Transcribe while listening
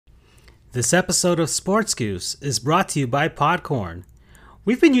This episode of Sports Goofs is brought to you by Podcorn.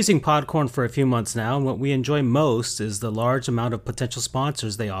 We've been using Podcorn for a few months now, and what we enjoy most is the large amount of potential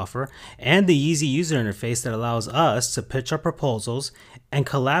sponsors they offer and the easy user interface that allows us to pitch our proposals and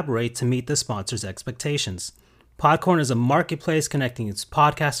collaborate to meet the sponsors' expectations. Podcorn is a marketplace connecting its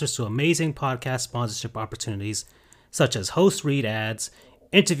podcasters to amazing podcast sponsorship opportunities such as host read ads,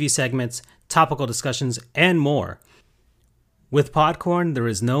 interview segments, topical discussions, and more. With Podcorn, there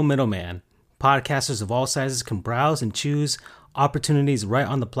is no middleman. Podcasters of all sizes can browse and choose opportunities right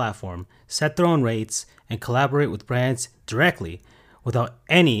on the platform, set their own rates, and collaborate with brands directly without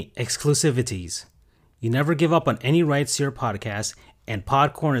any exclusivities. You never give up on any rights to your podcast, and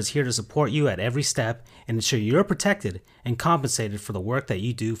Podcorn is here to support you at every step and ensure you're protected and compensated for the work that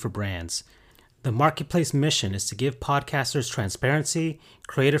you do for brands. The marketplace mission is to give podcasters transparency,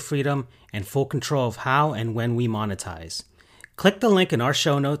 creative freedom, and full control of how and when we monetize. Click the link in our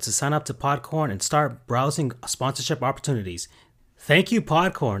show notes to sign up to Podcorn and start browsing sponsorship opportunities. Thank you,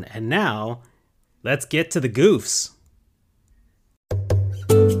 Podcorn. And now, let's get to the goofs.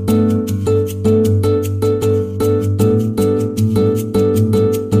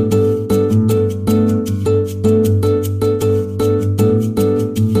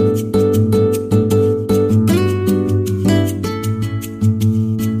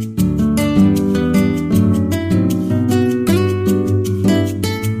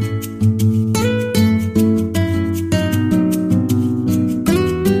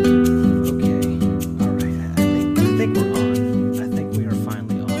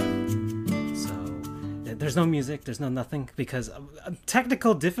 There's no nothing because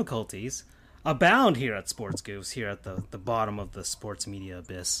technical difficulties abound here at Sports Goofs, here at the bottom of the sports media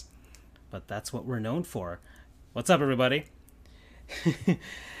abyss. But that's what we're known for. What's up, everybody?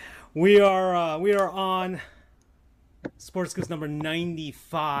 we are on Sports Goofs number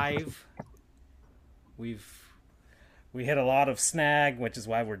 95. We hit a lot of snag, which is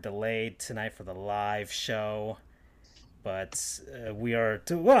why we're delayed tonight for the live show. But we are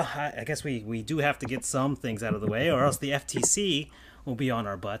I guess we do have to get some things out of the way, or else the FTC will be on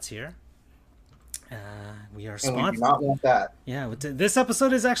our butts here. We are sponsored. We do not want that. Yeah, this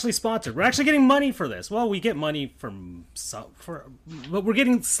episode is actually sponsored. We're actually getting money for this. Well, we get money but we're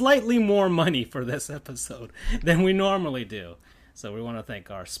getting slightly more money for this episode than we normally do. So we want to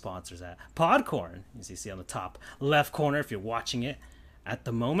thank our sponsors at Podcorn, as you see on the top left corner if you're watching it at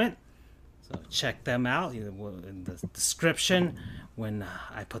the moment. So check them out in the description when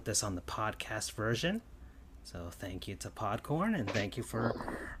I put this on the podcast version. So thank you to Podcorn, and thank you for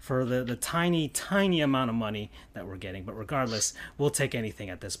the tiny amount of money that we're getting. But regardless, we'll take anything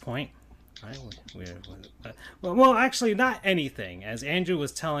at this point. Right? Well, actually, not anything. As Andrew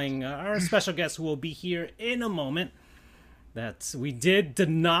was telling our special guest, who will be here in a moment, that we did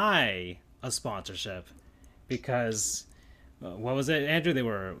deny a sponsorship because. What was it, Andrew? They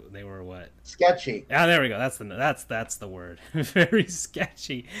were what? Sketchy. Ah, there we go. That's the word. Very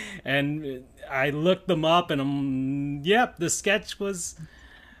sketchy. And I looked them up, and yep, the sketch was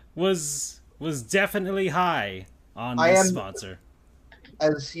definitely high on this sponsor.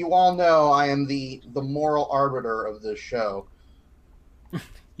 As you all know, I am the moral arbiter of this show.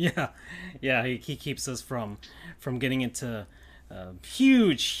 Yeah. He keeps us from getting into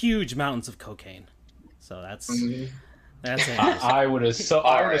huge mountains of cocaine. So that's. Mm-hmm. That's it. I would have sold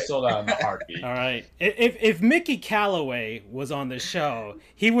out in a heartbeat. All right. If Mickey Calloway was on this show,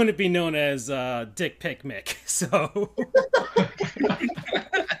 he wouldn't be known as Dick Pick Mick. So.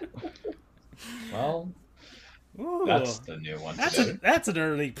 Well, ooh, that's the new one. That's an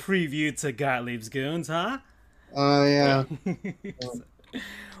early preview to Gottlieb's Goons, huh? Yeah.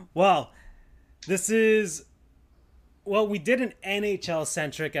 Well, we did an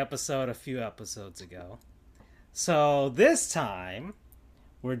NHL-centric episode a few episodes ago. So this time,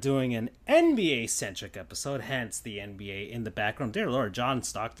 we're doing an NBA-centric episode, hence the NBA in the background. Dear Lord, John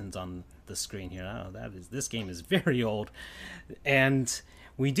Stockton's on the screen here. Oh, this game is very old. And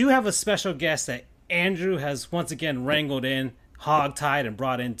we do have a special guest that Andrew has once again wrangled in, hogtied, and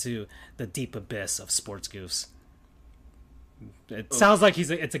brought into the deep abyss of Sports Goofs. It sounds like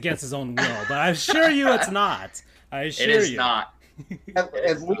it's against his own will, but I assure you it's not. It is not.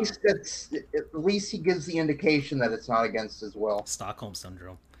 At least he gives the indication that it's not against his will. Stockholm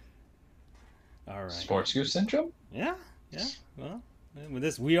syndrome. All right. Sports Goofs syndrome? Yeah. Well, with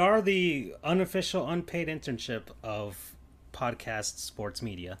this, we are the unofficial, unpaid internship of podcast sports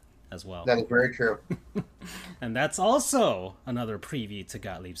media as well. That is very true. And that's also another preview to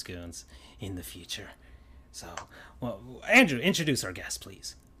Gottlieb's Goons in the future. So, well, Andrew, introduce our guest,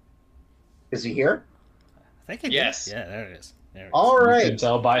 please. Is he here? I think it yes. Did. Yeah, there it is. There it is. All You right. could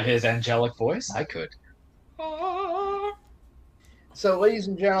tell by his angelic voice. I could. So, ladies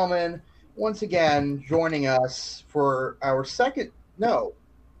and gentlemen, once again, joining us for our second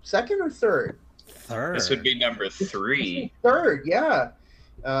or third? Third. This would be number 3. Third, yeah.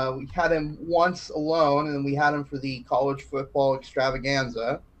 We had him once alone, and then we had him for the college football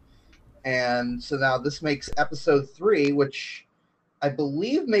extravaganza. And so now this makes episode 3, which I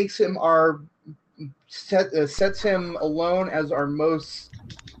believe makes him sets him alone as our most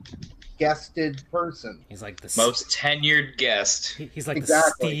guested person. He's like the Most tenured guest. He's like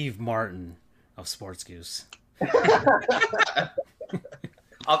Exactly. the Steve Martin of Sports Goose.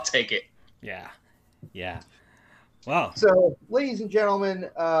 I'll take it. Yeah. Wow. So, ladies and gentlemen,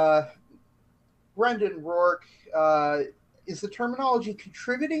 Brendan Rourke, is the terminology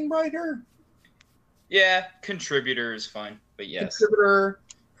contributing writer? Yeah, contributor is fine, but yes. Contributor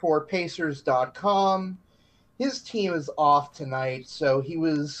for Pacers.com. His team is off tonight, so he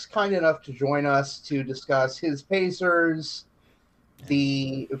was kind enough to join us to discuss his Pacers,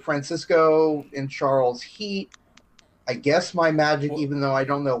 the Francisco and Charles Heat. I guess my Magic, even though I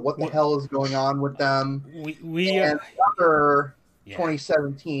don't know what the hell is going on with them. And other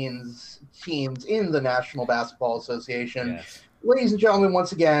 2017's teams in the National Basketball Association. Yes. Ladies and gentlemen,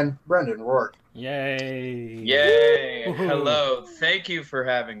 once again, Brendan Rourke. Yay. Yay. Hello. Thank you for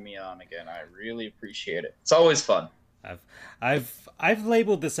having me on again. I really appreciate it. It's always fun. I've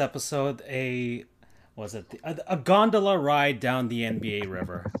labeled this episode a gondola ride down the NBA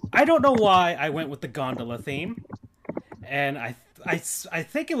river. I don't know why I went with the gondola theme. And I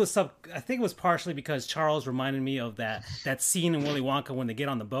think it was partially because Charles reminded me of that scene in Willy Wonka when they get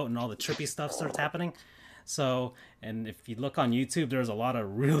on the boat and all the trippy stuff starts happening. So, and if you look on YouTube, there's a lot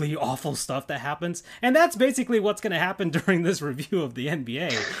of really awful stuff that happens. And that's basically what's going to happen during this review of the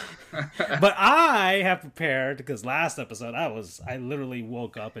NBA. But I have prepared, because last episode I literally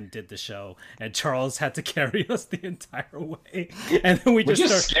woke up and did the show, and Charles had to carry us the entire way. And then Which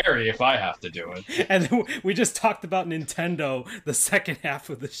is scary if I have to do it. And then we just talked about Nintendo the second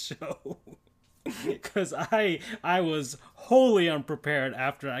half of the show. Because I was wholly unprepared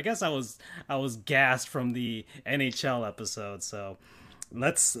after. I guess I was gassed from the NHL episode. So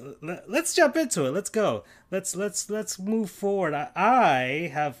let's jump into it. Let's go. Let's move forward.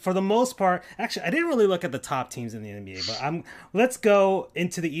 I have, for the most part, actually I didn't really look at the top teams in the NBA, but let's go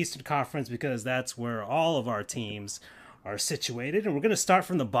into the Eastern Conference because that's where all of our teams are situated, and we're gonna start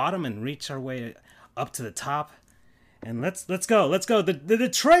from the bottom and reach our way up to the top. And let's go. The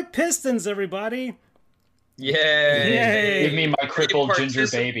Detroit Pistons, everybody. Yay. Give me my crippled ginger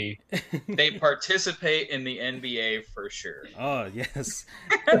baby. They participate in the NBA for sure. Oh, yes.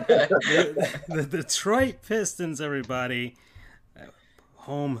 the Detroit Pistons, everybody.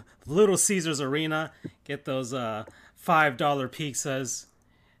 Home, Little Caesars Arena. Get those $5 pizzas.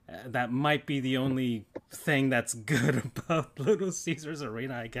 That might be the only thing that's good about Little Caesars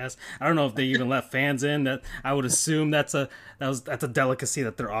Arena, I guess. I don't know if they even let fans in. That I would assume that's a delicacy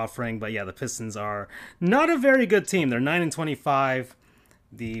that they're offering. But yeah, the Pistons are not a very good team. They're 9-25,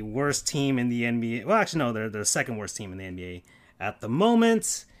 the worst team in the NBA. Well, actually, no, they're the second worst team in the NBA at the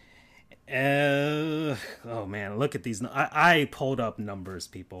moment. Oh man, look at these. I pulled up numbers,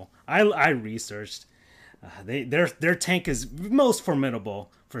 people. I researched. Their tank is most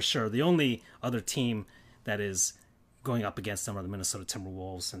formidable for sure. The only other team that is going up against them are the Minnesota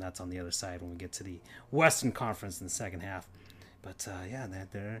Timberwolves, and that's on the other side when we get to the Western Conference in the second half. But yeah,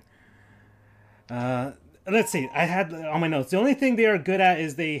 they're. Let's see. I had on my notes. The only thing they are good at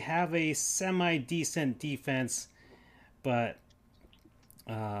is they have a semi-decent defense, but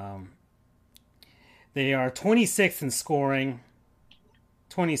they are 26th in scoring.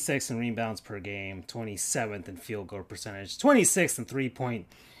 26th in rebounds per game, 27th in field goal percentage, 26th in three-point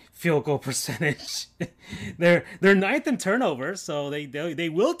field goal percentage. They're 9th in turnovers, so they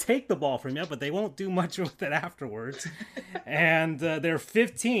will take the ball from you, but they won't do much with it afterwards. And they're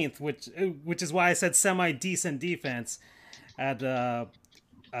 15th, which is why I said semi-decent defense at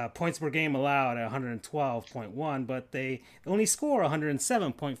points per game allowed at 112.1, but they only score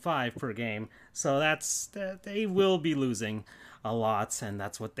 107.5 per game, so they will be losing a lot, and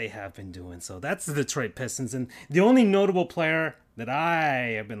that's what they have been doing. So that's the Detroit Pistons, and the only notable player that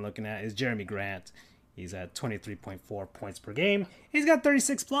I have been looking at is Jeremy Grant. He's at 23.4 points per game. He's got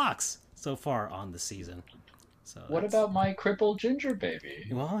 36 blocks so far on the season. So what about my crippled ginger baby?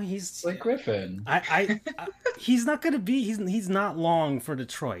 Well, he's like Griffin. He's not going to be. He's not long for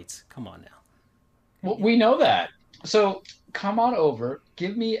Detroit. Come on now. Well, we know that. So come on over.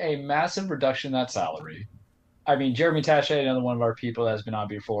 Give me a massive reduction in that salary. I mean, Jeremy Taché, another one of our people that has been on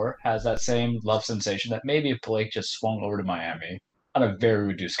before, has that same love sensation that maybe if Blake just swung over to Miami on a very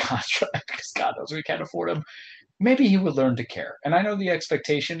reduced contract, because God knows we can't afford him, maybe he would learn to care. And I know the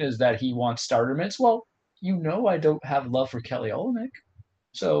expectation is that he wants starter minutes. Well, I don't have love for Kelly Olynyk,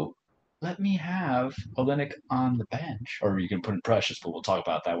 so let me have Olynyk on the bench, or you can put in Precious, but we'll talk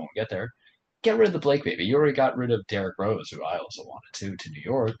about that when we get there. Get rid of the Blake baby. You already got rid of Derrick Rose, who I also wanted to New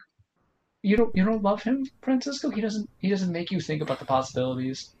York. You don't love him, Francisco? He doesn't make you think about the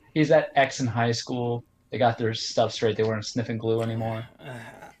possibilities. He's that ex in high school. They got their stuff straight. They weren't sniffing glue anymore.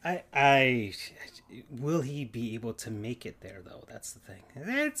 I will he be able to make it there though? That's the thing.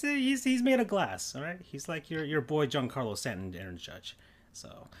 He's made of glass, all right. He's like your boy Giancarlo Stanton and Aaron Judge.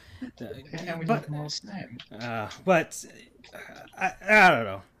 So, but I don't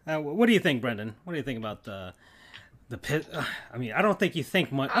know. What do you think, Brendan? What do you think about the pit? I mean, I don't think you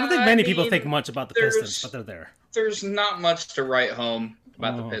think much. I don't think many people think much about the Pistons, but they're there. There's not much to write home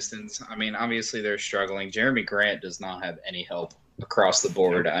about the Pistons. I mean, obviously they're struggling. Jeremy Grant does not have any help across the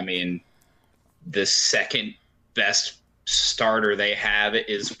board. I mean, the second best starter they have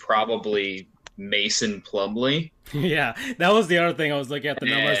is probably Mason Plumlee. Yeah, that was the other thing. I was looking at the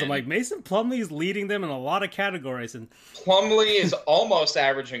numbers. I'm like, Mason Plumlee is leading them in a lot of categories, and Plumlee is almost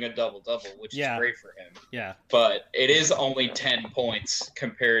averaging a double-double, which is great for him. Yeah, but it is only 10 points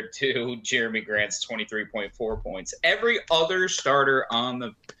compared to Jeremy Grant's 23.4 points. Every other starter on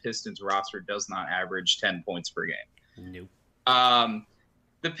the Pistons roster does not average 10 points per game. Nope.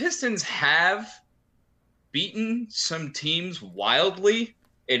 The Pistons have beaten some teams wildly.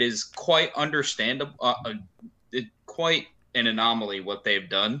 It is quite understandable. Quite an anomaly what they've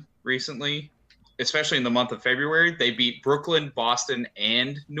done recently, especially in the month of February. They beat Brooklyn, Boston,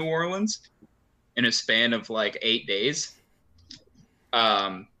 and New Orleans in a span of like 8 days.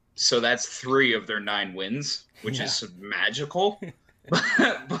 So that's 3 of their 9 wins, which is magical.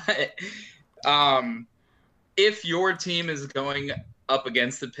 but if your team is going up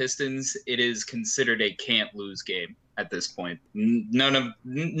against the Pistons, it is considered a can't lose game. At this point,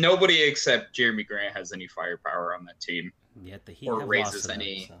 nobody except Jeremy Grant has any firepower on that team, yet the Heat or have raises lost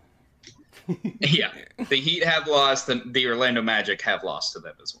any. Them, so. Yeah, the Heat have lost, and the Orlando Magic have lost to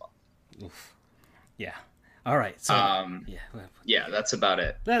them as well. Oof. Yeah. All right. So yeah, that's about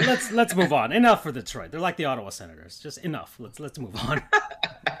it. Let's move on. Enough for Detroit. They're like the Ottawa Senators. Just enough. Let's move on.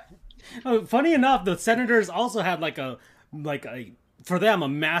 Oh, funny enough, the Senators also had like a for them a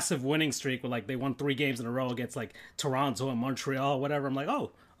massive winning streak where like they won 3 games in a row against like Toronto and Montreal, whatever. I'm like,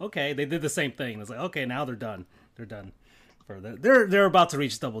 oh, okay, they did the same thing. It's like, okay, now they're done. They're done. They're about to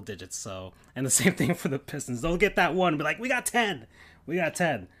reach double digits. So, and the same thing for the Pistons. They'll get that one, and be like, we got 10.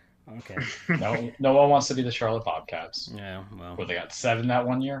 Okay. No one wants to be the Charlotte Bobcats. Yeah, well, they got 7 that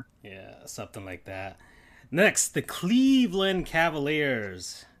one year. Yeah, something like that. Next, the Cleveland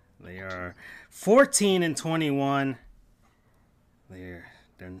Cavaliers. They are 14-21.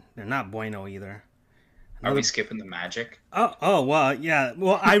 They're not bueno either. Are we skipping the Magic? Oh well, yeah.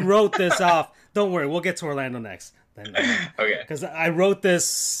 Well, I wrote this off. Don't worry, we'll get to Orlando next. Okay. Because I wrote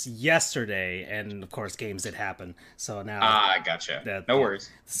this yesterday, and of course, games did happen. So now, gotcha. No worries.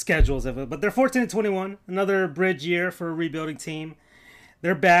 Schedules of it, but they're 14-21. Another bridge year for a rebuilding team.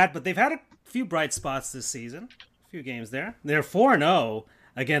 They're bad, but they've had a few bright spots this season. A few games there. They're 4-0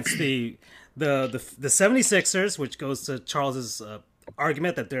 against the 76ers, which goes to Charles's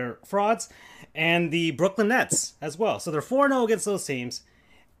argument that they're frauds, and the Brooklyn Nets as well. So they're 4-0 against those teams,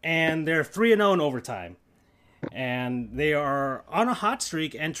 and they're 3-0 in overtime. And they are on a hot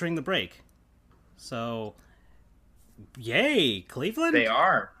streak entering the break. So, yay, Cleveland! They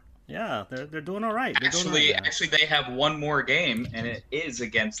are. Yeah, they're doing all right. Actually, they have one more game, and it is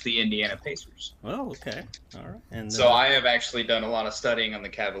against the Indiana Pacers. Oh, okay. All right. And so I have actually done a lot of studying on the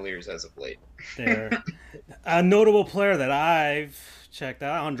Cavaliers as of late. They're a notable player that I've checked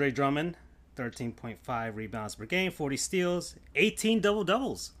out, Andre Drummond, 13.5 rebounds per game, 40 steals, 18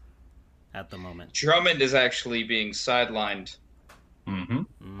 double-doubles at the moment. Drummond is actually being sidelined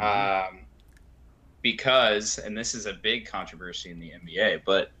because, and this is a big controversy in the NBA,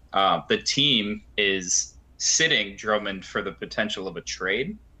 but the team is sitting Drummond for the potential of a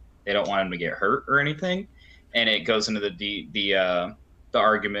trade. They don't want him to get hurt or anything, and it goes into the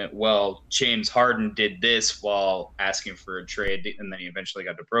argument. Well, James Harden did this while asking for a trade, and then he eventually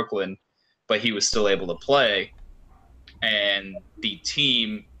got to Brooklyn, but he was still able to play. And the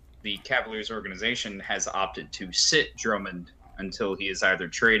team, the Cavaliers organization, has opted to sit Drummond until he is either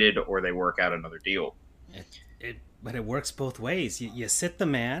traded or they work out another deal. But it works both ways. You sit the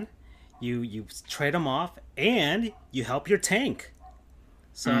man, you trade him off, and you help your tank.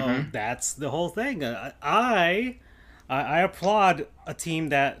 So that's the whole thing. I applaud a team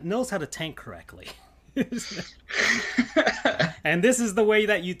that knows how to tank correctly. And this is the way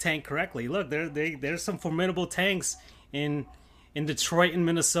that you tank correctly. Look, there's some formidable tanks in Detroit and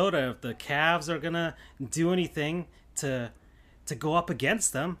Minnesota. If the Cavs are gonna do anything to go up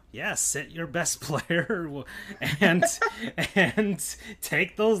against them, yeah, sit your best player and and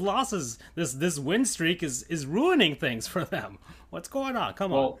take those losses. This win streak is ruining things for them. What's going on?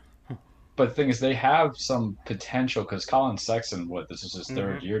 Come on. But the thing is, they have some potential because Colin Sexton, this is his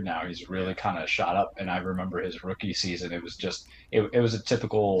third year now. He's really kind of shot up. And I remember his rookie season. It was just, it was a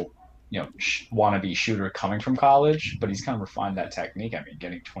typical, wannabe shooter coming from college, but he's kind of refined that technique. I mean,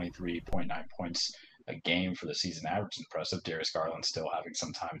 getting 23.9 points a game for the season average is impressive. Darius Garland's still having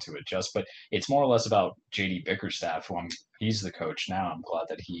some time to adjust, but it's more or less about JD Bickerstaff, he's the coach now. I'm glad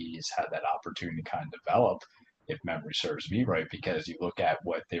that he's had that opportunity to kind of develop, if memory serves me right, because you look at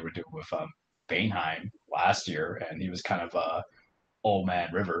what they were doing with Boeheim last year, and he was kind of old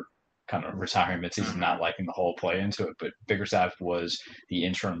man River, kind of retiring midseason, not liking the whole play into it. But Bickerstaff was the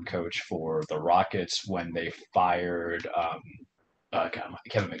interim coach for the Rockets when they fired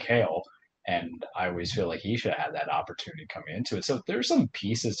Kevin McHale, and I always feel like he should have had that opportunity coming into it. So there's some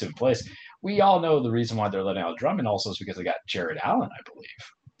pieces to in place. We all know the reason why they're letting out Drummond also is because they got Jared Allen, I believe,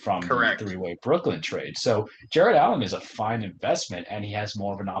 from the three-way Brooklyn trade. So Jared Allen is a fine investment, and he has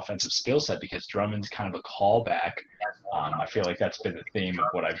more of an offensive skill set because Drummond's kind of a callback. I feel like that's been the theme of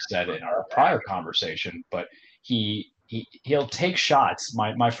what I've said in our prior conversation, but he'll take shots.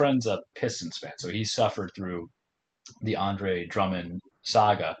 My friend's a Pistons fan, so he suffered through the Andre Drummond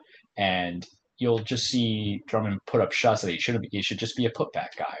saga, and you'll just see Drummond put up shots that he shouldn't be. He should just be a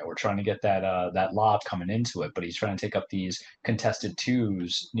putback guy or trying to get that lob coming into it. But he's trying to take up these contested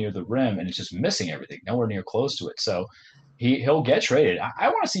twos near the rim, and it's just missing everything, nowhere near close to it. So he'll get traded. I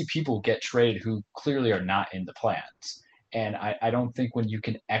want to see people get traded who clearly are not in the plans. And I don't think when you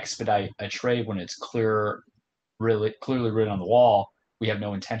can expedite a trade when it's clearly written on the wall, we have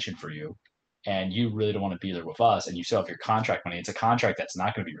no intention for you, and you really don't want to be there with us, and you still have your contract money. It's a contract that's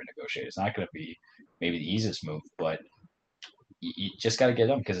not going to be renegotiated. It's not going to be maybe the easiest move, but you just got to get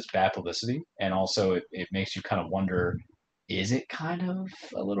them because it's bad publicity. And also it makes you kind of wonder, is it kind of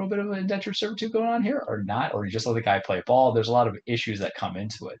a little bit of an indentured servitude going on here or not? Or you just let the guy play ball? There's a lot of issues that come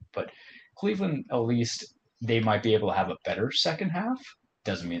into it. But Cleveland, at least they might be able to have a better second half.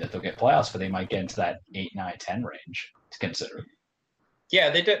 Doesn't mean that they'll get playoffs, but they might get into that 8, 9, 10 range to consider.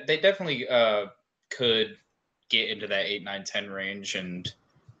 Yeah, they definitely could get into that 8, 9, 10 range and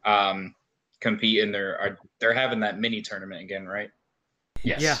compete in they're having that mini tournament again, right?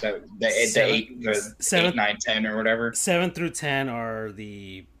 Yes. Yeah. So the 8, 9, 10 or whatever. 7 through 10 are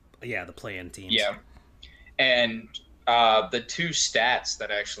the play-in teams. Yeah. And the two stats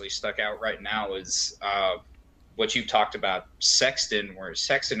that actually stuck out right now is what you've talked about, Sexton, where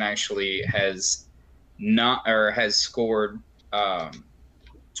Sexton actually has scored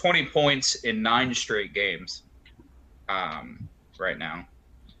 20 points in 9 straight games right now.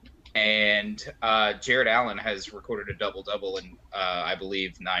 And Jared Allen has recorded a double-double in, I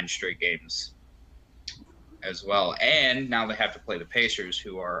believe, 9 straight games as well. And now they have to play the Pacers,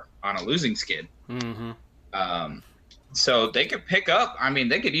 who are on a losing skid. Mm-hmm. So they could pick up. I mean,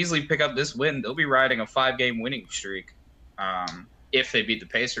 they could easily pick up this win. They'll be riding a 5-game winning streak if they beat the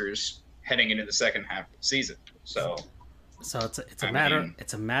Pacers heading into the second half of the season. So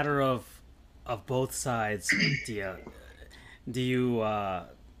it's a matter of both sides. Do you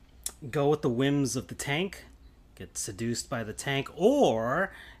go with the whims of the tank, get seduced by the tank,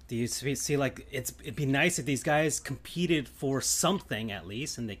 or do you see like it'd be nice if these guys competed for something at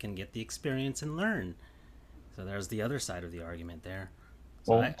least, and they can get the experience and learn? So there's the other side of the argument there.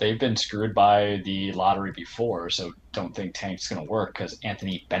 Well, they've been screwed by the lottery before, so don't think tank's going to work because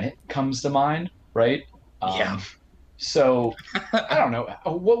Anthony Bennett comes to mind, right? Yeah. So I don't know.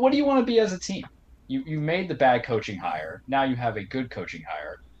 What do you want to be as a team? You made the bad coaching hire. Now you have a good coaching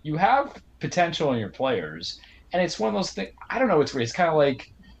hire. You have potential in your players, and it's one of those things. I don't know. It's kind of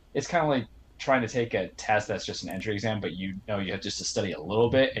like trying to take a test that's just an entry exam, but you have just to study a little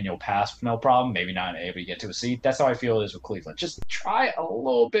bit and you'll pass with no problem. Maybe not able to get to a seat. That's how I feel it is with Cleveland. Just try a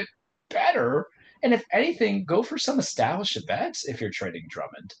little bit better, and if anything, go for some established vets if you're trading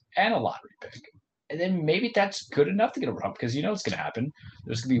Drummond and a lottery pick. And then maybe that's good enough to get a run because you know what's going to happen.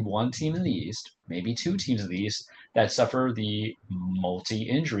 There's going to be one team in the East, maybe 2 teams in the East that suffer the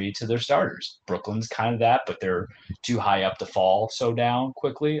multi-injury to their starters. Brooklyn's kind of that, but they're too high up to fall so down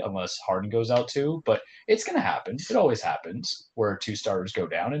quickly unless Harden goes out too. But it's going to happen. It always happens where 2 starters go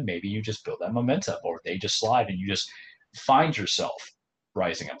down, and maybe you just build that momentum or they just slide and you just find yourself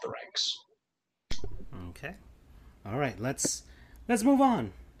rising up the ranks. Okay. All right. Let's move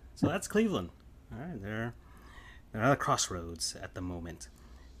on. So that's Cleveland. All right. They're at a crossroads at the moment.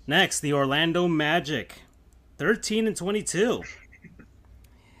 Next, the Orlando Magic, 13-22.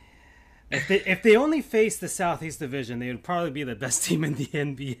 If they only faced the Southeast Division, they would probably be the best team in the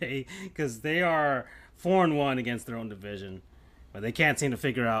NBA because they are 4-1 against their own division, but they can't seem to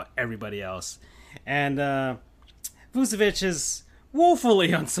figure out everybody else. And Vucevic is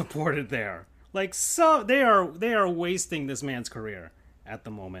woefully unsupported there. Like, so they are wasting this man's career at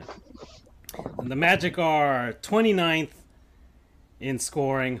the moment. And the Magic are 29th in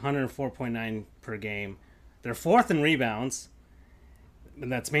scoring, 104.9 per game. They're 4th in rebounds,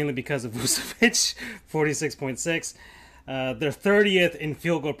 and that's mainly because of Vucevic, 46.6. They're 30th in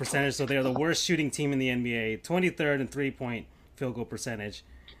field goal percentage, so they're the worst shooting team in the NBA. 23rd in three-point field goal percentage.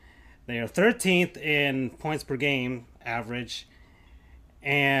 They are 13th in points per game average,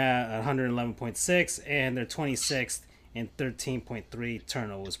 and 111.6, and they're 26th in 13.3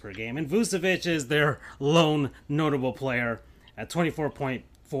 turnovers per game. And Vucevic is their lone notable player at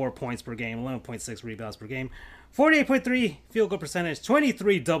 24.4 points per game, 11.6 rebounds per game, 48.3 field goal percentage,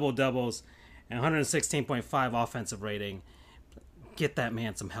 23 double-doubles, and 116.5 offensive rating. Get that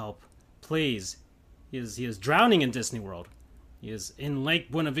man some help, please. He is drowning in Disney World. He is in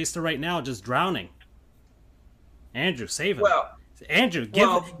Lake Buena Vista right now, just drowning. Andrew, save him. Well, Andrew,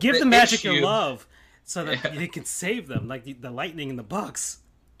 give the Magic your love so that you can save them, like the Lightning and the Bucks.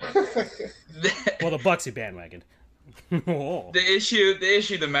 Well, the Bucks you bandwagoned. Oh. The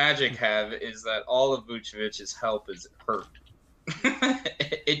issue the Magic have is that all of Vucevic's help is hurt.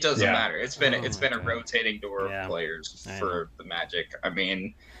 It doesn't matter. It's been a rotating door of players for the Magic. I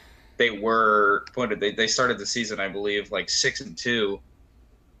mean, they started the season, I believe, like 6-2,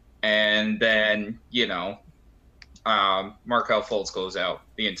 and then Markelle Fultz goes out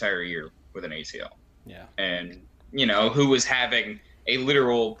the entire year with an ACL. Yeah, and who was having a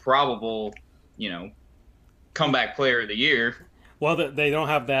literal probable comeback player of the year. Well, they don't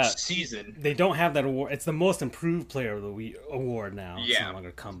have that season. They don't have that award. It's the most improved player of the week award now. It's yeah, no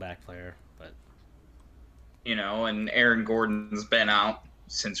longer comeback player, but and Aaron Gordon's been out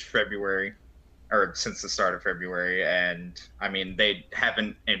since February, or since the start of February, and I mean they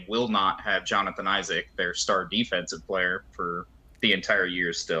haven't and will not have Jonathan Isaac, their star defensive player, for the entire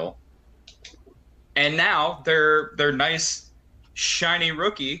year still. And now their nice shiny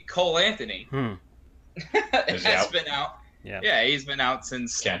rookie Cole Anthony has been out. Yeah, he's been out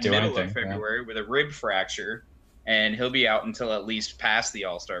since middle of February with a rib fracture, and he'll be out until at least past the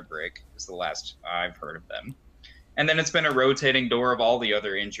All-Star break, is the last I've heard of them. And then it's been a rotating door of all the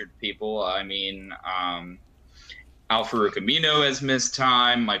other injured people. I mean, Al-Farouq Amino has missed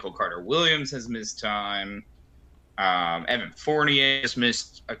time. Michael Carter-Williams has missed time. Evan Fournier has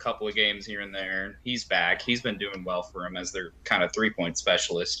missed a couple of games here and there. He's back. He's been doing well for him as their kind of three-point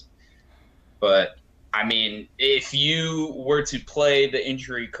specialist. But I mean, if you were to play the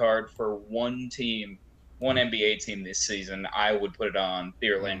injury card for one team, one NBA team this season, I would put it on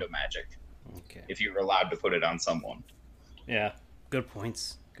the Orlando Magic. Okay. If you were allowed to put it on someone. Yeah, good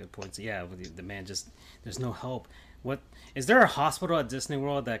points. Good points. Yeah, the man there's no help. What is there a hospital at Disney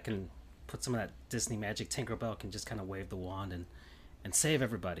World that can put some of that Disney magic? Tinkerbell can just kind of wave the wand and save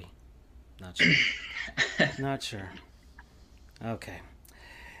everybody. Not sure. Not sure. Okay.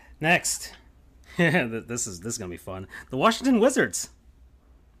 Next. this is gonna be fun. The Washington Wizards.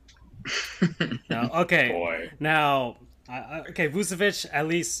 Now, Vucevic, at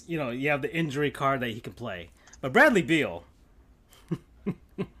least you have the injury card that he can play. But Bradley Beal,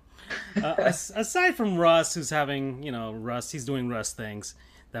 aside from Russ, who's having he's doing Russ things.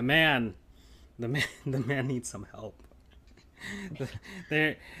 The man needs some help.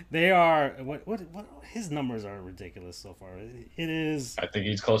 They are what his numbers are ridiculous so far. It is. I think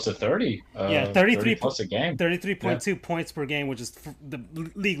he's close to 30. 33 plus a game. 33.2 points per game, which is the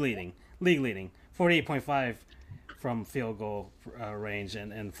league leading. 48.5 from field goal range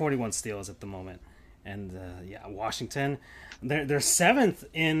and 41 steals at the moment. And Washington, they're 7th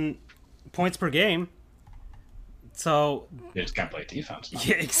in points per game. So they just can't play defense.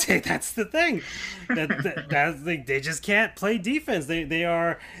 Yeah, exactly. That's the thing. They just can't play defense. They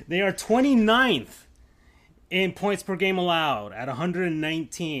are 29th in points per game allowed at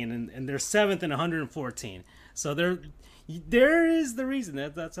 119, and they're 7th in 114. So there is the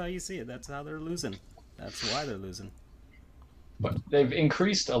reason. That's how you see it. That's how they're losing. That's why they're losing. But they've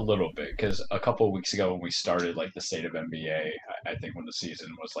increased a little bit because a couple of weeks ago when we started like the State of NBA, I think when the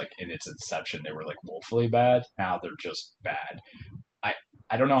season was like in its inception, they were like woefully bad. Now they're just bad.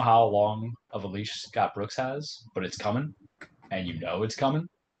 I don't know how long of a leash Scott Brooks has, but it's coming. and you know it's coming.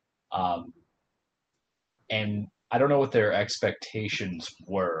 And I don't know what their expectations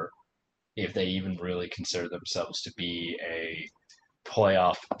were, if they even really consider themselves to be a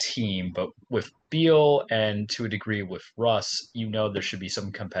playoff team. But with Beal and to a degree with Russ, you know there should be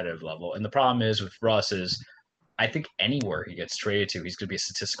some competitive level. And the problem is with Russ is I think anywhere he gets traded to, he's going to be a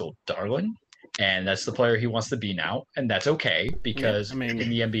statistical darling. And that's the player he wants to be now. And that's okay because in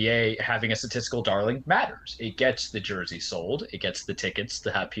the NBA, having a statistical darling matters. It gets the jersey sold, it gets the tickets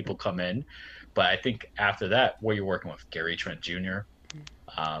to have people come in. But I think after that, what you're working with, Gary Trent Jr.,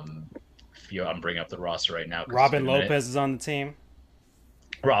 I'm bringing up the roster right now. Robin Lopez is on the team.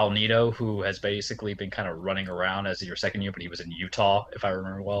 Raul Neto, who has basically been kind of running around as your second year, but he was in Utah, if I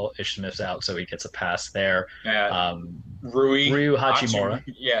remember well. Ish Smith's out, so he gets a pass there. Ryu Hachimura.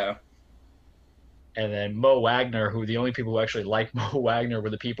 Yeah. And then Mo Wagner, who the only people who actually liked Mo Wagner were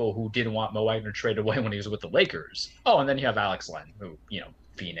the people who didn't want Mo Wagner traded away when he was with the Lakers. Oh, and then you have Alex Len, who,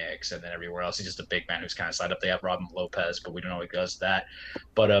 Phoenix, and then everywhere else. He's just a big man who's kind of signed up. They have Robin Lopez, but we don't know what he does that.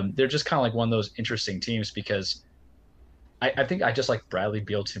 But they're just kind of like one of those interesting teams because I think I just like Bradley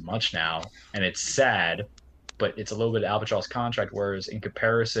Beal too much now, and it's sad, but it's a little bit of albatross contract, whereas in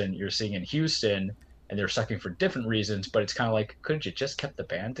comparison, you're seeing in Houston, and they're sucking for different reasons, but it's kind of like, couldn't you just kept the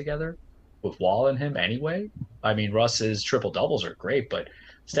band together with Wall and him anyway? I mean, Russ's triple-doubles are great, but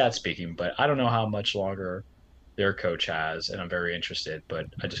stats speaking, but I don't know how much longer their coach has, and I'm very interested, but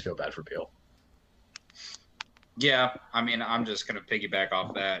I just feel bad for Beal. Yeah, I mean, I'm just going to piggyback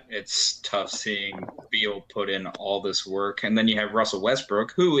off that. It's tough seeing Beal put in all this work. And then you have Russell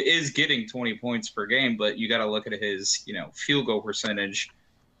Westbrook, who is getting 20 points per game, but you got to look at his, field goal percentage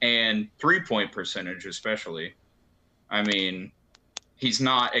and three-point percentage especially. I mean, he's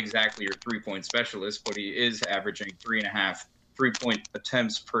not exactly your three-point specialist, but he is averaging 3.5 three-point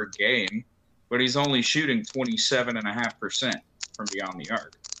attempts per game, but he's only shooting 27.5% from beyond the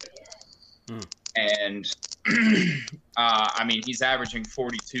arc. And I mean, he's averaging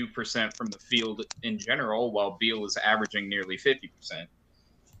 42% from the field in general, while Beal is averaging nearly 50%.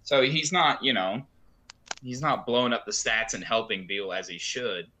 So he's not, he's not blowing up the stats and helping Beal as he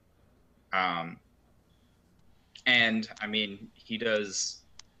should. And I mean, he does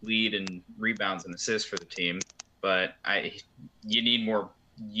lead in rebounds and assists for the team, but you need more.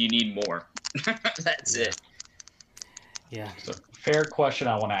 You need more. That's it. Yeah. So, fair question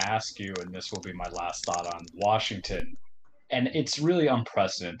I want to ask you, and this will be my last thought on Washington. And it's really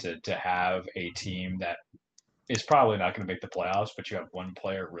unprecedented to have a team that is probably not going to make the playoffs, but you have one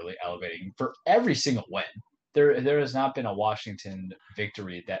player really elevating for every single win. There has not been a Washington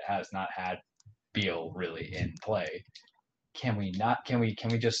victory that has not had Beal really in play. Can we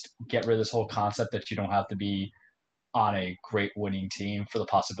just get rid of this whole concept that you don't have to be on a great winning team for the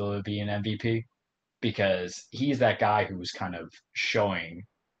possibility of being an MVP? Because he's that guy who's kind of showing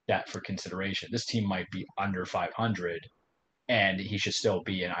that for consideration. This team might be under 500, and he should still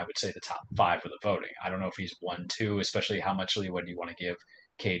be in, I would say, the top 5 of the voting. I don't know if he's 1, 2, especially how much leeway do you want to give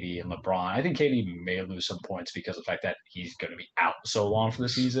KD and LeBron. I think KD may lose some points because of the fact that he's going to be out so long for the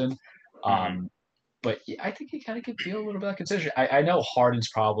season. But I think you kind of give Beal a little bit of consideration. I know Harden's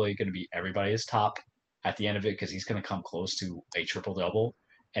probably going to be everybody's top at the end of it because he's going to come close to a triple-double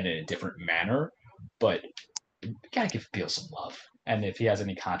and in a different manner. But you got to give Beal some love. And if he has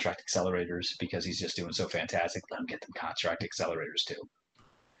any contract accelerators because he's just doing so fantastic, let him get them contract accelerators too.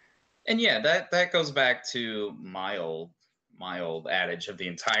 And yeah, that goes back to my old adage of the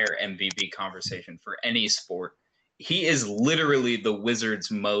entire MVP conversation for any sport. He is literally the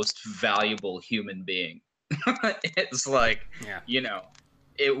Wizards' most valuable human being. It's like,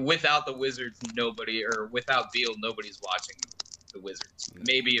 without the Wizards, without Beal, nobody's watching the Wizards.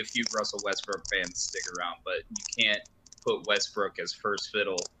 Maybe a few Russell Westbrook fans stick around, but you can't put Westbrook as first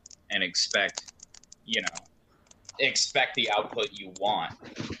fiddle and expect the output you want.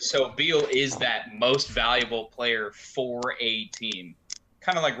 So Beal is that most valuable player for a team.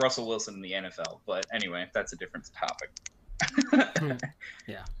 Kind of like Russell Wilson in the NFL. But anyway, that's a different topic.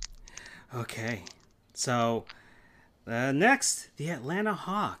 Yeah. Okay. So next, the Atlanta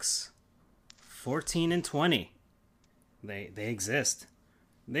Hawks. 14-20. They exist.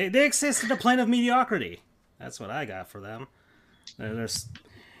 They exist at the plane of mediocrity. That's what I got for them. They're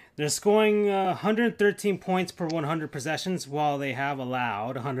scoring 113 points per 100 possessions, while they have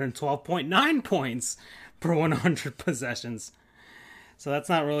allowed 112.9 points per 100 possessions. So that's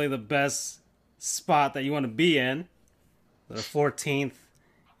not really the best spot that you want to be in. They're 14th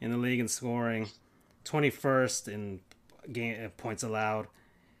in the league in scoring, 21st in points allowed,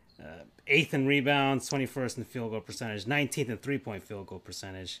 8th in rebounds, 21st in field goal percentage, 19th in three-point field goal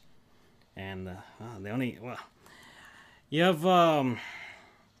percentage. And You have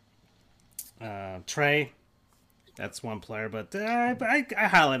Trey. That's one player, but I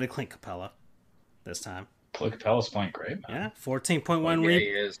highlighted Clint Capella this time. Clint Capella's playing great, man. Yeah, 14.1 He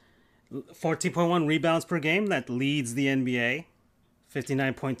is. 14.1 rebounds per game. That leads the NBA.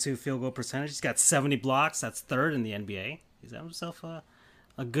 59.2 field goal percentage. He's got 70 blocks. That's third in the NBA. He's had himself a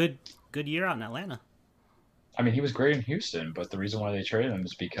good year out in Atlanta. I mean, he was great in Houston, but the reason why they traded him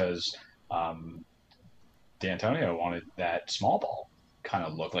is because D'Antonio wanted that small ball kind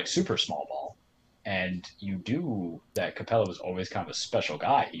of look, like super small ball. And you do that. Capella was always kind of a special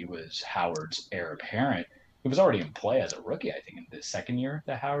guy. He was Howard's heir apparent. He was already in play as a rookie, I think, in the second year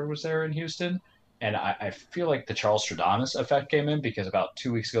that Howard was there in Houston. And I feel like the Charles Stradamus effect came in because about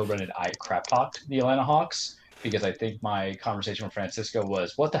 2 weeks ago, Brendan, I crap talked the Atlanta Hawks because I think my conversation with Francisco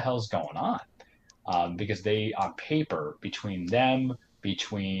was, what the hell's going on? Because they, on paper, between them,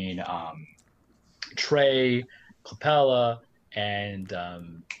 between Trey, Capella, and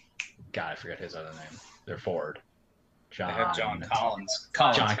God, I forget his other name. Their forward. They have John Collins.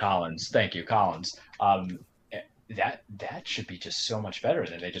 John Collins. Thank you, Collins. That should be just so much better.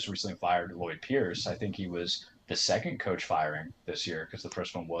 Than they just recently fired Lloyd Pierce. I think he was the second coach firing this year because the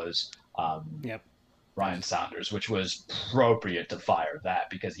first one was Ryan Saunders, which was appropriate to fire that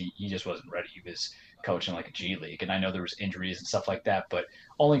because he just wasn't ready. He was coaching like a G League. And I know there was injuries and stuff like that, but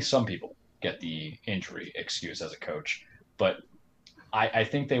only some people get the injury excuse as a coach. But I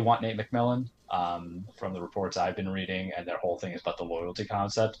think they want Nate McMillan from the reports I've been reading, and their whole thing is about the loyalty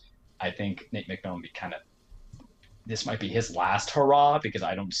concept. I think Nate McMillan this might be his last hurrah because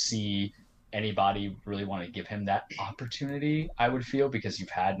I don't see anybody really want to give him that opportunity, I would feel, because you've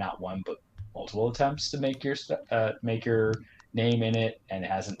had not one but multiple attempts to make your name in it, and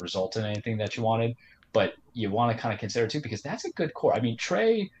it hasn't resulted in anything that you wanted. But you want to kind of consider too, because that's a good core. I mean,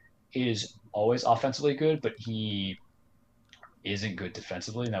 Trey is always offensively good, but he isn't good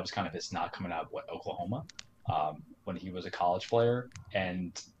defensively, and that was kind of his not coming out of Oklahoma when he was a college player.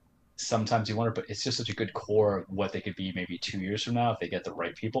 And sometimes you wonder, but it's just such a good core of what they could be maybe 2 years from now if they get the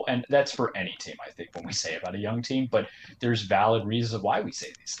right people. And that's for any team, I think, when we say about a young team, but there's valid reasons why we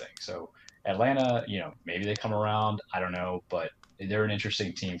say these things. So Atlanta, maybe they come around, I don't know, but they're an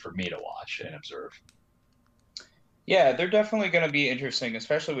interesting team for me to watch and observe. Yeah, they're definitely going to be interesting,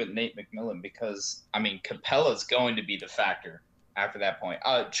 especially with Nate McMillan, because, I mean, Capella's going to be the factor after that point.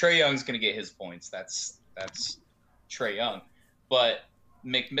 Trae Young's going to get his points. That's Trae Young. But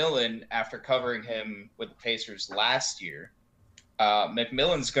McMillan, after covering him with the Pacers last year,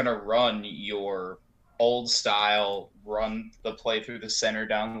 McMillan's going to run your old style, run the play through the center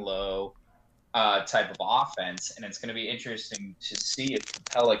down low type of offense, and it's going to be interesting to see if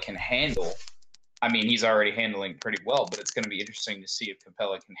Capella can handle. I mean, he's already handling pretty well, but it's going to be interesting to see if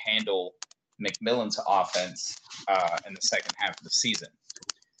Capella can handle McMillan's offense in the second half of the season,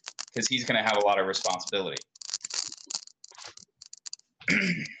 because he's going to have a lot of responsibility.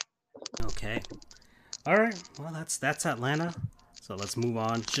 Okay. All right. Well, that's Atlanta. So let's move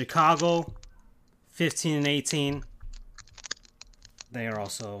on. Chicago, 15-18. They are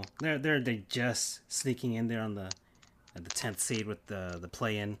also they're just sneaking in there on the 10th seed with the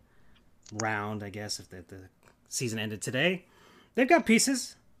play-in round, I guess, if the season ended today. They've got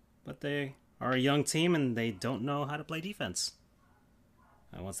pieces, but they are a young team and they don't know how to play defense.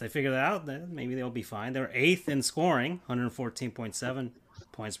 And once they figure that out, then maybe they'll be fine. They're 8th in scoring, 114.7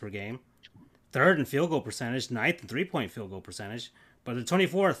 points per game. 3rd in field goal percentage, 9th in three-point field goal percentage, but they're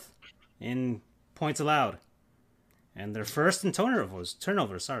 24th in points allowed. And they're 1st in turnovers.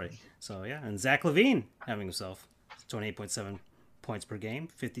 So, yeah, and Zach LaVine having himself 28.7 points per game,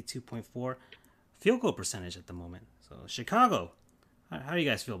 52.4 field goal percentage at the moment. So, Chicago, how do you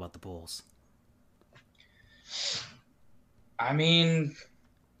guys feel about the Bulls? I mean,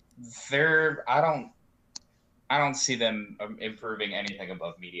 I don't see them improving anything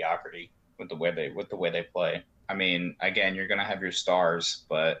above mediocrity with the way they play. I mean, again, you're going to have your stars,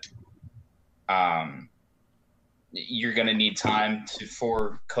 but you're going to need time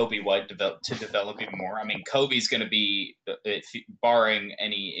for Kobe White to develop even more. I mean, Kobe's going to be, barring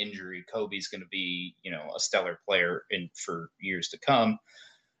any injury, Kobe's going to be, a stellar player for years to come.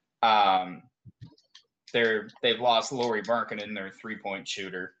 They've lost Lauri Markkanen, their 3-point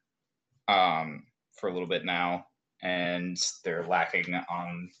shooter, for a little bit now, and they're lacking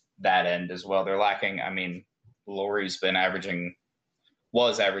on that end as well. They're lacking. I mean, Lauri's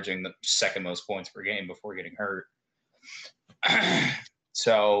was averaging the second most points per game before getting hurt.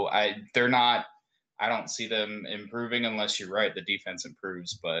 So I don't see them improving unless you're right, the defense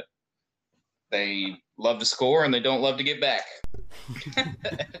improves, but they love to score and they don't love to get back.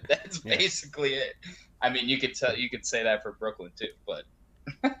 That's basically it. I mean, you could say that for Brooklyn too, but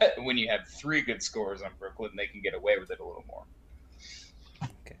when you have 3 good scorers on Brooklyn, they can get away with it a little more.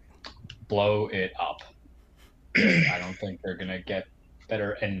 Okay. Blow it up. I don't think they're going to get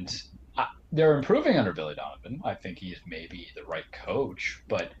better. And they're improving under Billy Donovan. I think he's maybe the right coach.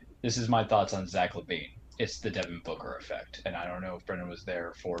 But this is my thoughts on Zach LaVine. It's the Devin Booker effect. And I don't know if Brendan was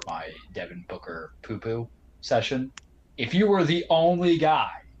there for my Devin Booker poo-poo session. If you were the only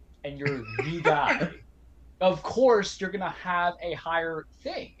guy and you're the guy, of course you're going to have a higher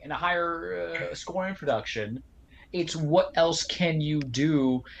thing and a higher scoring production. It's what else can you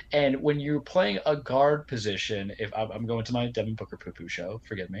do? And when you're playing a guard position, if I'm going to my Devin Booker poo-poo show,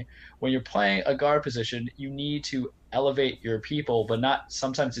 forgive me. When you're playing a guard position, you need to elevate your people, but not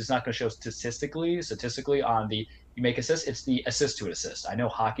sometimes it's not going to show statistically on the you make assists. It's the assist to an assist. I know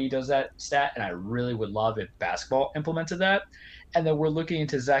hockey does that stat, and I really would love if basketball implemented that. And then we're looking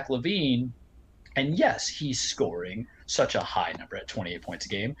into Zach LaVine. And yes, he's scoring such a high number at 28 points a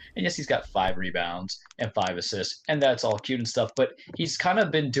game. And yes, he's got 5 rebounds and 5 assists, and that's all cute and stuff. But he's kind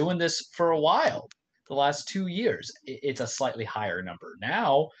of been doing this for a while, the last 2 years. It's a slightly higher number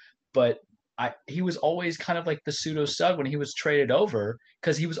now, but he was always kind of like the pseudo stud when he was traded over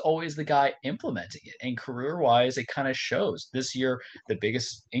because he was always the guy implementing it. And career-wise, it kind of shows. This year, the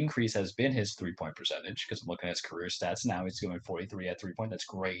biggest increase has been his three-point percentage because I'm looking at his career stats now. He's going 43 at three-point. That's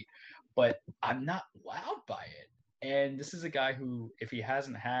great. But I'm not wowed by it. And this is a guy who, if he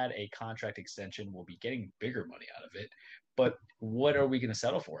hasn't had a contract extension, will be getting bigger money out of it. But what are we going to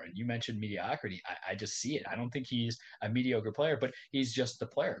settle for? And you mentioned mediocrity. I just see it. I don't think he's a mediocre player, but he's just the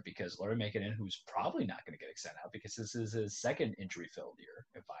player because Larry Markkanen, who's probably not going to get extended out because this is his second injury-filled year,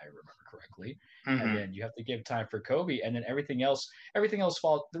 if I remember correctly. Mm-hmm. And then you have to give time for Kobe, and then everything else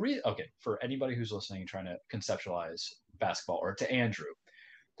falls. For anybody who's listening and trying to conceptualize basketball, or to Andrew,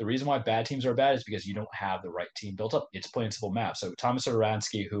 the reason why bad teams are bad is because you don't have the right team built up. It's plain and simple math. So Thomas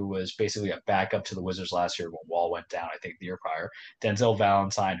Satoransky, who was basically a backup to the Wizards last year when Wall went down, I think the year prior. Denzel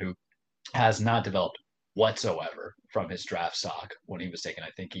Valentine, who has not developed whatsoever from his draft stock when he was taken.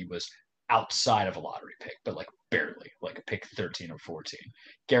 I think he was outside of a lottery pick, but like barely, like a pick 13 or 14.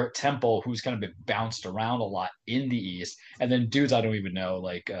 Garrett Temple, who's kind of been bounced around a lot in the East. And then dudes I don't even know,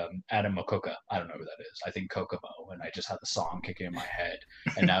 like Adam Mokoka. I don't know who that is. I think Kokomo, and I just had the song kicking in my head.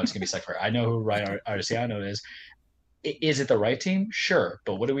 And now it's going to be Cypher. I know who Ryan Arciano is. Is it the right team? Sure.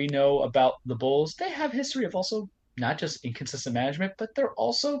 But what do we know about the Bulls? They have history of also not just inconsistent management, but they're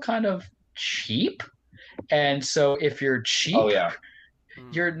also kind of cheap. And so if you're cheap,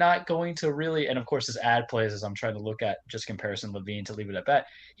 you're not going to really, and of course his ad plays as I'm trying to look at just comparison LaVine to leave it at that.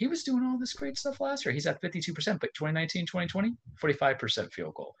 He was doing all this great stuff last year. He's at 52%, but 2019, 2020, 45%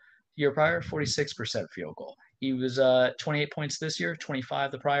 field goal. The year prior, 46% field goal. He was 28 points this year,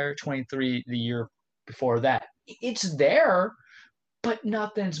 25 the prior, 23 the year before that. It's there, but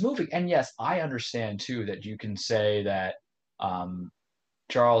nothing's moving. And yes, I understand too that you can say that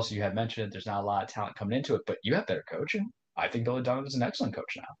Charles, you had mentioned it, there's not a lot of talent coming into it, but you have better coaching. I think Billy Donovan's an excellent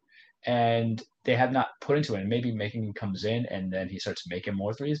coach now. And they have not put into it. And maybe Making comes in and then he starts making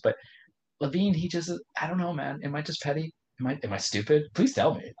more threes. But LaVine, he just, I don't know, man. Am I just petty? Am I stupid? Please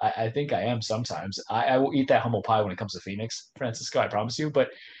tell me. I think I am sometimes. I will eat that humble pie when it comes to Phoenix, Francisco, I promise you. But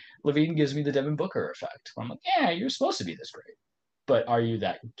LaVine gives me the Devin Booker effect. I'm like, yeah, you're supposed to be this great. But are you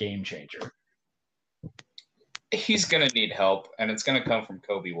that game changer? He's going to need help, and it's going to come from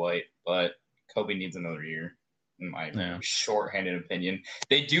Kobe White. But Kobe needs another year. In my shorthanded opinion.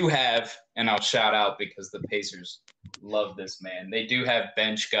 They do have, and I'll shout out because the Pacers love this man, they do have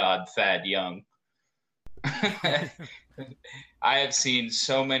bench god Thad Young. I have seen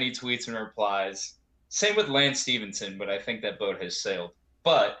so many tweets and replies. Same with Lance Stevenson, but I think that boat has sailed.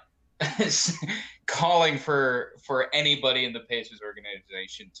 But calling for anybody in the Pacers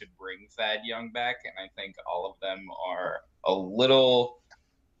organization to bring Thad Young back, and I think all of them are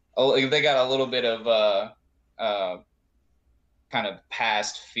they got a little bit of kind of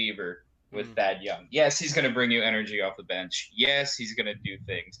past fever with Thad Young. Yes, he's going to bring you energy off the bench. Yes, he's going to do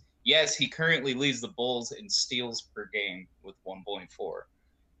things. Yes, he currently leads the Bulls in steals per game with 1.4.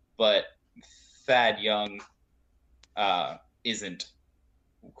 But Thad Young isn't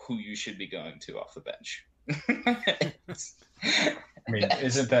who you should be going to off the bench. I mean,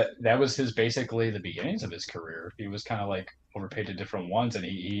 isn't that was his basically the beginnings of his career? He was kind of like overpaid to different ones, and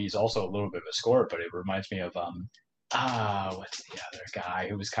he's also a little bit of a scorer. But it reminds me of what's the other guy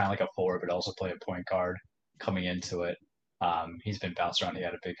who was kind of like a forward, but also played a point guard coming into it. He's been bounced around. He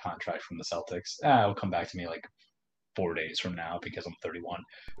had a big contract from the Celtics. It'll come back to me like 4 days from now because I'm 31.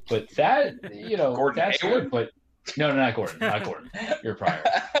 But that, Gordon that's Hayward? good. But no, not Gordon. Not Gordon. You're prior.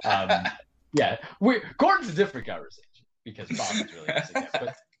 Yeah, Gordon's a different conversation because Boston's really missing it.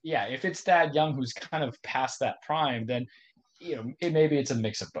 But yeah, if it's Thad Young who's kind of past that prime, then maybe it's a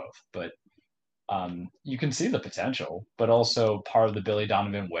mix of both. But you can see the potential, but also part of the Billy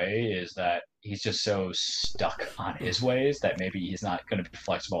Donovan way is that he's just so stuck on his ways that maybe he's not going to be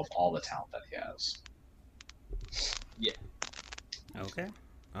flexible with all the talent that he has. Yeah. Okay.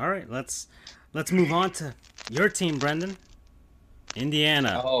 All right. Let's move on to your team, Brendan.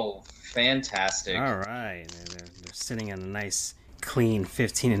 Indiana. Oh, fantastic. All right. They're sitting in a nice, clean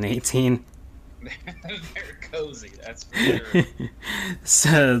 15-18. They're cozy, that's for sure.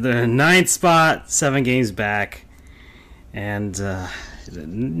 So the 9th spot, 7 games back, and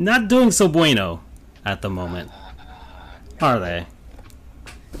not doing so bueno at the moment. Are they?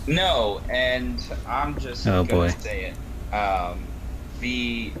 No, and I'm just going to say it.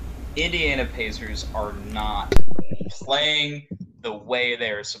 The Indiana Pacers are not playing the way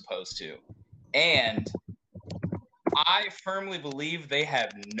they're supposed to. And I firmly believe they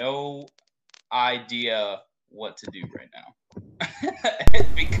have no idea what to do right now.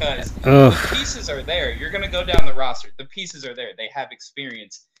 Because the pieces are there. You're going to go down the roster. The pieces are there. They have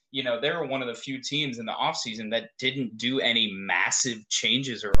experience. They were one of the few teams in the offseason that didn't do any massive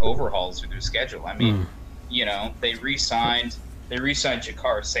changes or overhauls to their schedule. I mean, they re-signed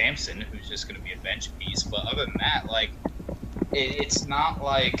Jakar Sampson, who's just going to be a bench piece. But other than that, it's not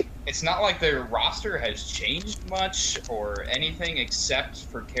like their roster has changed much or anything except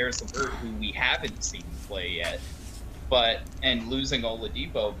for Karis LeVert, who we haven't seen play yet. And losing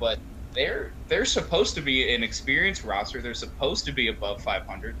Oladipo, but they're supposed to be an experienced roster. They're supposed to be above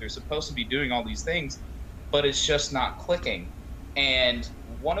 500. They're supposed to be doing all these things, but it's just not clicking. And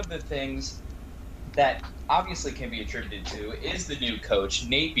one of the things that obviously can be attributed to is the new coach,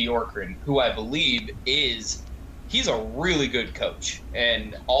 Nate Bjorkgren, who I believe he's a really good coach,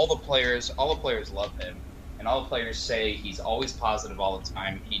 and all the players love him, and all the players say he's always positive all the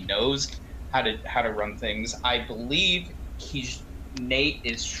time. He knows how to run things. I believe Nate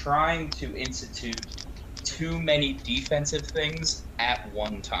is trying to institute too many defensive things at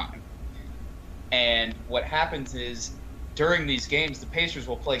one time. And what happens is during these games, the Pacers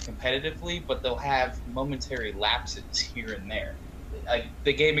will play competitively, but they'll have momentary lapses here and there. Like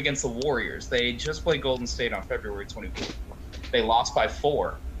the game against the Warriors, they just played Golden State on February 24th. They lost by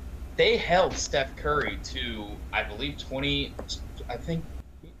 4. They held Steph Curry to, I believe, 20. I think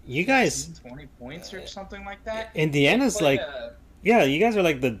you guys 20 points or something like that. Indiana's you guys are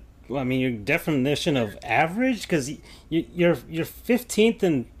like your definition of average, because you're 15th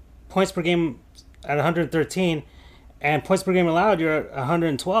in points per game at 113, and points per game allowed you're at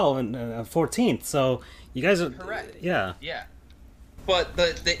 112 and 14th. So you guys are correct. Yeah. But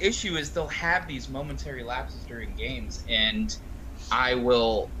the issue is they'll have these momentary lapses during games, and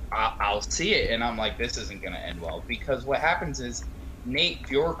I'll see it, and I'm like, this isn't going to end well, because what happens is Nate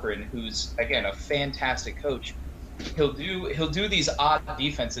Bjorkgren, who's again a fantastic coach, he'll do these odd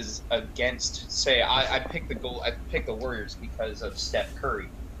defenses against, say, I picked the Warriors because of Steph Curry.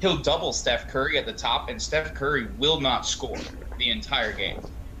 He'll double Steph Curry at the top, and Steph Curry will not score the entire game.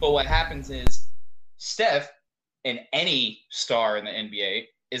 But what happens is Steph, and any star in the NBA,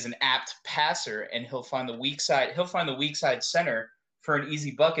 is an apt passer, and he'll find the weak side center for an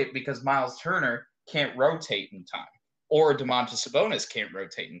easy bucket because Miles Turner can't rotate in time, or Domantas Sabonis can't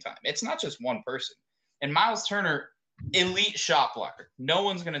rotate in time. It's not just one person. And Miles Turner, elite shot blocker. No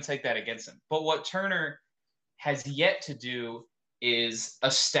one's going to take that against him. But what Turner has yet to do is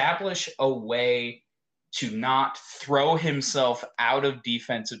establish a way to not throw himself out of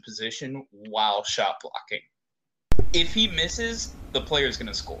defensive position while shot blocking. If he misses, the player's going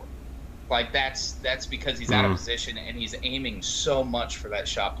to score. That's because he's out of position and he's aiming so much for that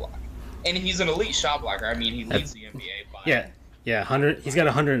shot block. And he's an elite shot blocker. I mean, he leads the NBA by 100. He's got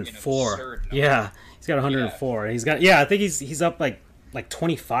 104. Yeah, he's got 104. He's got I think he's up like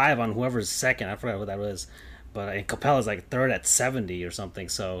 25 on whoever's second. I forgot what that was, but Capella's like third at 70 or something.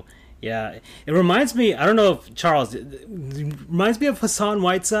 So yeah, it reminds me. I don't know if Charles. It reminds me of Hassan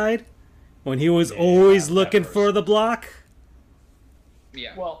Whiteside when he was always looking for the block.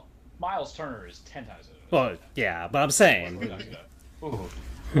 Yeah. Well, Miles Turner is 10 times. Well, yeah, but I'm saying.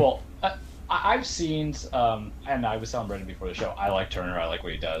 Well, I've seen, and I was telling Brendan before the show, I like Turner. I like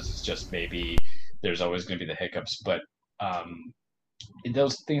what he does. It's just maybe there's always going to be the hiccups, but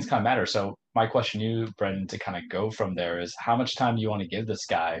those things kind of matter. So my question to you, Brendan, to kind of go from there is, how much time do you want to give this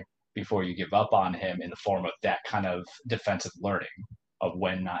guy before you give up on him in the form of that kind of defensive learning of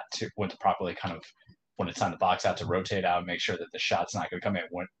when to properly kind of, when it's time to box out, to rotate out, make sure that the shot's not going to come in,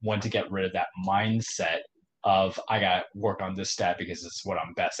 when to get rid of that mindset of I got to work on this stat because it's what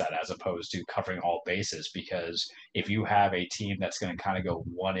I'm best at, as opposed to covering all bases. Because if you have a team that's going to kind of go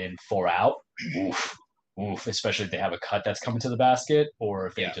 1 in, 4 out, oof, especially if they have a cut that's coming to the basket, or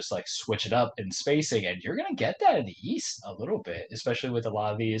if they just like switch it up in spacing, and you're going to get that in the East a little bit, especially with a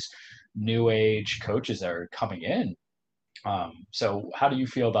lot of these new age coaches that are coming in. So how do you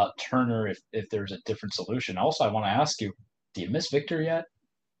feel about Turner if there's a different solution? Also, I want to ask you, do you miss Victor yet?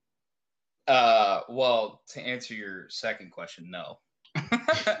 Well, to answer your second question, no.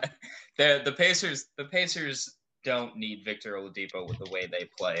 the Pacers don't need Victor Oladipo with the way they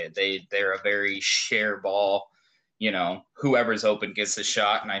play. They're a very share ball, whoever's open gets the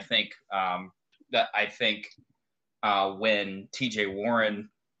shot. And I think when TJ Warren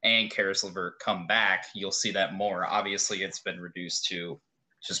and Karis LeVert come back, you'll see that more. Obviously, it's been reduced to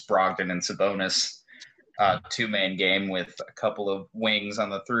just Brogdon and Sabonis, 2-man game with a couple of wings on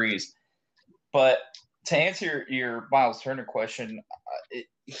the 3s. But to answer your Miles Turner question,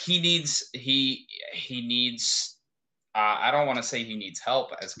 he needs. I don't want to say he needs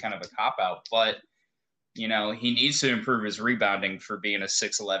help as kind of a cop out, but he needs to improve his rebounding for being a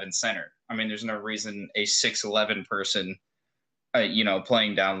 6'11" center. I mean, there's no reason a 6'11" person,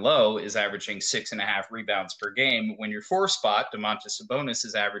 playing down low is averaging 6.5 rebounds per game when your 4 spot, Domantas Sabonis,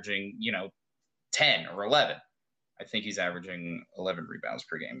 is averaging 10 or 11. I think he's averaging 11 rebounds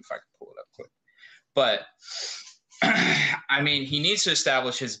per game if I can pull it up quick. But, I mean, he needs to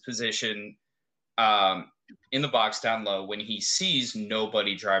establish his position in the box down low when he sees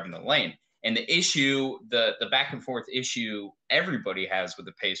nobody driving the lane. And the issue, the back and forth issue everybody has with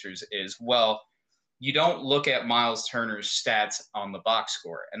the Pacers is, well, you don't look at Miles Turner's stats on the box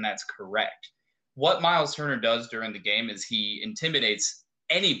score, and that's correct. What Miles Turner does during the game is he intimidates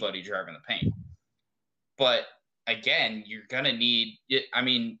anybody driving the paint. But, again, you're going to need it. I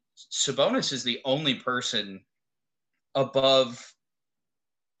mean, Sabonis is the only person above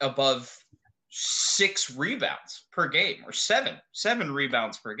 6 rebounds per game, or seven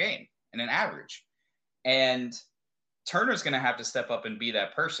rebounds per game in an average. And Turner's going to have to step up and be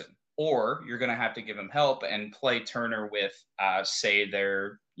that person, or you're going to have to give him help and play Turner with, say,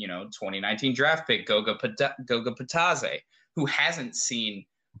 their 2019 draft pick, Goga Patase, who hasn't seen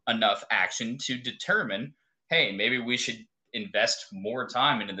enough action to determine, hey, maybe we should invest more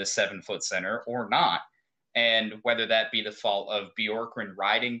time into this 7-foot center or not. And whether that be the fault of Bjorkgren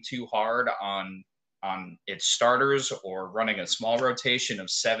riding too hard on its starters or running a small rotation of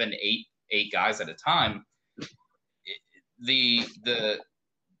 7, 8 guys at a time, the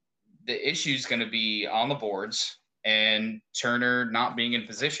issue is going to be on the boards and Turner not being in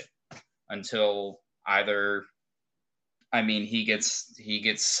position until either, I mean, he gets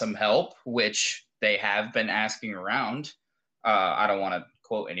some help, which they have been asking around. I don't want to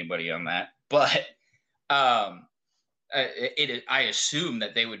quote anybody on that, but I assume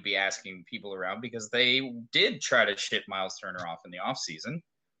that they would be asking people around because they did try to ship Miles Turner off in the offseason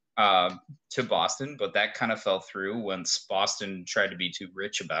to Boston, but that kind of fell through once Boston tried to be too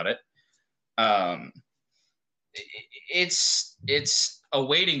rich about it. It's a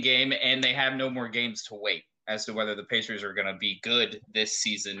waiting game, and they have no more games to wait as to whether the Pacers are going to be good this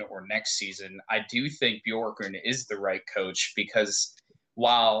season or next season. I do think Bjorkgren is the right coach because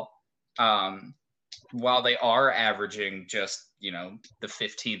while they are averaging just, the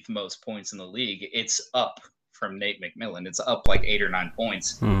 15th most points in the league, it's up from Nate McMillan. It's up like 8 or 9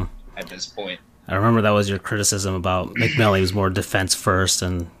 points at this point. I remember that was your criticism about McMillan. He was more defense first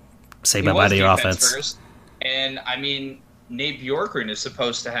and say bye-bye to your offense. First. And, I mean, Nate Bjorkgren is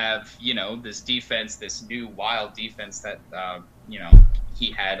supposed to have, this defense, this new wild defense that,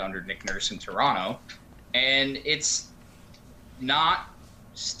 he had under Nick Nurse in Toronto. And it's not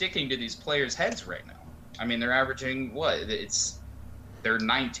sticking to these players' heads right now. I mean, they're averaging they're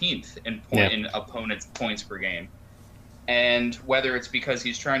 19th in opponents' points per game. And whether it's because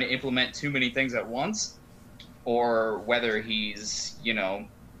he's trying to implement too many things at once or whether he's,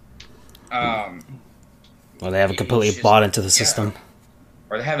 or they haven't completely bought into the system.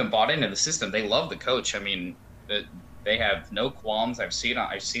 Or they haven't bought into the system. They love the coach. I mean, they have no qualms. I've seen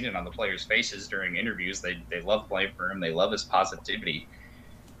it on the players' faces during interviews. They love playing for him. They love his positivity.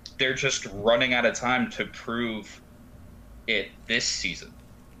 They're just running out of time to prove it this season.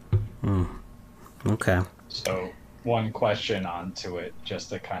 Okay. So one question onto it, just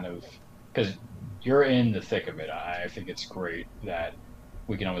to kind of, because you're in the thick of it. I think it's great that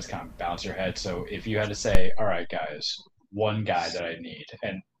we can always kind of bounce your head. So if you had to say, all right, guys, one guy that I need,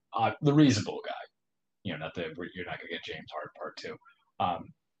 and the reasonable guy, you're not going to get James Harden part 2.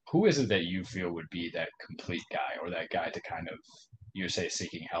 Who is it that you feel would be that complete guy, or that guy to kind of, you say,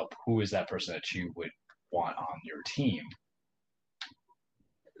 seeking help? Who is that person that you would want on your team?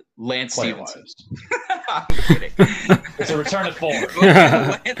 Lance Stevenson. I'm kidding. It's a return of form.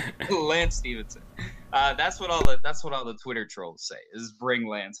 Lance Stevenson. That's what all the Twitter trolls say is bring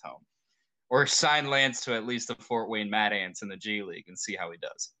Lance home, or sign Lance to at least the Fort Wayne Mad Ants in the G League and see how he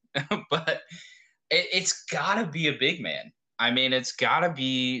does. But it's gotta be a big man. I mean, it's gotta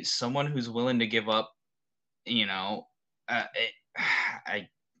be someone who's willing to give up. I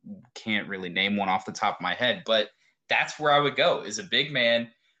can't really name one off the top of my head, but that's where I would go. Is a big man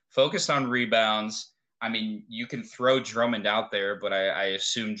focused on rebounds. I mean, you can throw Drummond out there, but I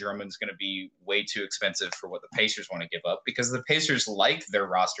assume Drummond's going to be way too expensive for what the Pacers want to give up, because the Pacers like their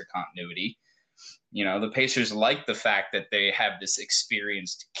roster continuity. The Pacers like the fact that they have this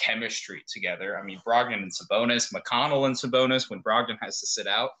experienced chemistry together. I mean, Brogdon and Sabonis, McConnell and Sabonis, when Brogdon has to sit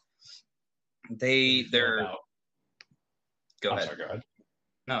out, they're. Go ahead. Sorry, go ahead.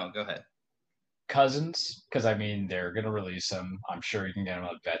 No, go ahead. Cousins, because I mean they're going to release him. I'm sure you can get him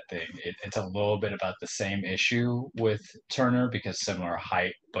on a bet thing. It's a little bit about the same issue with Turner, because similar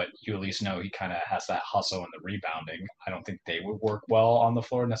height, but you at least know he kind of has that hustle and the rebounding. I don't think they would work well on the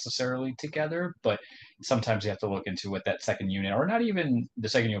floor necessarily together, but sometimes you have to look into what that second unit, or not even the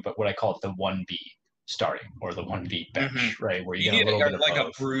second unit, but what I call it the 1B starting, or the 1B bench, right? Where you get a little bit of like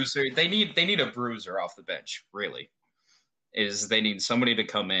both. A bruiser. They need a bruiser off the bench, really. They need somebody to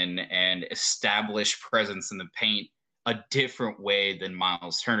come in and establish presence in the paint a different way than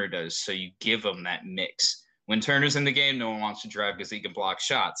Miles Turner does. So you give them that mix. When Turner's in the game, no one wants to drive because he can block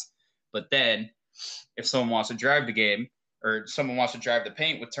shots. But then if someone wants to drive the game, or someone wants to drive the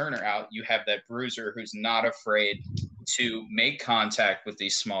paint with Turner out, you have that bruiser who's not afraid to make contact with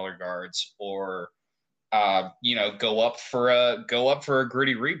these smaller guards, or go up for a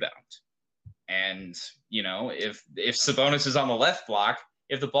gritty rebound. And, if Sabonis is on the left block,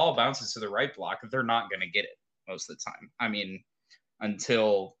 if the ball bounces to the right block, they're not going to get it most of the time. I mean,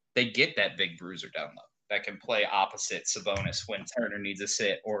 until they get that big bruiser down low that can play opposite Sabonis when Turner needs a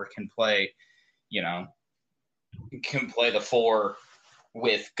sit, or can play the 4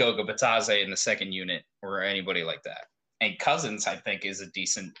 with Goga Batadze in the second unit, or anybody like that. And Cousins, I think, there's a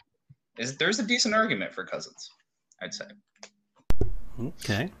decent argument for Cousins, I'd say.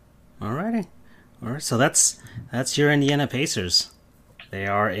 Okay. All righty. All right. So that's your Indiana Pacers. They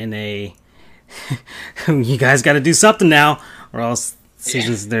are in a. You guys got to do something now, or else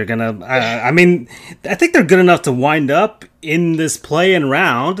seasons they're gonna. I mean, I think they're good enough to wind up in this play-in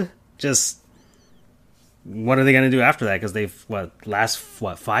round. Just what are they gonna do after that? Because they've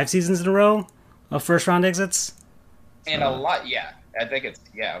 5 seasons in a row of first round exits. And a lot, yeah. I think it's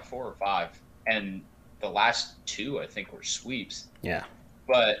 4 or 5, and the last 2 I think were sweeps. Yeah,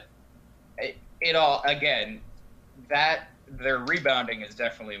 but it all, again, that their rebounding is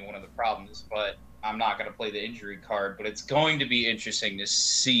definitely one of the problems. But I'm not going to play the injury card. But it's going to be interesting to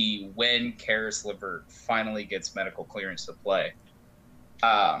see when Karis LeVert finally gets medical clearance to play.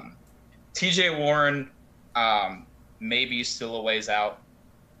 TJ Warren maybe still a ways out,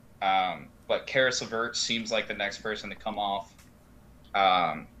 but Karis LeVert seems like the next person to come off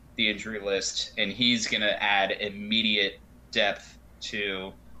the injury list, and he's going to add immediate depth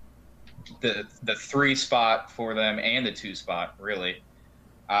to the 3 spot for them, and the 2 spot, really.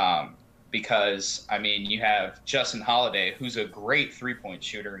 Because, I mean, you have Justin Holiday, who's a great 3-point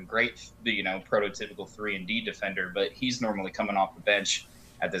shooter and great, prototypical 3-and-D defender, but he's normally coming off the bench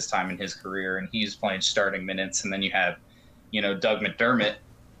at this time in his career, and he's playing starting minutes. And then you have, Doug McDermott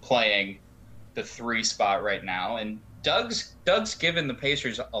playing the 3 spot right now, and Doug's given the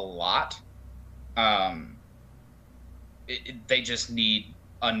Pacers a lot. They just need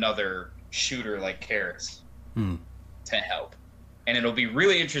another shooter like Karis to help. And it'll be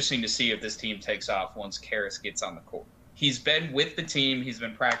really interesting to see if this team takes off once Karis gets on the court. He's been with the team. He's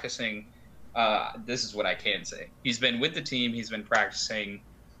been practicing. This is what I can say. He's been with the team. He's been practicing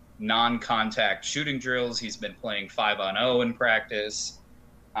non-contact shooting drills. He's been playing 5-on-0 in practice,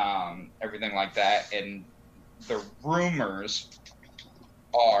 everything like that. And the rumors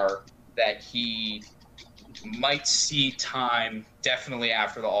are that he might see time definitely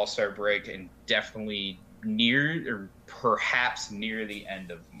after the All-Star break, and definitely near, or perhaps near, the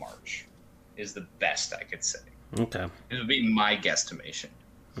end of March is the best I could say. Okay. It would be my guesstimation.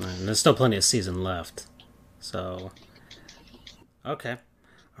 And there's still plenty of season left. So, okay.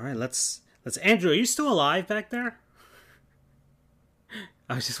 All right, let's Andrew, are you still alive back there?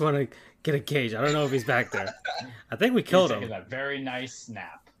 I just want to get a gauge. I don't know if he's back there. I think we killed him. A very nice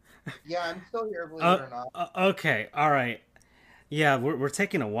nap. Yeah, I'm still here, believe it or not. Okay, all right. Yeah, we're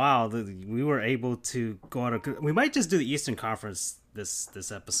taking a while. We were able to go out. We might just do the Eastern Conference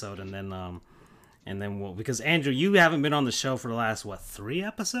this episode, and then And then because Andrew, you haven't been on the show for the last, 3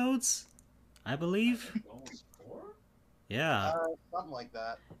 episodes? I believe. Almost 4? Yeah. Something like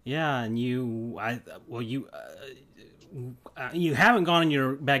that. Yeah, and you haven't gone on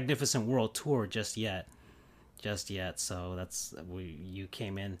your Magnificent World Tour just yet. So you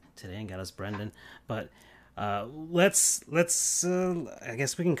came in today and got us Brendan. But let's I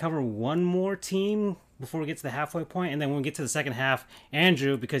guess we can cover one more team before we get to the halfway point, and then when we get to the second half,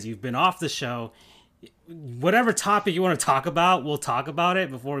 Andrew, because you've been off the show, whatever topic you want to talk about, we'll talk about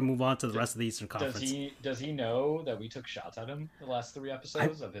it before we move on to the rest of the Eastern Conference. Does he know that we took shots at him the last 3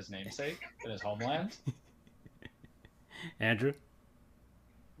 episodes of his namesake in his homeland? Andrew?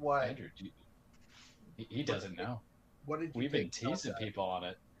 What? Andrew, he doesn't know. What did you We've been teasing people on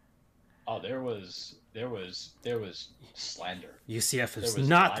it. Oh, there was slander. UCF is was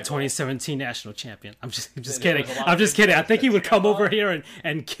not the libel. 2017 national champion. I'm just There kidding. was a lot I'm of just kidding. I think he would come insults over here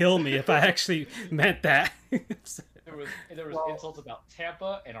and kill me if I actually meant that. There was insults about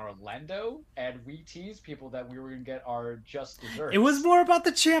Tampa and Orlando, and we teased people that we were going to get our just desserts. It was more about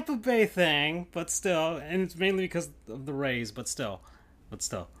the Tampa Bay thing, but still, and it's mainly because of the Rays, but still.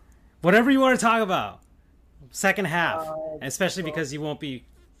 Whatever you want to talk about. Second half, especially because you won't be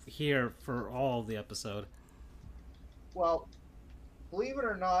here for all of the episode. Well, believe it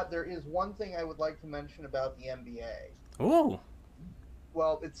or not, there is one thing I would like to mention about the NBA. Ooh.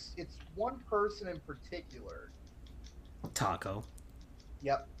 Well, it's one person in particular. Taco.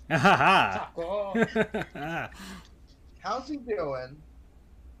 Yep. Taco. How's he doing?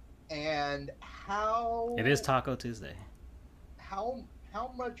 And how... It is Taco Tuesday. How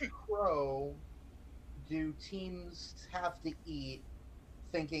much crow do teams have to eat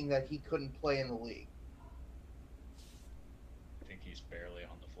thinking that he couldn't play in the league? I think he's barely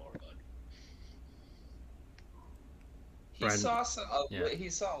on the floor, bud. He saw he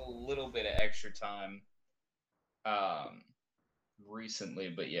saw a little bit of extra time recently,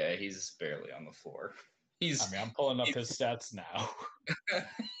 but yeah, he's barely on the floor. I'm pulling up his stats now.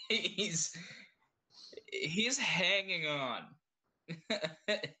 he's hanging on.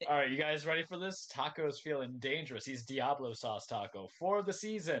 All right, you guys ready for this? Taco's feeling dangerous. He's Diablo Sauce Taco for the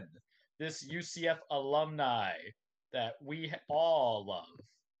season. This UCF alumni that we all love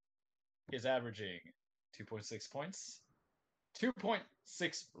is averaging 2.6 points,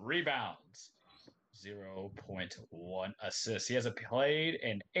 2.6 rebounds, 0.1 assists. He hasn't played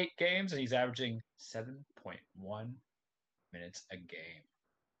in 8 games, and he's averaging 7.1 minutes a game.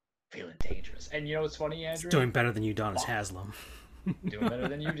 Feeling dangerous. And you know what's funny, Andrew? It's doing better than Udonis Haslam. Doing better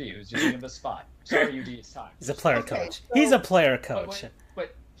than UD, who's just giving him a spot. Sorry, UD, it's time. He's a player coach. He's a player coach.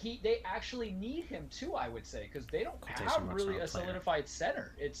 But they actually need him too, I would say, because they don't have really a solidified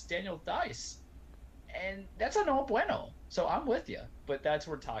center. It's Daniel Dice, and that's a no bueno. So I'm with you, but that's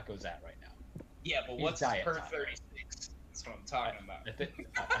where Taco's at right now. Yeah, but what's per 36? That's what I'm talking about.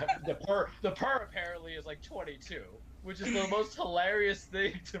 The per apparently is like 22, which is the most hilarious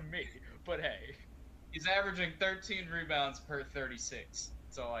thing to me. But hey. He's averaging 13 rebounds per 36.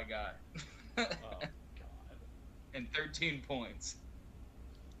 That's all I got. Oh, God. And 13 points.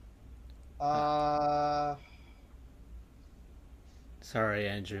 Sorry,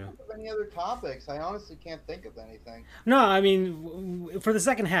 Andrew. Any other topics? I honestly can't think of anything. No, I mean, for the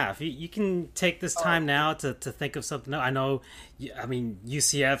second half, you can take this time now to think of something. I know, I mean,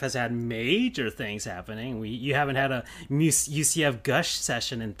 UCF has had major things happening. You haven't had a UCF gush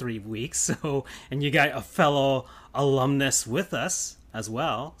session in 3 weeks, so, and you got a fellow alumnus with us as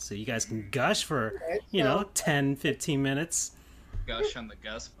well, so you guys can gush for, 10, 15 minutes. Gush on the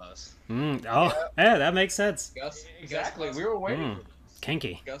Gus bus. Yeah, that makes sense. Exactly. We were waiting for this.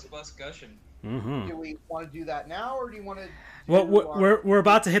 Kinky. Gus bus gushing. Mm-hmm. Do we want to do that now, or do you want to? Well, we're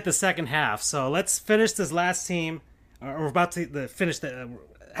about to hit the second half, so let's finish this last team. Or we're about to finish the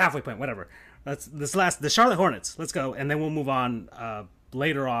halfway point, whatever. The Charlotte Hornets. Let's go, and then we'll move on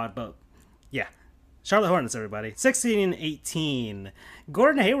later on. But yeah, Charlotte Hornets, everybody. 16-18.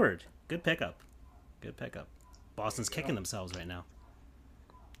 Gordon Hayward, good pickup. Boston's kicking themselves right now.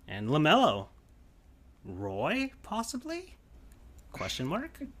 And LaMelo. Roy, possibly? Question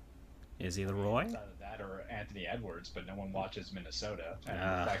mark? Is he the Roy? Either that or Anthony Edwards, but no one watches Minnesota. And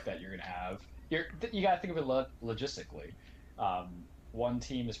the fact that you're going to have... You got to think of it logistically. One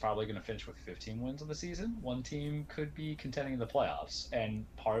team is probably going to finish with 15 wins of the season. One team could be contending in the playoffs. And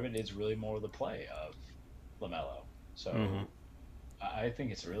part of it is really more the play of LaMelo. So I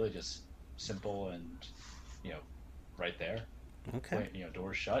think it's really just simple and, right there. Okay.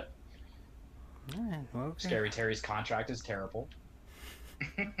 Doors shut. Okay. Scary Terry's contract is terrible.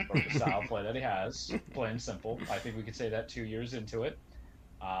 For the style of play that he has, plain and simple. I think we could say that 2 years into it.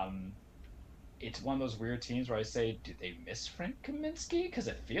 it's one of those weird teams where I say, did they miss Frank Kaminsky? Because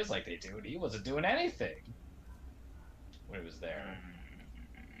it feels like they do, and he wasn't doing anything when he was there.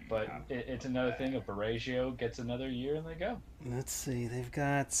 But it's another thing. If Barregio gets another year, and they go. Let's see. They've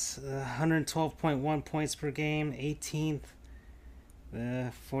got 112.1 points per game, 18th,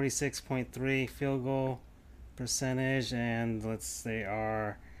 46.3 field goal percentage, and they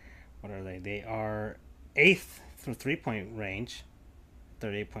are, what are they? They are 8th for 3-point range,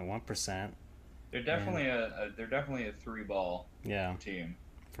 38.1%. They're definitely a 3-ball team.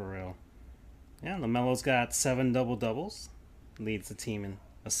 For real. Yeah, LaMelo's got 7 double-doubles, leads the team in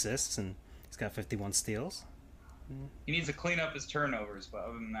assists, and he's got 51 steals. He needs to clean up his turnovers, but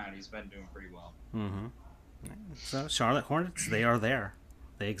other than that, he's been doing pretty well. Mm-hmm. So Charlotte Hornets, they are there.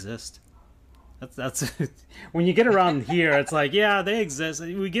 They exist. That's when you get around here, it's like, yeah, they exist.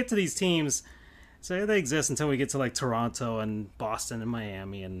 We get to these teams, so yeah, they exist until we get to like Toronto and Boston and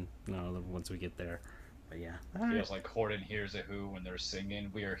Miami, and once we get there. But yeah, feels like Horton hears a Who when they're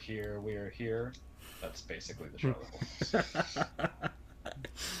singing "We are here, we are here." That's basically the Charlotte Hornets.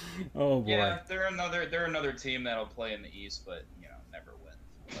 Oh boy. Yeah, they're another team that'll play in the East, but never win.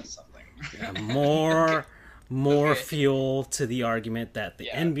 That's something. Yeah, more fuel to the argument that the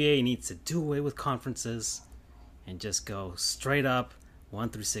NBA needs to do away with conferences and just go straight up 1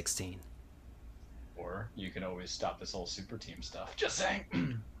 through 16. Or you can always stop this whole super team stuff. Just saying.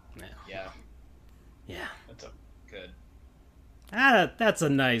 Yeah. That's a good. That's a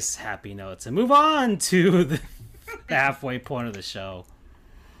nice happy note to move on to the halfway point of the show.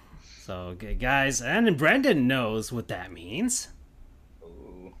 So, guys, and Brendan knows what that means.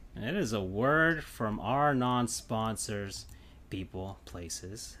 Ooh. It is a word from our non-sponsors, people,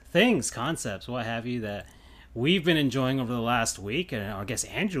 places, things, concepts, what have you, that we've been enjoying over the last week, and I guess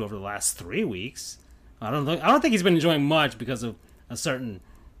Andrew over the last 3 weeks. I don't think he's been enjoying much because of a certain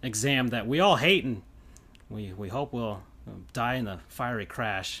exam that we all hate, and we hope will die in a fiery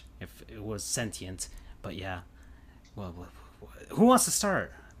crash if it was sentient. But yeah, well, who wants to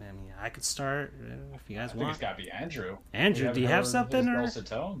start? I mean, I could start if you guys want. I think it's got to be Andrew. Andrew, do you have something? Or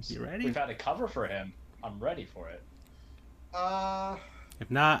you ready? We've had a cover for him. I'm ready for it. If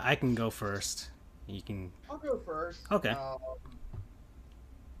not, I can go first. I'll go first. Okay.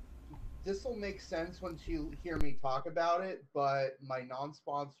 This will make sense once you hear me talk about it, but my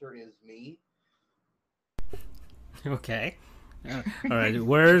non-sponsor is me. Okay. All right.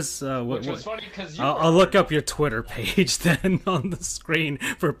 Where's which was funny because I'll look up your Twitter page then on the screen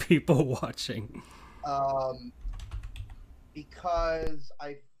for people watching. Because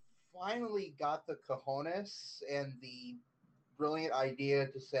I finally got the cojones and the brilliant idea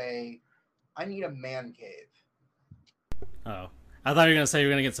to say, I need a man cave. Oh, I thought you were gonna say you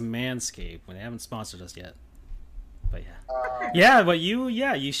were gonna get some Manscaped when they haven't sponsored us yet. But yeah, but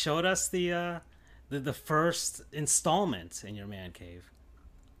you showed us the first installment in your man cave.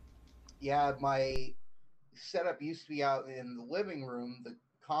 Yeah, my setup used to be out in the living room, the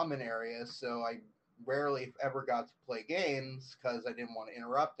common area, so I rarely if ever got to play games because I didn't want to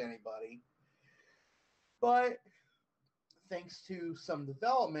interrupt anybody. But thanks to some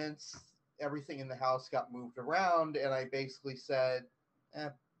developments, everything in the house got moved around, and I basically said,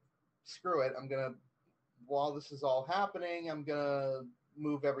 screw it. While this is all happening, I'm going to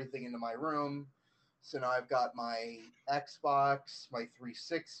move everything into my room. So now I've got my Xbox, my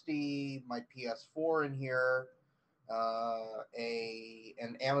 360, my PS4 in here.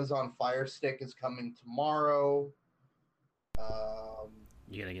 An Amazon Fire Stick is coming tomorrow.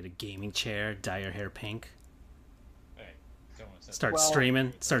 You gotta get a gaming chair, dye your hair pink. Hey, start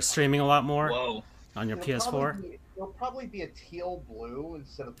streaming a lot more. Whoa. On your PS4. It'll probably be a teal blue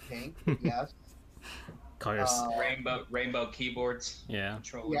instead of pink. Yes. Call your rainbow keyboards. Yeah.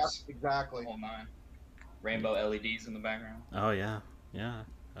 Controllers. Yes, exactly. Whole nine. Rainbow LEDs in the background. Oh yeah.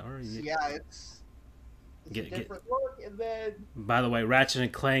 It's a different look. And then, by the way, Ratchet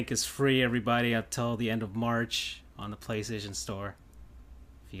and Clank is free, everybody, until the end of March on the PlayStation Store.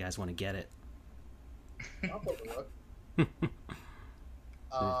 If you guys want to get it. I'll take a look.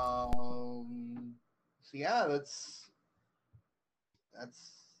 So yeah, that's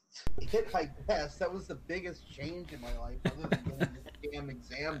it. I guess that was the biggest change in my life, other than getting this damn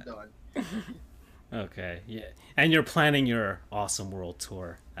exam done. Okay, yeah, and you're planning your awesome world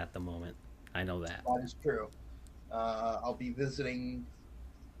tour at the moment. I know that. That is true. I'll be visiting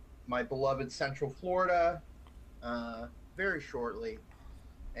my beloved Central Florida very shortly,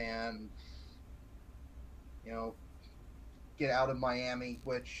 and get out of Miami.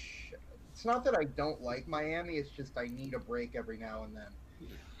 Which it's not that I don't like Miami; it's just I need a break every now and then.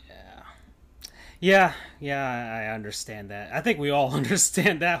 Yeah, yeah, I understand that. I think we all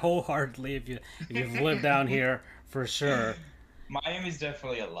understand that wholeheartedly if you've lived down here for sure. Miami's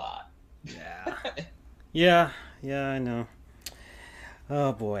definitely a lot. Yeah. Yeah, yeah, I know.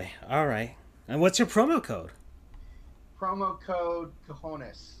 Oh boy. All right. And what's your promo code? Promo code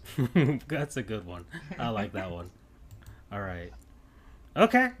Cajones. That's a good one. I like that one. All right.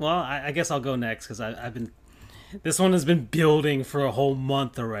 Okay. Well, I guess I'll go next because I've been. This one has been building for a whole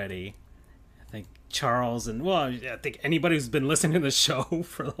month already. I think Charles and well, I think anybody who's been listening to the show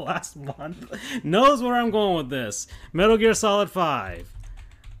for the last month knows where I'm going with this. Metal Gear Solid 5.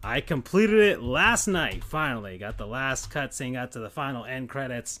 I completed it last night. Finally, got the last cutscene, got to the final end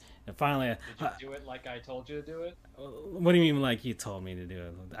credits, and finally. Did you do it like I told you to do it? What do you mean, like you told me to do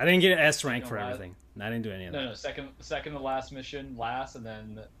it? I didn't get an S rank for everything. I didn't do any of that. No. Second to last mission, last, and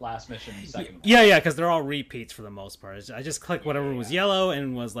then last mission, second. Yeah, because they're all repeats for the most part. I just clicked whatever was yellow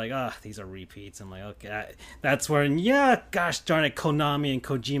and was like, these are repeats. I'm like, okay, that's where, gosh darn it, Konami and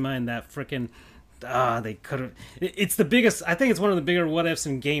Kojima and that freaking. They could have. It's the biggest. I think it's one of the bigger what ifs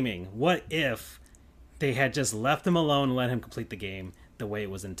in gaming. What if they had just left him alone and let him complete the game the way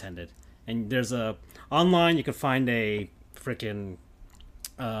it was intended? And there's online you can find a freaking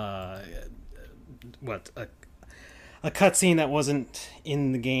a cutscene that wasn't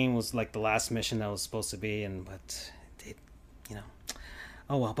in the game, was like the last mission that was supposed to be, but it,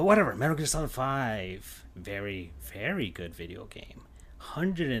 oh well. But whatever. Metal Gear Solid 5, very very good video game.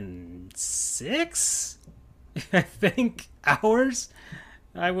 106 I think hours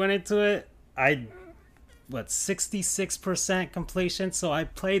I went into it. 66% completion, so I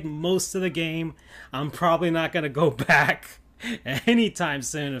played most of the game. I'm probably not going to go back anytime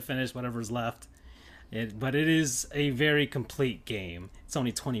soon to finish whatever's left. But it is a very complete game. It's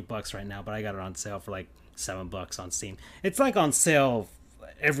only $20 right now, but I got it on sale for like $7 on Steam. It's like on sale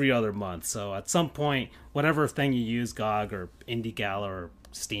every other month, so at some point, whatever thing you use, GOG or IndieGala or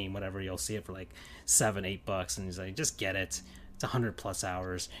Steam, whatever, you'll see it for like $7-8, and he's like, just get it. It's 100+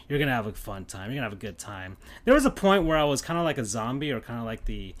 hours. You're gonna have a fun time. You're gonna have a good time. There was a point where I was kind of like a zombie, or kind of like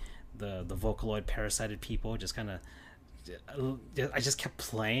the Vocaloid parasited people, just kind of. I just kept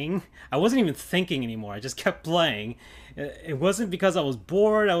playing. I wasn't even thinking anymore. I just kept playing. It wasn't because I was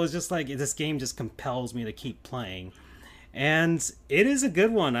bored. I was just like, this game just compels me to keep playing. And it is a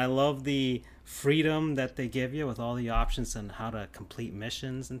good one. I love the freedom that they give you with all the options on how to complete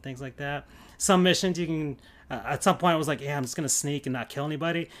missions and things like that. Some missions you can, at some point I was like, yeah, I'm just going to sneak and not kill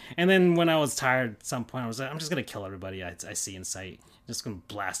anybody. And then when I was tired, at some point I was like, I'm just going to kill everybody I see in sight. I'm just going to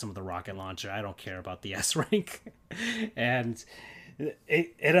blast them with a rocket launcher. I don't care about the S rank. And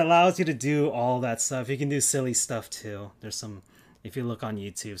it allows you to do all that stuff. You can do silly stuff too. There's some, if you look on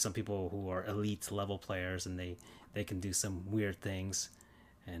YouTube, some people who are elite level players, and they can do some weird things,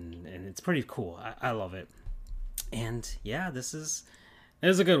 and it's pretty cool. I love it. And yeah, it is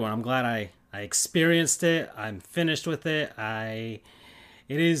a good one. I'm glad I experienced it. I'm finished with it. It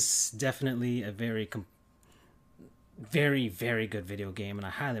is definitely a very very very good video game, and I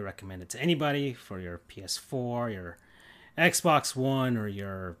highly recommend it to anybody for your PS4, your Xbox One, or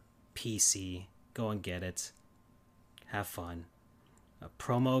your PC. Go and get it. Have fun. A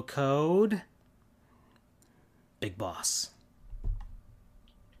promo code Big Boss.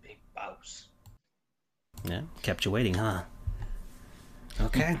 Big Boss. Yeah, kept you waiting, huh?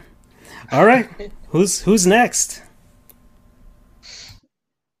 Okay. All right. Who's next?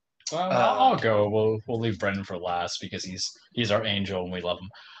 I'll go. We'll leave Brendan for last because he's our angel and we love him.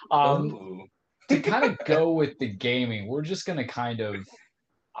 To kind of go with the gaming, we're just gonna kind of.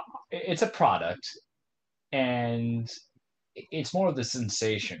 It's a product, and it's more of the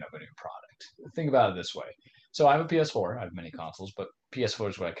sensation of a new product. Think about it this way. So I have a PS4. I have many consoles, but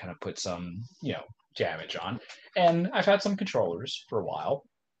PS4 is what I kind of put some, damage on. And I've had some controllers for a while.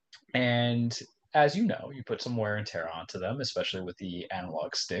 And as you know, you put some wear and tear onto them, especially with the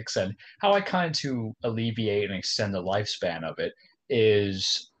analog sticks. And how I kind of to alleviate and extend the lifespan of it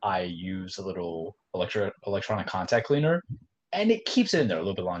is I use a little electronic contact cleaner, and it keeps it in there a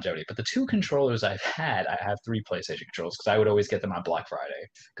little bit of longevity. But the two controllers I have 3 PlayStation controllers because I would always get them on Black Friday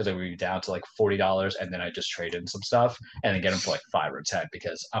because they would be down to like $40, and then I just trade in some stuff and then get them for like 5 or 10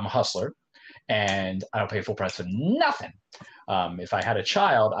 because I'm a hustler and I don't pay full price for nothing. If I had a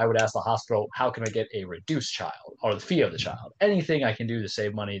child, I would ask the hospital, how can I get a reduced child or the fee of the child? Anything I can do to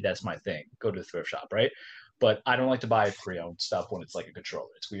save money, that's my thing. Go to the thrift shop, right? But I don't like to buy pre-owned stuff when it's like a controller.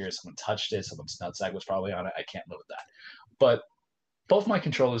 It's weird. Someone touched it. Someone's nutsack was probably on it. I can't live with that. But both my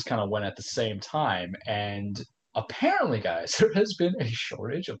controllers kind of went at the same time, and apparently, guys, there has been a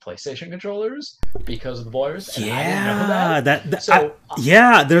shortage of PlayStation controllers because of the virus, and I didn't know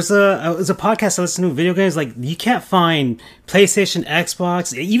that. There's a podcast I listen to, video games, like you can't find PlayStation,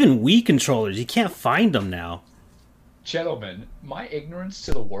 Xbox, even Wii controllers. You can't find them now. Gentlemen, my ignorance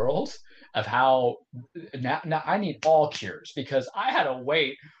to the world of how now I need all cures because I had to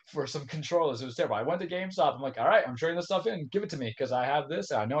wait for some controllers. It was terrible. I went to GameStop. I'm like, all right, I'm trading this stuff in. Give it to me because I have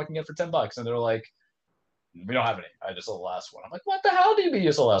this. And I know I can get it for $10. And they're like, we don't have any. I just sold the last one. I'm like, what the hell do you mean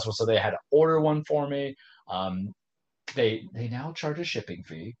you sold the last one? So they had to order one for me. They now charge a shipping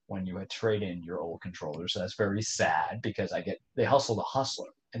fee when you trade in your old controller. So that's very sad because they hustle the hustler,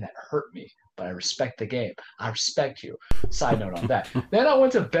 and that hurt me. But I respect the game. I respect you. Side note on that. Then I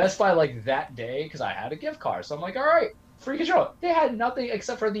went to Best Buy like that day because I had a gift card. So I'm like, all right, free controller. They had nothing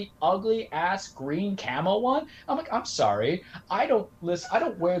except for the ugly ass green camo one. I'm like, I'm sorry. I don't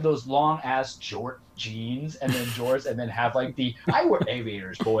wear those long ass jort jeans and then jorts and then have like I wear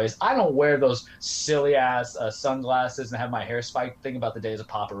aviators, boys. I don't wear those silly ass sunglasses and have my hair spiked. Think about the days of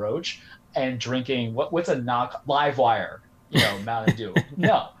Papa Roach and drinking what's a knock live wire, Mountain Dew.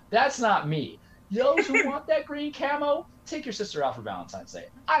 No, that's not me. Those who want that green camo, take your sister out for Valentine's Day.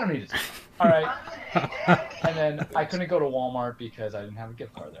 I don't need it. All right. And then I couldn't go to Walmart because I didn't have a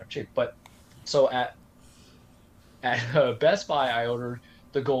gift card there. Cheap. But so at Best Buy, I ordered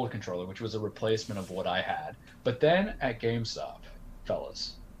the gold controller, which was a replacement of what I had. But then at GameStop,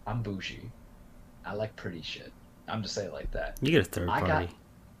 fellas, I'm bougie. I like pretty shit. I'm just saying it like that. You get a third party.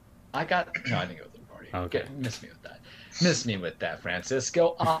 No, I didn't get a third party. Okay. Miss me with that. Miss me with that,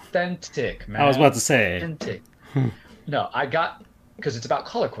 Francisco. Authentic, man. I was about to say. Authentic. No, I got, because it's about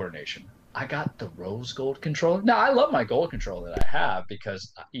color coordination. I got the rose gold controller. Now, I love my gold controller that I have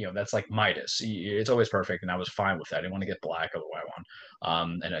because, that's like Midas. It's always perfect, and I was fine with that. I didn't want to get black or the white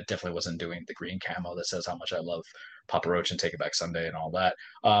one. And I definitely wasn't doing the green camo that says how much I love Papa Roach and Take It Back Sunday and all that.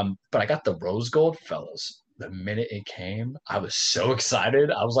 But I got the rose gold, fellas. The minute it came, I was so excited.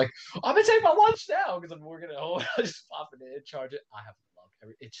 I was like, I'm going to take my lunch now because we're going to just pop it in, charge it. I have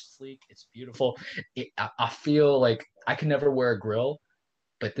loved it. It's sleek. It's beautiful. I feel like I can never wear a grill,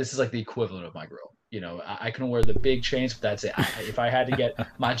 but this is like the equivalent of my grill. I can wear the big chains, but that's it. If I had to get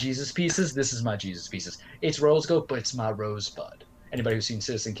my Jesus pieces, this is my Jesus pieces. It's rose gold, but it's my rosebud. Anybody who's seen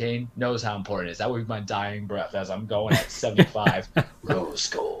Citizen Kane knows how important it is. That would be my dying breath as I'm going at 75. Rose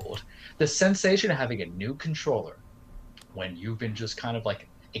gold. The sensation of having a new controller when you've been just kind of like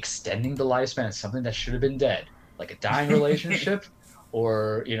extending the lifespan of something that should have been dead, like a dying relationship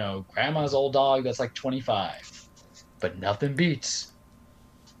or, grandma's old dog that's like 25. But nothing beats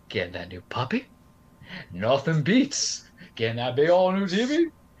getting that new puppy. Nothing beats getting that big old new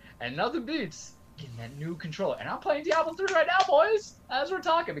TV. And nothing beats getting that new controller. And I'm playing Diablo 3 right now, boys, as we're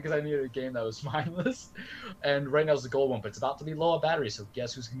talking, because I needed a game that was mindless. And right now it's the gold one, but it's about to be low on battery, so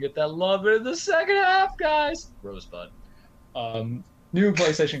guess who's going to get that love in the second half, guys? Rosebud. New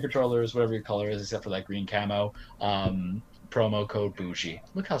PlayStation controllers, whatever your color is, except for that green camo. Promo code Bougie.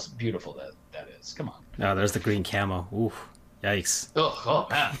 Look how beautiful that is. Come on. Oh, there's the green camo. Oof. Yikes. Oh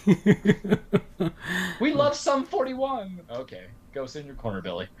man. We love Sum 41. Okay. Go sit in your corner,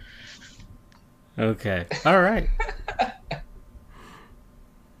 Billy. Okay. All right.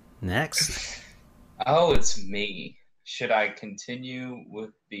 Next. Oh, it's me. Should I continue with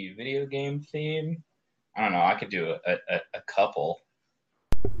the video game theme? I don't know. I could do a couple,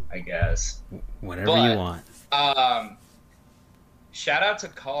 I guess. Whatever you want. Shout out to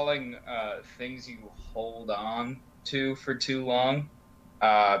calling things you hold on to for too long.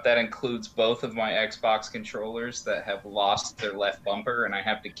 That includes both of my Xbox controllers that have lost their left bumper, and I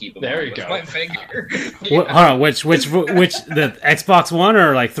have to keep them there you with go. my finger. Hold on, which the Xbox One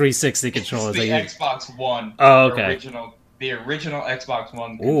or like 360 controllers? The Xbox One. Oh, okay. The original Xbox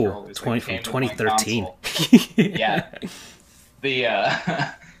One controllers. Ooh, from 2013. Yeah.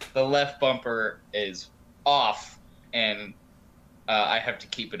 The left bumper is off, and I have to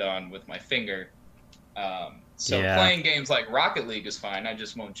keep it on with my finger. Playing games like Rocket League is fine. I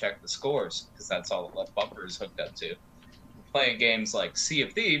just won't check the scores because that's all the left bumper is hooked up to. Playing games like Sea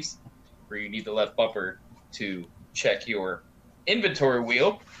of Thieves, where you need the left bumper to check your inventory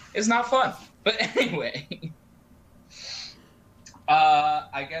wheel, is not fun. But anyway,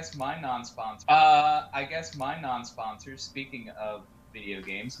 I guess my non-sponsor, speaking of video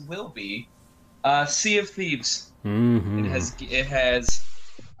games, will be Sea of Thieves. Mm-hmm. It has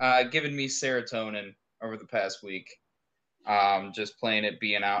given me serotonin over the past week. Just playing it,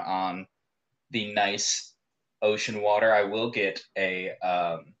 being out on the nice ocean water. I will get a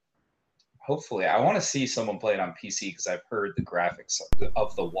hopefully, I want to see someone play it on PC because I've heard the graphics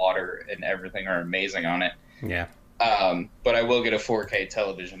of the water and everything are amazing on it. Yeah. But I will get a 4K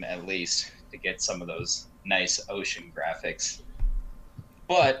television at least to get some of those nice ocean graphics.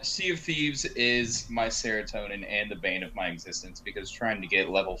 But Sea of Thieves is my serotonin and the bane of my existence because trying to get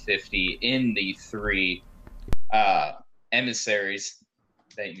level 50 in the 3 emissaries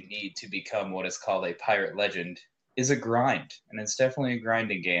that you need to become what is called a pirate legend is a grind, and it's definitely a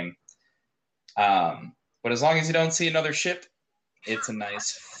grinding game. But as long as you don't see another ship, it's a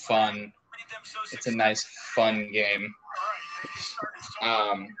nice fun game.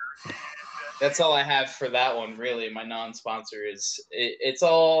 That's all I have for that one, really. My non-sponsor is it's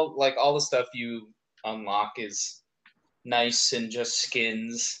all like all the stuff you unlock is nice and just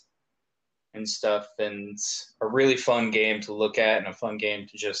skins and stuff, and it's a really fun game to look at and a fun game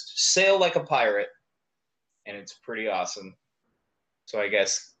to just sail like a pirate, and it's pretty awesome. So I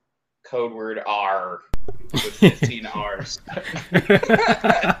guess code word R with 15 R's.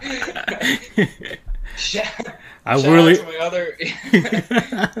 Shout out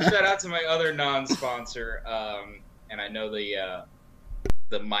to my other non-sponsor, and I know the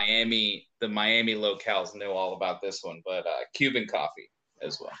Miami locales know all about this one, but Cuban coffee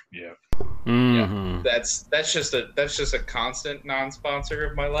as well. Yeah. Mm-hmm. Yeah, that's just a constant non-sponsor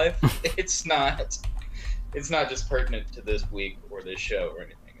of my life. It's not just pertinent to this week or this show or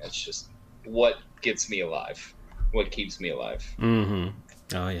anything. That's just what gets me alive, what keeps me alive. Mm-hmm.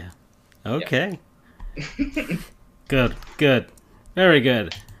 Oh yeah. Okay. Good. Very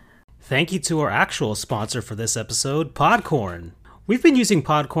good. Thank you to our actual sponsor for this episode, Podcorn. We've been using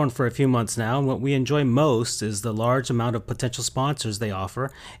Podcorn for a few months now, and what we enjoy most is the large amount of potential sponsors they offer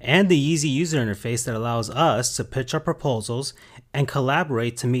and the easy user interface that allows us to pitch our proposals and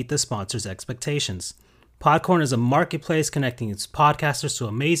collaborate to meet the sponsor's expectations. Podcorn is a marketplace connecting its podcasters to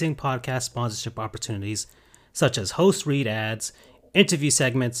amazing podcast sponsorship opportunities such as host read ads, interview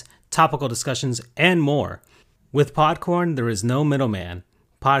segments, topical discussions, and more. With Podcorn, there is no middleman.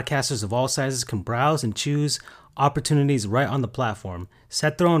 Podcasters of all sizes can browse and choose opportunities right on the platform,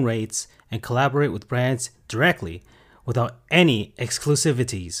 set their own rates, and collaborate with brands directly without any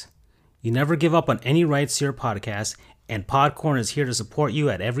exclusivities. You never give up on any rights to your podcast, and Podcorn is here to support you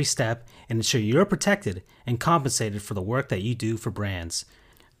at every step and ensure you're protected and compensated for the work that you do for brands.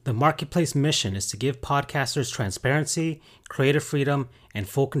 The marketplace mission is to give podcasters transparency, creative freedom, and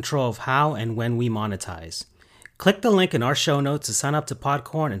full control of how and when we monetize. Click the link in our show notes to sign up to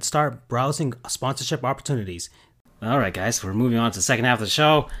Podcorn and start browsing sponsorship opportunities. All right, guys, we're moving on to the second half of the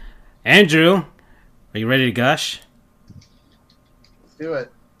show. Andrew, are you ready to gush? Let's do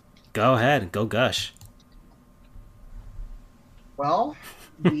it. Go ahead, go gush. Well,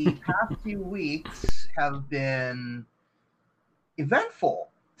 the past few weeks have been eventful,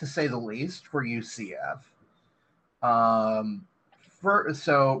 to say the least, for UCF.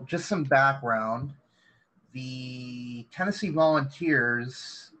 So just some background. The Tennessee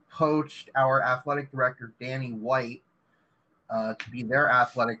Volunteers poached our athletic director, Danny White, to be their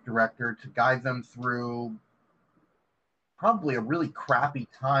athletic director to guide them through probably a really crappy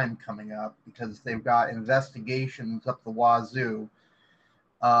time coming up because they've got investigations up the wazoo.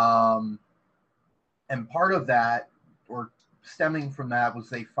 And part of that, or stemming from that, was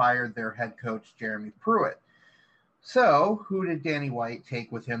they fired their head coach, Jeremy Pruitt. So, who did Danny White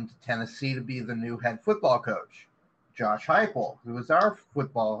take with him to Tennessee to be the new head football coach? Josh Heupel, who was our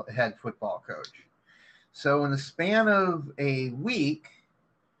head football coach. So, in the span of a week,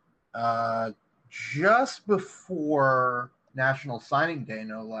 just before National Signing Day,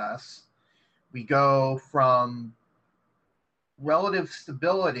 no less, we go from relative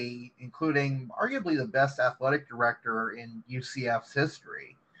stability, including arguably the best athletic director in UCF's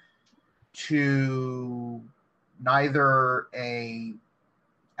history, to neither a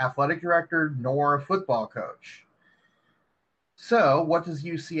athletic director nor a football coach. So what does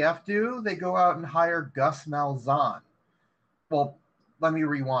UCF do? They go out and hire Gus Malzahn. Well, let me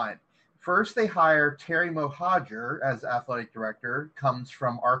rewind. First, they hire Terry Mohajir as athletic director, comes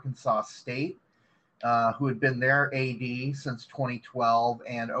from Arkansas State, who had been their AD since 2012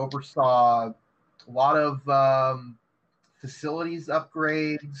 and oversaw a lot of facilities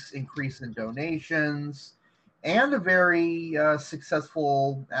upgrades, increase in donations, and a very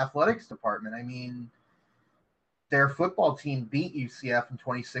successful athletics department. I mean, their football team beat UCF in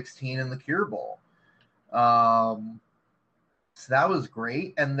 2016 in the Cure Bowl. So that was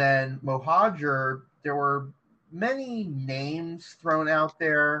great. And then Mohajir, there were many names thrown out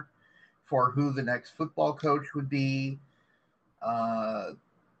there for who the next football coach would be.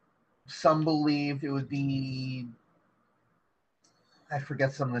 Some believed it would be I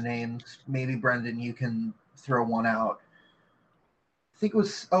forget some of the names. Maybe Brendan, you can throw one out. I think it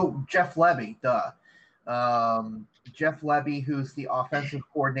was Jeff Levy. Duh. Jeff Levy, who's the offensive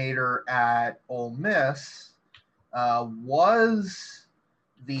coordinator at Ole Miss, was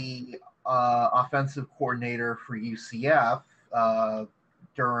the offensive coordinator for UCF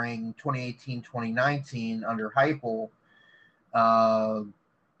during 2018-2019 under Heupel.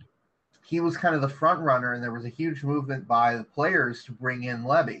 He was kind of the front runner, and there was a huge movement by the players to bring in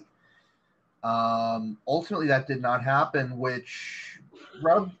Levy. Ultimately, that did not happen, which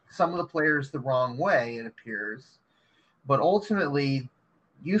rubbed some of the players the wrong way, it appears. But ultimately,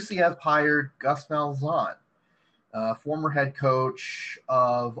 UCF hired Gus Malzahn, former head coach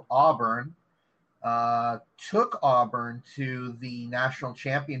of Auburn, took Auburn to the national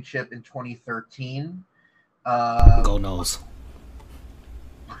championship in 2013. Go Noles.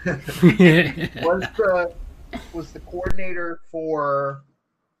 was the coordinator for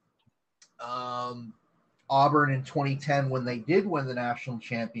Auburn in 2010 when they did win the national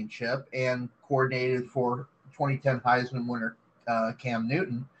championship, and coordinated for 2010 Heisman winner Cam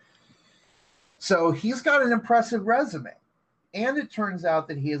Newton. So he's got an impressive resume. And it turns out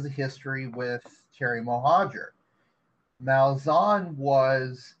that he has a history with Terry Mohajir. Malzahn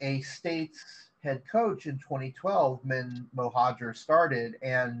was a State's head coach in 2012 when Mohajir started,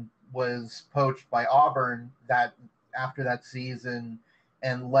 and was poached by Auburn after that season,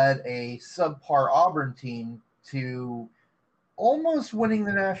 and led a subpar Auburn team to almost winning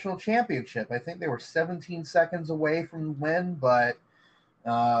the national championship. I think they were 17 seconds away from the win, but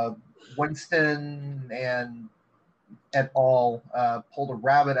Winston and et al. Pulled a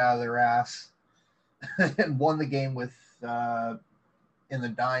rabbit out of their ass and won the game with in the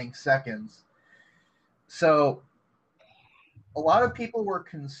dying seconds. So a lot of people were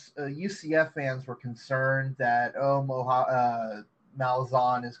UCF fans were concerned that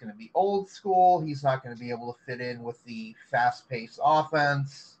Malzahn is going to be old school. He's not going to be able to fit in with the fast-paced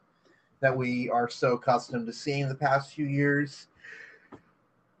offense that we are so accustomed to seeing the past few years.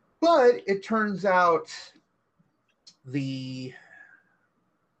 But it turns out that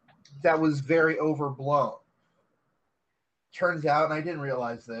was very overblown. Turns out, and I didn't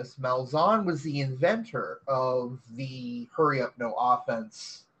realize this, Malzahn was the inventor of the hurry up no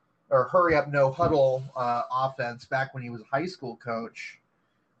offense or hurry up no huddle offense back when he was a high school coach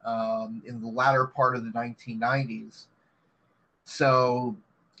in the latter part of the 1990s. So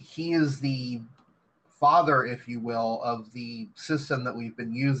he is the father, if you will, of the system that we've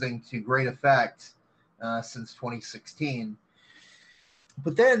been using to great effect since 2016.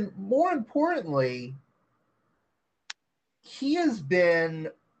 But then, more importantly, he has been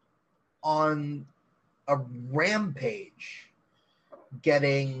on a rampage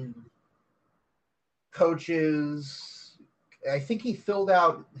getting coaches. I think he filled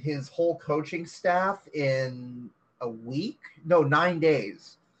out his whole coaching staff in 9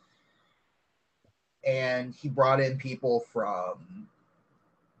 days. And he brought in people from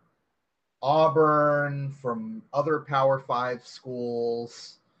Auburn, from other Power 5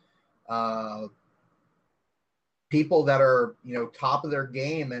 schools, people that are, top of their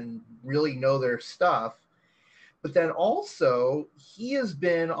game and really know their stuff. But then also, he has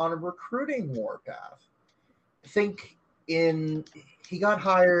been on a recruiting warpath. I think he got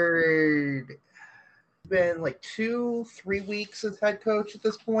hired, been like 2-3 weeks as head coach at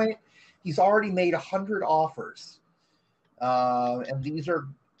this point. He's already made 100 offers. And these are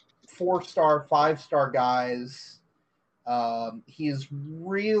 4-star, 5-star guys. He is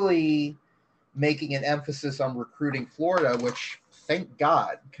really making an emphasis on recruiting Florida, which thank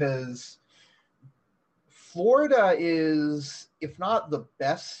God, because Florida is, if not the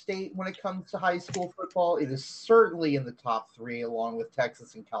best state when it comes to high school football, it is certainly in the top 3 along with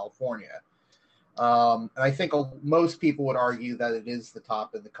Texas and California. And I think most people would argue that it is the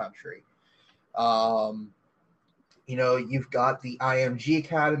top in the country. You've got the IMG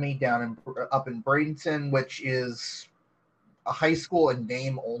Academy up in Bradenton, which is a high school in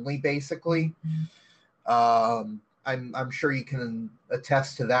name only, basically. I'm sure you can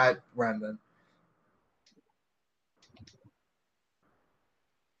attest to that, Brendan.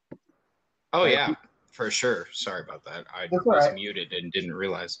 Oh yeah, for sure. Sorry about that. I was muted and didn't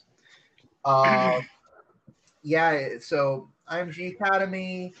realize. Yeah. So IMG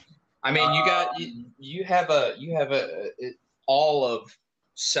Academy. I mean, you have all of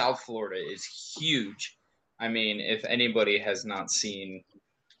South Florida is huge. I mean, if anybody has not seen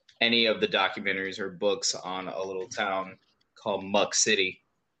any of the documentaries or books on a little town called Muck City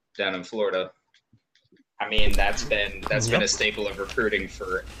down in Florida, I mean, that's been a staple of recruiting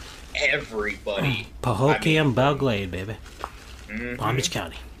for everybody. Pahokee and Belglade, baby. Palm Beach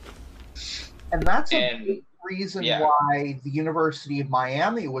County. And that's a big reason why the University of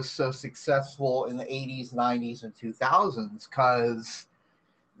Miami was so successful in the 80s, 90s, and 2000s, because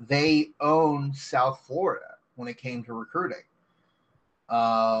they owned South Florida when it came to recruiting.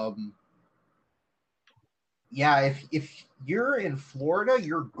 If you're in Florida,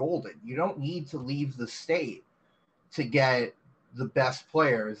 you're golden. You don't need to leave the state to get the best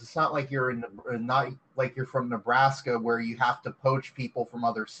players. It's not like you're from Nebraska where you have to poach people from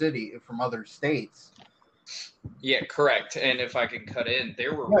other states. Yeah, correct. And if I can cut in,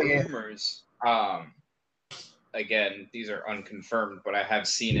 there were rumors. Again, these are unconfirmed, but I have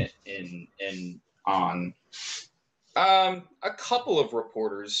seen it on a couple of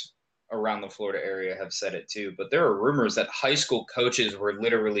reporters around the Florida area have said it too. But there are rumors that high school coaches were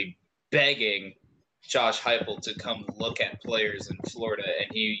literally begging Josh Heupel to come look at players in Florida,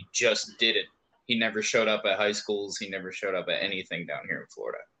 and he just didn't. He never showed up at high schools. He never showed up at anything down here in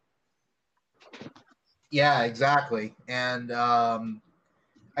Florida. Yeah, exactly. And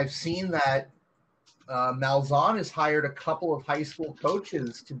I've seen that Malzahn has hired a couple of high school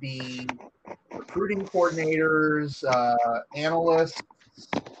coaches to be recruiting coordinators, analysts.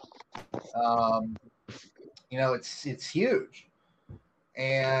 It's huge.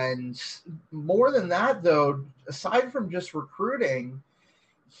 And more than that, though, aside from just recruiting,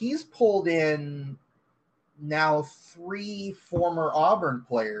 he's pulled in now 3 former Auburn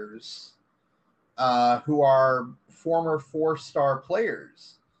players who are former 4-star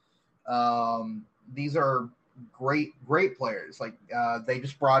players. These are great players. Like they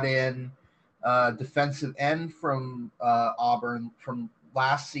just brought in defensive end from Auburn from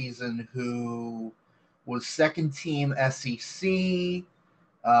last season who was second team SEC.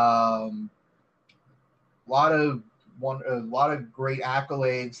 A lot of great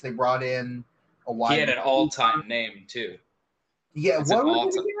accolades. They brought in a wide. He had an all-time name too. Yeah, what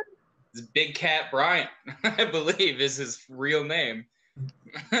was it again? It's Big Cat Bryant, I believe, is his real name.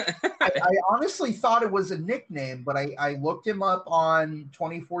 I honestly thought it was a nickname, but I looked him up on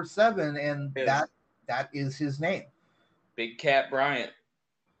 24/7, and that is his name. Big Cat Bryant,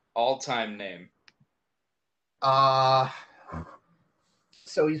 all-time name.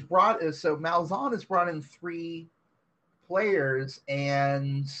 So Malzahn has brought in 3 players,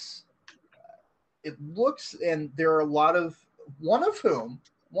 and it looks, and there are a lot of one of whom,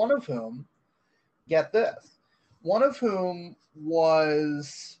 get this, one of whom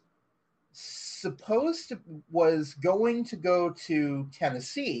was going to go to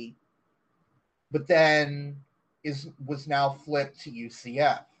Tennessee, but then was now flipped to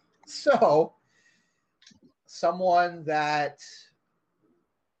UCF. So someone that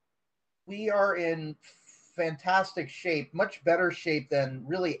we are in fantastic shape, much better shape than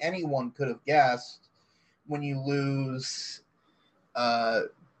really anyone could have guessed when you lose.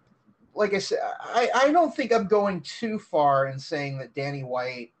 Like I said, I don't think I'm going too far in saying that Danny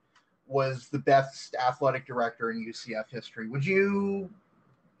White was the best athletic director in UCF history. Would you?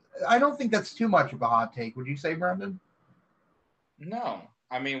 I don't think that's too much of a hot take. Would you say, Brendan? No.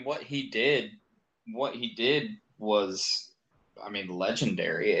 I mean, what he did was,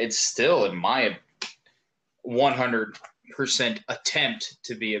 legendary. It's still, in my 100% attempt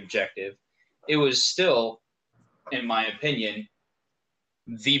to be objective, it was still, in my opinion,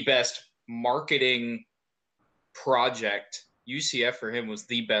 the best marketing project. UCF for him was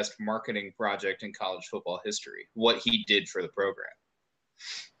the best marketing project in college football history, what he did for the program.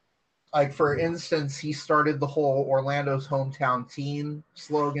 Like, for instance, he started the whole Orlando's hometown team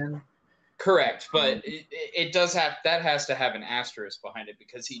slogan. Correct, but it does have, that has to have an asterisk behind it,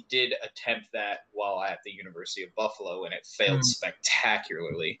 because he did attempt that while at the University of Buffalo, and it failed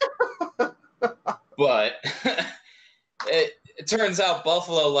spectacularly. But it turns out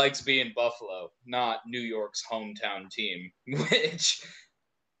Buffalo likes being Buffalo, not New York's hometown team, which,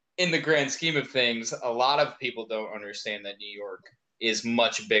 in the grand scheme of things, a lot of people don't understand that New York is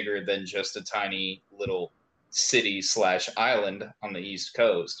much bigger than just a tiny little city/island on the East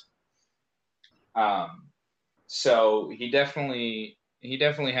Coast. So he definitely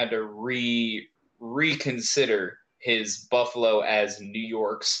had to reconsider his Buffalo as New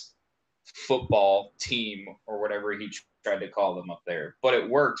York's football team, or whatever he tried to call them up there. But it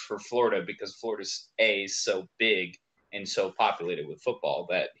worked for Florida, because Florida's so big and so populated with football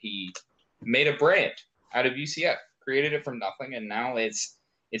that he made a brand out of UCF, created it from nothing, and now it's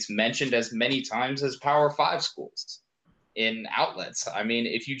mentioned as many times as Power 5 schools in outlets. I mean,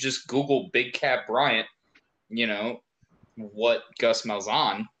 if you just Google Big Cat Bryant, what Gus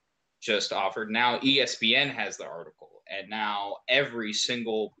Malzahn just offered, now ESPN has the article, and now every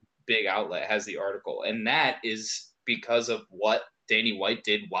single big outlet has the article, and that is because of what Danny White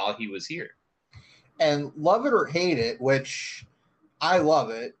did while he was here. And love it or hate it, which I love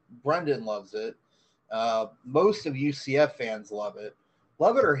it. Brendan loves it. Most of UCF fans love it.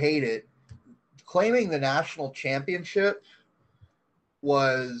 Love it or hate it, claiming the national championship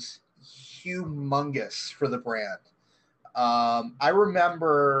was humongous for the brand. I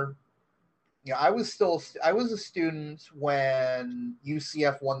remember, I was a student when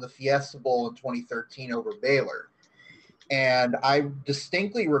UCF won the Fiesta Bowl in 2013 over Baylor. And I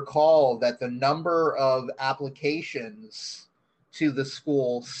distinctly recall that the number of applications to the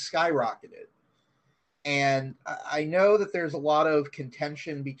school skyrocketed. And I know that there's a lot of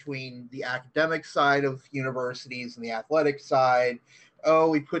contention between the academic side of universities and the athletic side. Oh,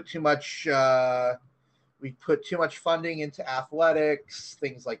 we put too much funding into athletics,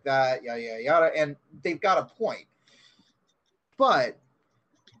 things like that, yada, yada, yada. And they've got a point. But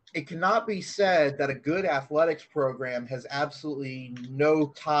it cannot be said that a good athletics program has absolutely no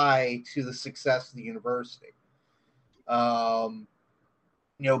tie to the success of the university.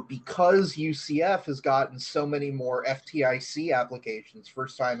 Because UCF has gotten so many more FTIC applications,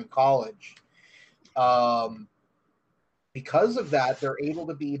 first time in college, because of that, they're able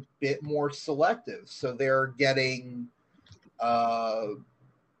to be a bit more selective. So they're getting higher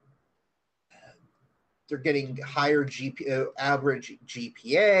average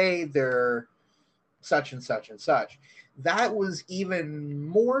GPA. They're such and such and such. That was even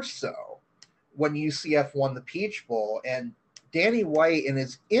more so when UCF won the Peach Bowl, and Danny White, in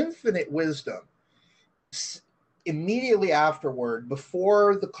his infinite wisdom, immediately afterward,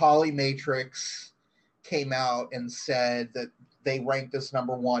 before the Colley Matrix came out and said that they ranked us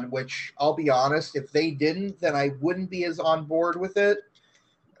number one, which I'll be honest, if they didn't, then I wouldn't be as on board with it.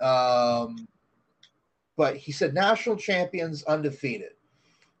 But he said, national champions, undefeated.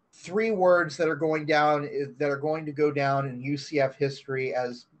 3 words that are going to go down in UCF history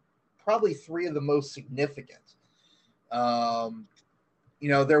as probably 3 of the most significant. There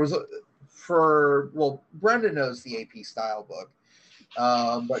was Brendan knows the AP style book,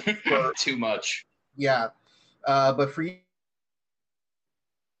 but for, too much. Yeah. But for you.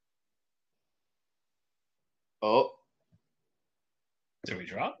 Oh, Did we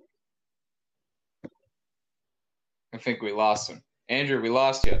drop? I think we lost him. Andrew, we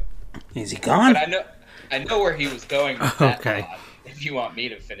lost you. Is he gone? But I know where he was going with that. Okay. Thought. If you want me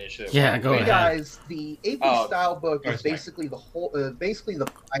to finish it, Yeah, go ahead. Guys, the AP style book is basically the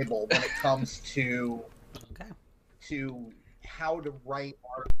Bible when it comes to how to write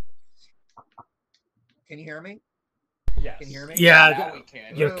articles. Can you hear me? Yes. Can you hear me? Yeah, now we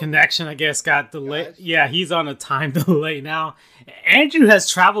can. your connection, I guess, got delayed. Guys? Yeah, he's on a time delay now. Andrew has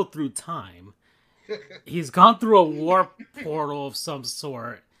traveled through time. He's gone through a warp portal of some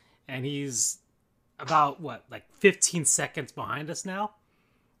sort, and he's about, 15 seconds behind us now?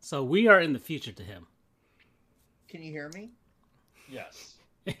 So we are in the future to him. Can you hear me? Yes.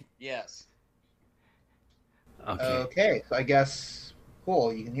 Yes. Okay, so I guess,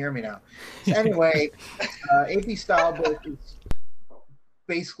 cool, you can hear me now. So anyway, AP style book is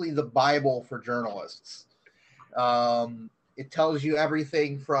basically the Bible for journalists. It tells you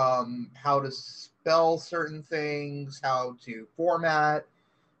everything from how to spell certain things, how to format.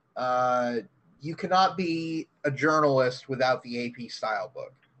 You cannot be a journalist without the AP style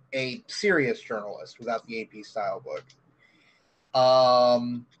book, a serious journalist without the AP style book.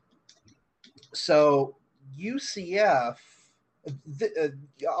 So UCF,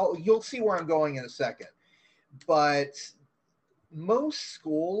 you'll see where I'm going in a second, but most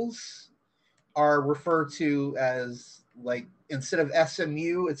schools are referred to as, instead of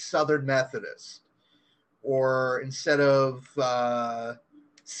SMU, it's Southern Methodist, or instead of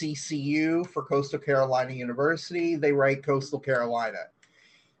CCU for Coastal Carolina University, they write Coastal Carolina.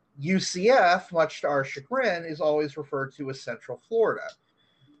 UCF, much to our chagrin, is always referred to as Central Florida,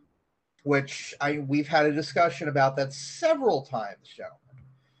 which we've had a discussion about that several times, gentlemen.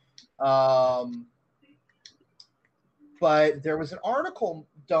 But there was an article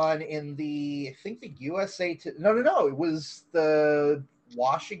done in I think the USA. No, it was the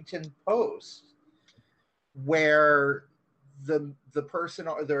Washington Post, where the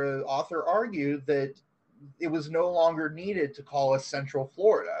author argued that it was no longer needed to call us Central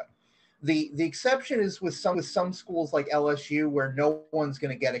Florida. The exception is with some schools like LSU, where no one's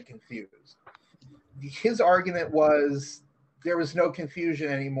going to get it confused. His argument was there was no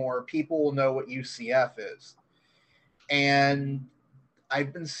confusion anymore. People will know what UCF is. And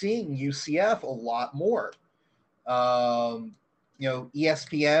I've been seeing UCF a lot more.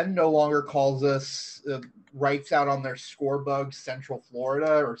 ESPN no longer calls us, writes out on their scorebug Central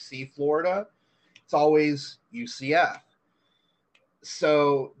Florida or C Florida. it's always UCF.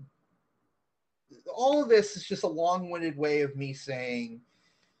 So all of this is just a long-winded way of me saying,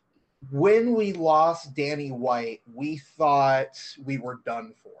 when we lost Danny White, we thought we were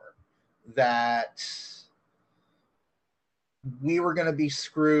done for. That we were going to be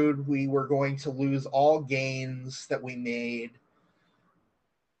screwed. We were going to lose all gains that we made.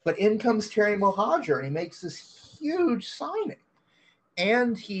 But in comes Terry Mohajir, and he makes this huge signing.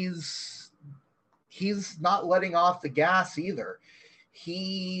 And he's not letting off the gas either.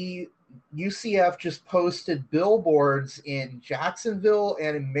 UCF just posted billboards in Jacksonville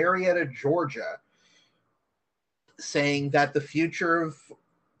and in Marietta, Georgia, saying that the future of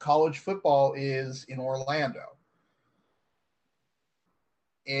college football is in Orlando.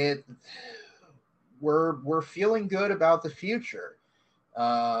 We're feeling good about the future.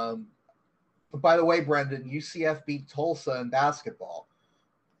 But by the way, Brendan, UCF beat Tulsa in basketball.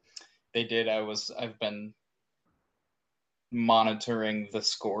 They did. I've been monitoring the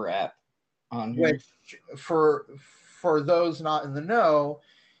score app on here. Which, for those not in the know,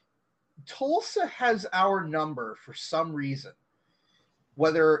 Tulsa has our number for some reason,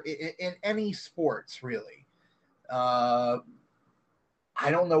 whether in any sports, really. I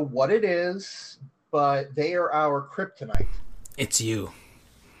don't know what it is, but they are our kryptonite. It's you.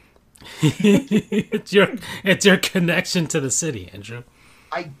 it's your connection to the city, Andrew.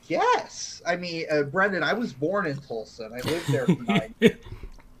 I guess. I mean, Brendan, I was born in Tulsa, and I lived there for 9 years.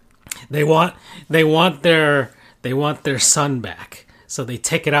 They want their son back, so they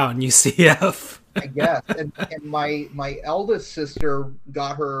take it out in UCF. I guess, and my eldest sister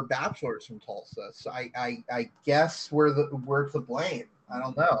got her bachelor's from Tulsa, so I guess we're to blame. I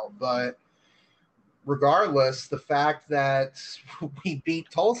don't know, but regardless, the fact that we beat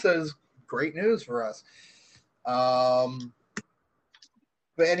Tulsa is great news for us.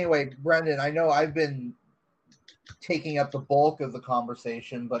 But anyway, Brendan, I know I've been taking up the bulk of the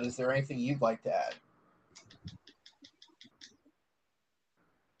conversation, but is there anything you'd like to add?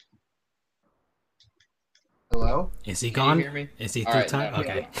 Hello? Is he Can gone? you hear me? Is he All through right, time? no.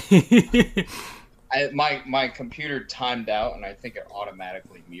 Okay. My computer timed out, and I think it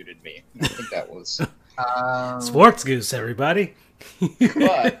automatically muted me. I think that was. Sports Goose, everybody.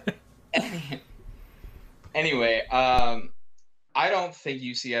 But anyway, I don't think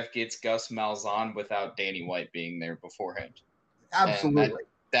UCF gets Gus Malzahn without Danny White being there beforehand. Absolutely.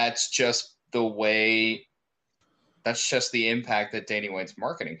 That's just the way. That's just the impact that Danny White's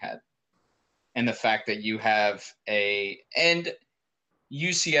marketing had, and the fact that you have and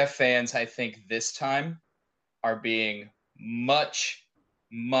UCF fans, I think this time are being much,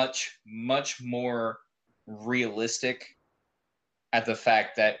 much, much more realistic at the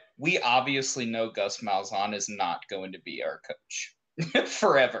fact that we obviously know Gus Malzahn is not going to be our coach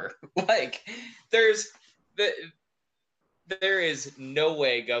forever. Like, there is no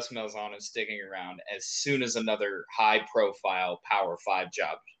way Gus Malzahn is sticking around as soon as another high-profile Power 5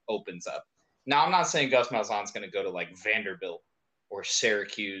 job opens up. Now, I'm not saying Gus Malzahn's going to go to, like, Vanderbilt or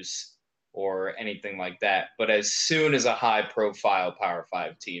Syracuse or anything like that, but as soon as a high-profile Power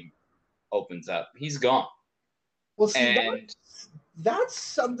 5 team opens up, he's gone. Well, see, that's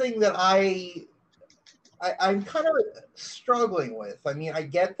something that I'm kind of struggling with. I mean, I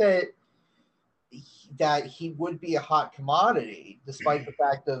get that he would be a hot commodity, despite the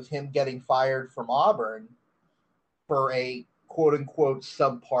fact of him getting fired from Auburn for a quote-unquote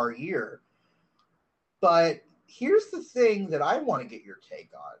subpar year. But here's the thing that I want to get your take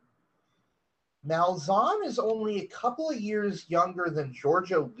on. Malzahn is only a couple of years younger than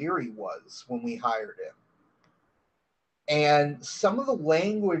George O'Leary was when we hired him. And some of the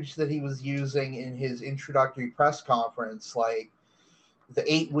language that he was using in his introductory press conference, like the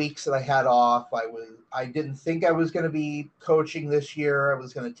 8 weeks that I had off, I didn't think I was going to be coaching this year. I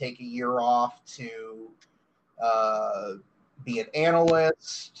was going to take a year off to be an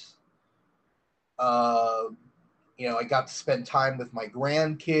analyst. I got to spend time with my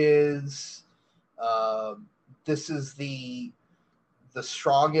grandkids. This is the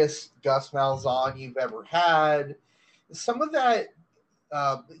strongest Gus Malzahn you've ever had. Some of that,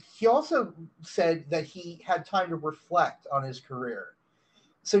 he also said that he had time to reflect on his career.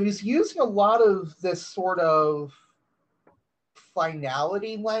 So he's using a lot of this sort of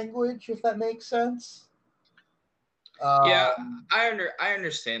finality language, if that makes sense. I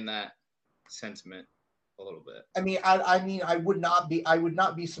understand that sentiment a little bit. I mean, I would not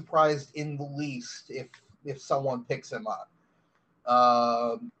be surprised in the least if someone picks him up.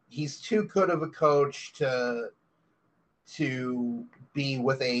 He's too good of a coach to be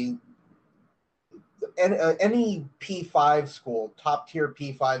with any P5 school, top tier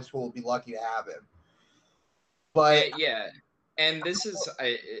P5 school, would be lucky to have him. But yeah, and this is,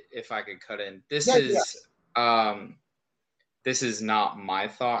 if I could cut in, this is not my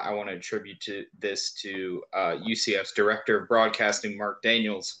thought. I want to attribute this to UCF's director of broadcasting, Mark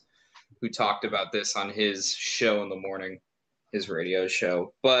Daniels, who talked about this on his show in the morning, his radio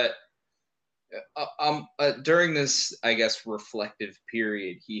show. But during this, I guess, reflective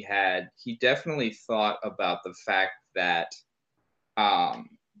period he definitely thought about the fact that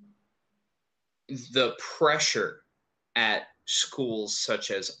the pressure at schools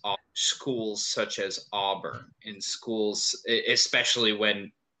such as Auburn, and schools, especially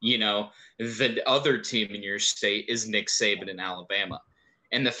when the other team in your state is Nick Saban in Alabama,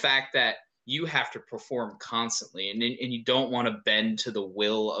 and the fact that you have to perform constantly, and you don't want to bend to the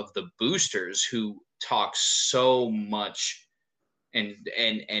will of the boosters who talk so much and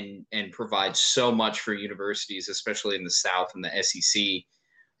provide so much for universities, especially in the South and the SEC.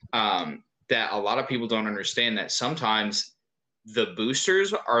 That a lot of people don't understand that sometimes the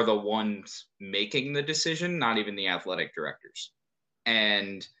boosters are the ones making the decision, not even the athletic directors.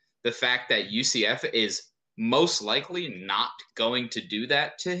 And the fact that UCF is most likely not going to do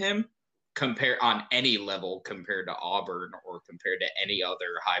that to him on any level compared to Auburn or compared to any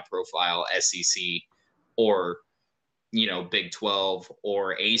other high profile SEC or, Big 12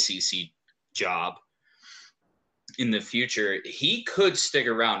 or ACC job in the future, he could stick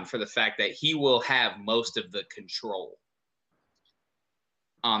around for the fact that he will have most of the control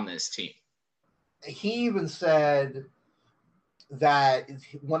on this team. He even said that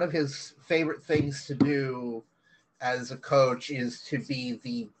one of his favorite things to do as a coach is to be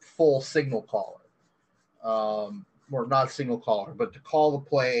the full signal caller. Or not signal caller, but to call the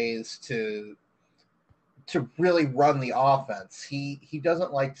plays, to really run the offense. He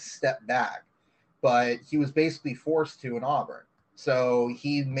doesn't like to step back, but he was basically forced to in Auburn. So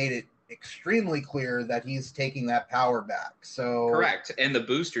he made it extremely clear that he's taking that power back. So correct. And the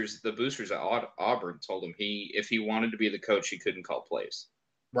boosters at Auburn told him if he wanted to be the coach, he couldn't call plays.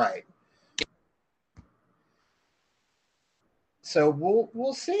 Right. So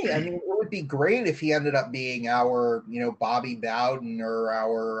we'll see. I mean, it would be great if he ended up being our, Bobby Bowden or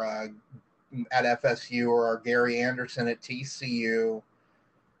our at FSU or our Gary Anderson at TCU,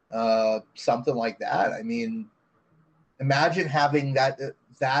 something like that. I mean, imagine having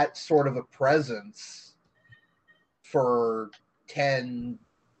that sort of a presence for 10,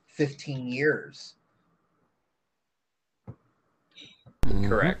 15 years.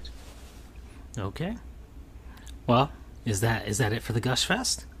 Correct. Okay. Well, is that it for the Gush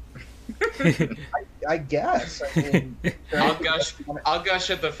Fest? I guess. I mean, I'll gush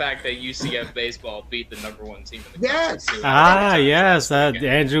at the fact that UCF baseball beat the number one team in the country. Yes. Yes. That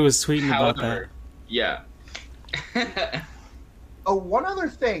Andrew was tweeting about that. Yeah. Oh, one other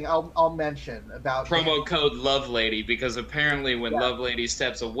thing I'll mention about promo code Lovelady, because apparently when Lovelady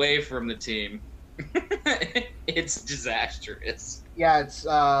steps away from the team, it's disastrous. Yeah, it's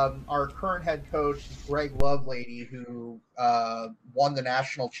our current head coach, Greg Lovelady, who won the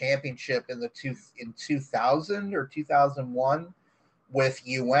national championship in 2000 or 2001 with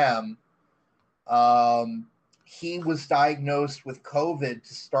he was diagnosed with COVID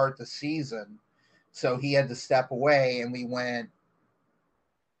to start the season, so he had to step away, and we had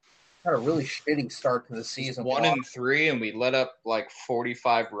a really shitty start to the season. 1-3, and we let up like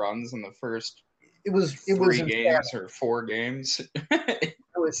 45 runs in the first. It was 3 games or 4 games. It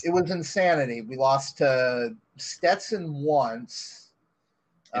was insanity. We lost to Stetson once,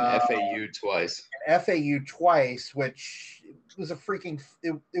 and FAU twice. Which was a freaking.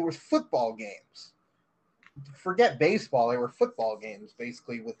 It was football games. Forget baseball; they were football games,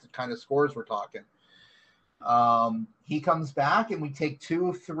 basically, with the kind of scores we're talking. He comes back, and we take 2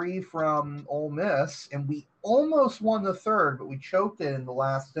 of 3 from Ole Miss, and we almost won the third, but we choked it in the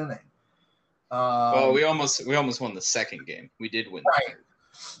last inning. Well, we almost won the second game. We did win. Right.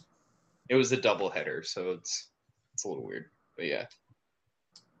 It was a doubleheader, so it's a little weird, but yeah.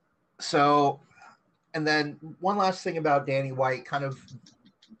 So, and then one last thing about Danny White, kind of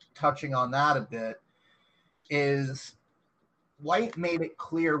touching on that a bit, is White made it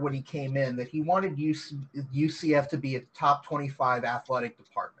clear when he came in that he wanted UCF to be a top 25 athletic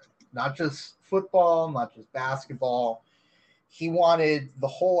department, not just football, not just basketball. He wanted the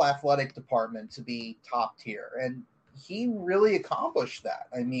whole athletic department to be top tier, and he really accomplished that.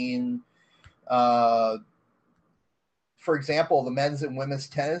 I mean, for example, the men's and women's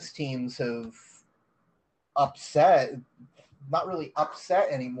tennis teams have not really upset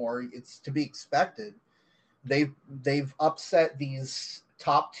anymore. It's to be expected. They've upset these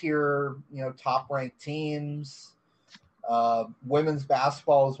top tier, top ranked teams. Women's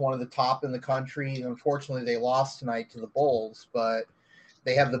basketball is one of the top in the country. Unfortunately, they lost tonight to the Bulls, but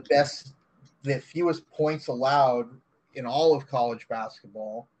they have the fewest points allowed in all of college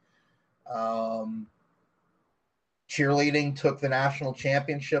basketball. Cheerleading took the national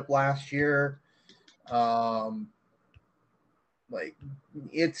championship last year.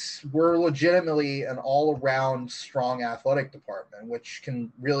 We're legitimately an all-around strong athletic department, which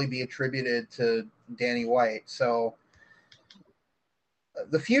can really be attributed to Danny White. So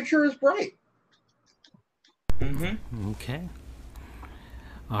the future is bright. Mm-hmm. Okay.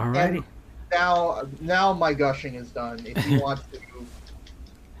 All righty. Now my gushing is done. If you want to,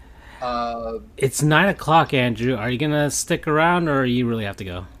 it's 9:00, Andrew. Are you gonna stick around, or you really have to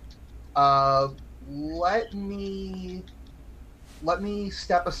go? Let me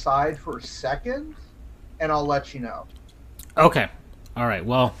step aside for a second, and I'll let you know. Okay. All right.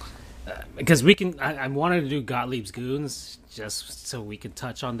 Well, because I wanted to do Gottlieb's Goons just so we can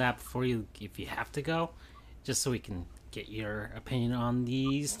touch on that before if you have to go, just so we can get your opinion on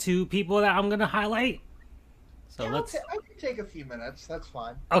these two people that I'm going to highlight. So I can take a few minutes. That's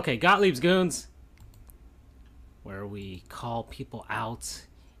fine. Okay, Gottlieb's Goons, where we call people out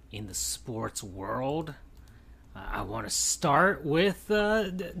in the sports world. I want to start with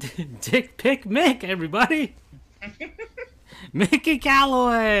Dick Pick Mick, everybody. Mickey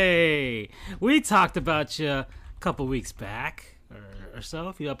Calloway. We talked about you a couple weeks back or so,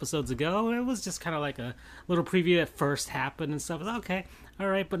 a few episodes ago. It was just kind of like a little preview that first happened and stuff. Okay, all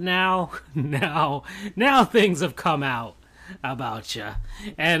right, but now things have come out about you,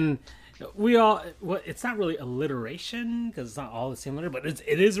 and it's not really alliteration because it's not all the same letter, but it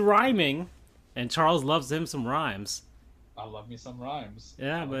is rhyming. And Charles loves him some rhymes. I love me some rhymes.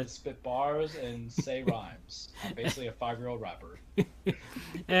 Yeah, but spit bars and say rhymes. I'm basically a 5-year-old rapper.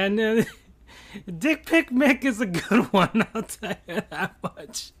 And Dick Pick Mick is a good one. I'll tell you that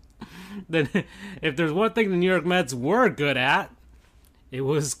much. Then, if there's one thing the New York Mets were good at, it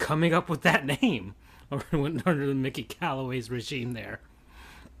was coming up with that name under the Mickey Callaway's regime there.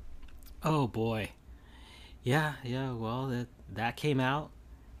 Oh boy, yeah. Well, that came out.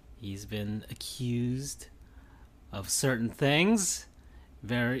 He's been accused of certain things.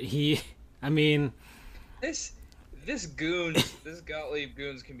 This Gottlieb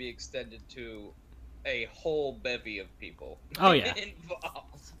Goons can be extended to a whole bevy of people. Oh yeah.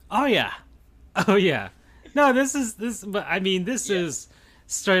 Involved. Oh yeah. No, this is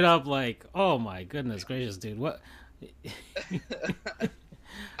straight up like, oh my goodness gracious, dude. What?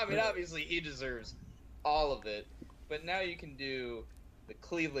 I mean, obviously he deserves all of it, but now you can do the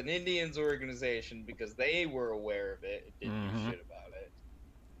Cleveland Indians organization because they were aware of it, didn't do shit about it,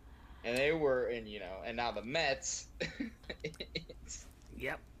 and and now the Mets.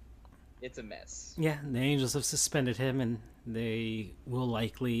 It's a mess. Yeah, the Angels have suspended him, and they will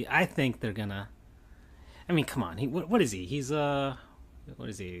likely. I think they're gonna. I mean, come on. What is he? He's what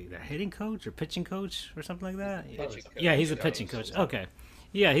is he? Their hitting coach or pitching coach or something like that? Yeah, he's a pitching coach. Okay,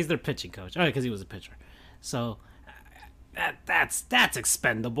 yeah, he's their pitching coach. Oh, because he was a pitcher. So. That's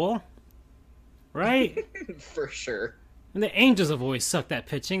expendable, right? For sure. And the Angels have always sucked at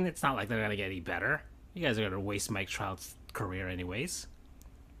pitching. It's not like they're gonna get any better. You guys are gonna waste Mike Trout's career anyways.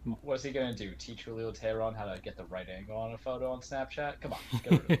 What's he gonna do? Teach Julio Teheran how to get the right angle on a photo on Snapchat? Come on,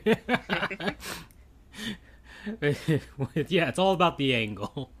 get rid of it. Yeah, it's all about the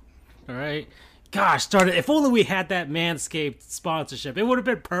angle. All right. Gosh, darn it! If only we had that Manscaped sponsorship, it would have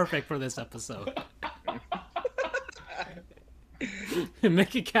been perfect for this episode.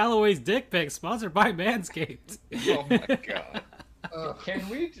 Mickey Callaway's dick pic sponsored by Manscaped. Oh my god. Can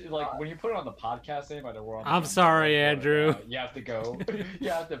we when you put it on the podcast name? I know we're on. I'm sorry, Andrew. You have to go. You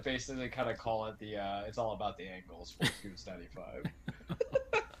have to basically kind of call it the. It's all about the angles. For Goofs 95.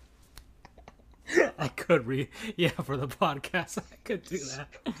 I could for the podcast. I could do that.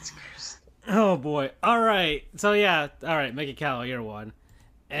 Oh boy. All right. So all right. Mickey Callaway, you're one,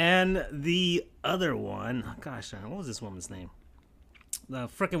 and the other one. Gosh, what was this woman's name? The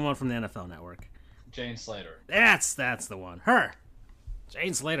frickin' one from the NFL Network. Jane Slater. That's the one. Her.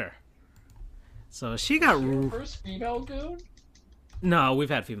 Jane Slater. So she got... your first female goon? No, we've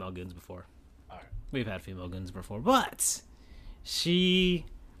had female goons before. All right. We've had female goons before. But she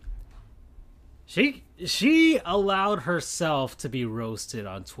allowed herself to be roasted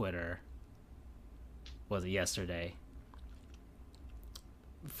on Twitter. Was it yesterday?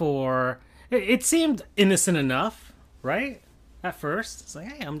 For... It seemed innocent enough, right? At first, it's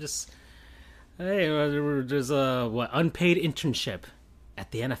like, there's a unpaid internship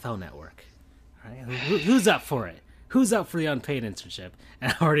at the NFL Network. Right? Who's up for it? Who's up for the unpaid internship?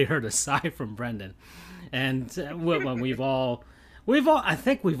 And I already heard a sigh from Brendan. And when I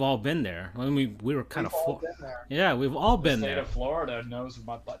think we've all been there. I mean, we were kind We've of all been there. Yeah, we've all The been state there. of Florida knows what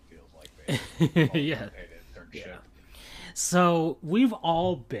my butt feels like. Basically. Yeah. Paid internship. Yeah. So we've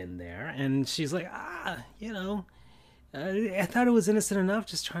all been there, and she's like, I thought it was innocent enough,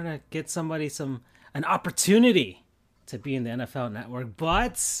 just trying to get somebody an opportunity to be in the NFL Network,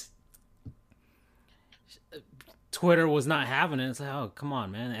 but Twitter was not having it. It's like, oh, come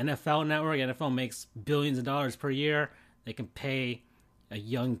on, man. NFL Network, NFL makes billions of dollars per year. They can pay a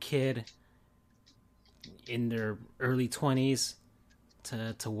young kid in their early 20s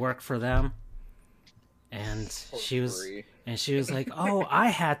to work for them. And she was like, oh, I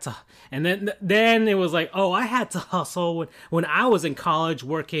had to, and then it was like, oh, I had to hustle when I was in college,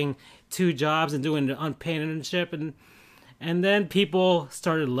 working 2 jobs and doing an unpaid internship, and then people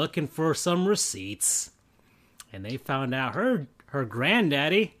started looking for some receipts, and they found out her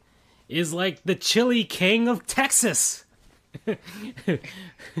granddaddy is like the chili king of Texas. I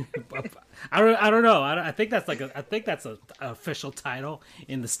don't know. I think that's an official title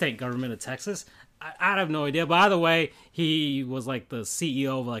in the state government of Texas. I have no idea. By the way, he was like the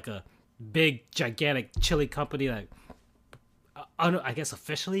CEO of like a big, gigantic chili company that I guess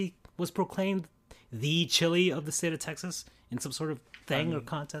officially was proclaimed the chili of the state of Texas in some sort of thing or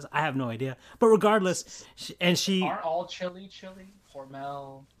contest. I have no idea. But regardless, aren't all chili?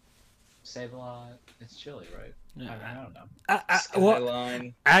 Hormel, Save-A-Lot. It's chili, right? Yeah. I don't know.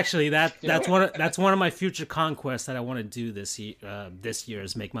 Skyline. Actually, that's one of my future conquests that I want to do this year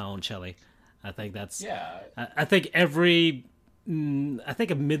is make my own chili. I think that's I think a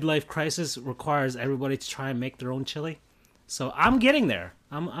midlife crisis requires everybody to try and make their own chili. So I'm getting there.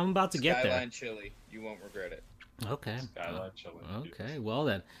 I'm about to get there. Skyline chili. You won't regret it. Okay. Skyline chili. Okay. Well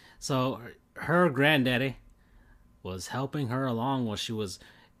then, so her granddaddy was helping her along while she was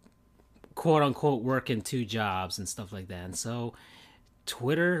quote unquote working 2 jobs and stuff like that. And so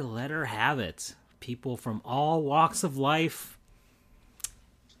Twitter let her have it. People from all walks of life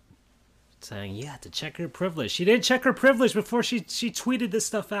saying, yeah, to check her privilege. She didn't check her privilege before she tweeted this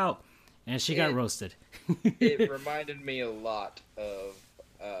stuff out, and she got roasted. It reminded me a lot of,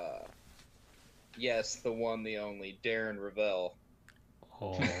 yes, the one, the only, Darren Ravel.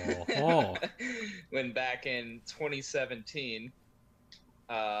 Oh. When back in 2017,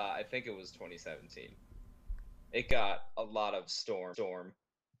 I think it was 2017, it got a lot of storm.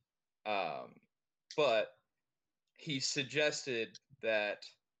 But he suggested that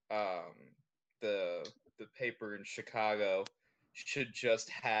the paper in Chicago should just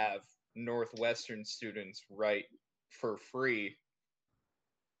have Northwestern students write for free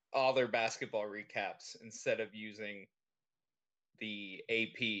all their basketball recaps instead of using the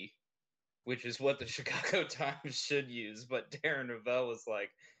AP, which is what the Chicago Times should use. But Darren Ravel was like,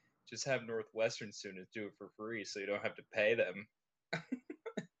 just have Northwestern students do it for free so you don't have to pay them.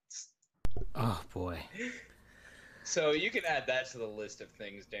 Oh, boy. So you can add that to the list of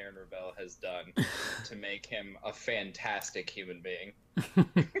things Darren Ravel has done to make him a fantastic human being.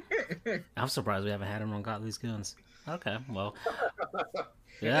 I'm surprised we haven't had him on Gottlieb's Goons. Okay, well,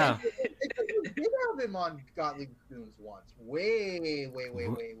 yeah. We did have him on Gottlieb's Goons once. Way.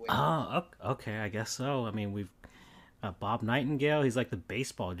 Oh, okay, I guess so. I mean, we've Bob Nightingale. He's like the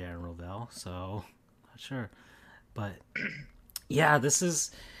baseball Darren Ravel, so not sure. But yeah, this is.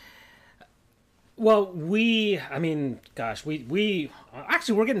 Well, we actually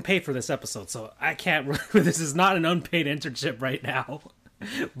we're getting paid for this episode, so I can't. This is not an unpaid internship right now,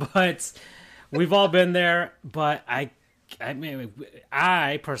 but we've all been there. But I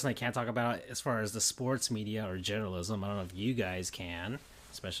personally can't talk about it as far as the sports media or journalism. I don't know if you guys can,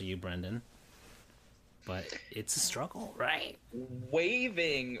 especially you, Brendan. But it's a struggle, right?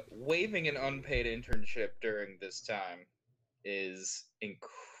 Waiving an unpaid internship during this time is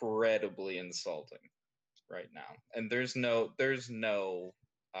incredibly insulting right now, and there's no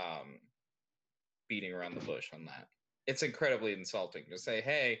beating around the bush on that. It's incredibly insulting to say,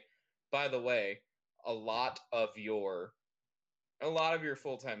 hey, by the way, a lot of your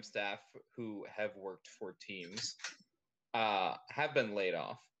full-time staff who have worked for teams have been laid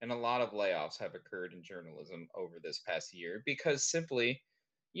off, and a lot of layoffs have occurred in journalism over this past year because simply,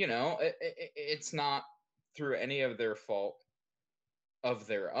 it's not through any of their fault of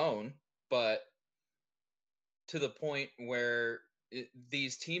their own, but to the point where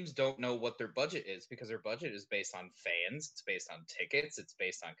these teams don't know what their budget is because their budget is based on fans, it's based on tickets, it's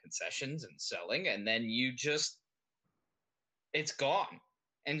based on concessions and selling, and then it's gone.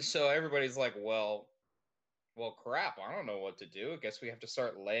 And so everybody's like, well, crap, I don't know what to do. I guess we have to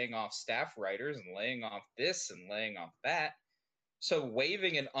start laying off staff writers and laying off this and laying off that. So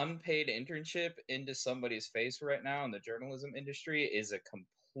waving an unpaid internship into somebody's face right now in the journalism industry is a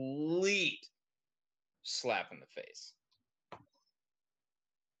complete slap in the face.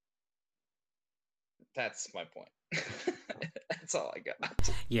 That's my point. That's all I got.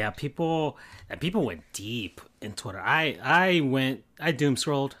 Yeah, people went deep in Twitter. I doom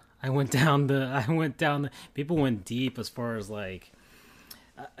scrolled. I went down the people went deep as far as like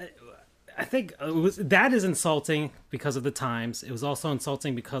I think that is insulting because of the times. It was also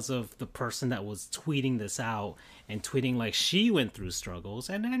insulting because of the person that was tweeting this out and tweeting like she went through struggles.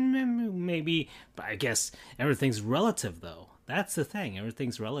 And then maybe, I guess everything's relative though. That's the thing.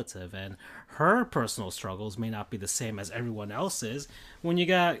 Everything's relative. And her personal struggles may not be the same as everyone else's. When you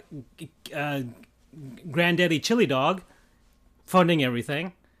got Granddaddy Chili Dog funding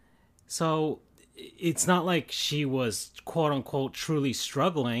everything. So it's not like she was quote unquote truly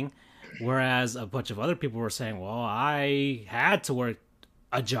struggling. Whereas a bunch of other people were saying, well, I had to work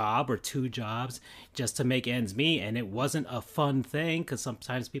a job or two jobs just to make ends meet. And it wasn't a fun thing because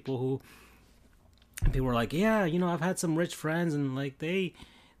sometimes people were like, yeah, I've had some rich friends and like they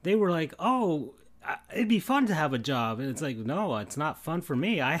were like, oh, it'd be fun to have a job. And it's like, no, it's not fun for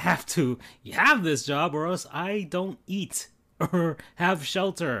me. I have to have this job or else I don't eat or have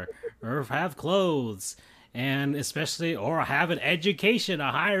shelter or have clothes. And especially, or have an education,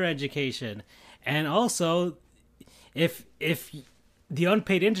 a higher education. And also, if the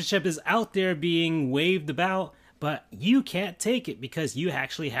unpaid internship is out there being waved about, but you can't take it because you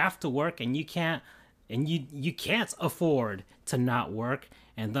actually have to work and you can't afford to not work,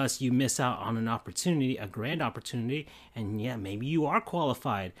 and thus you miss out on an opportunity, a grand opportunity. And yeah, maybe you are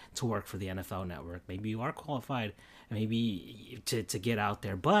qualified to work for the NFL Network. Maybe you are qualified, maybe to get out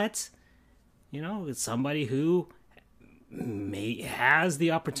there, but it's somebody who has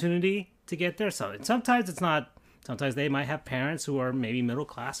the opportunity to get there. So sometimes it's not. Sometimes they might have parents who are maybe middle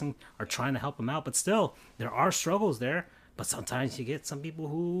class and are trying to help them out. But still, there are struggles there. But sometimes you get some people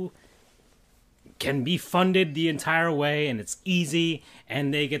who can be funded the entire way, and it's easy,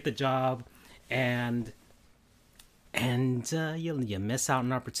 and they get the job, and you miss out on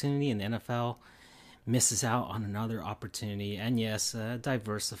an opportunity, and the NFL misses out on another opportunity. And yes,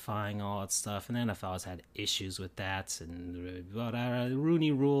 diversifying all that stuff, and the NFL has had issues with that, and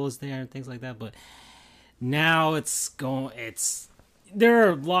Rooney Rule is there and things like that. But now there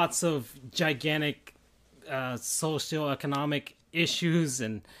are lots of gigantic socioeconomic issues,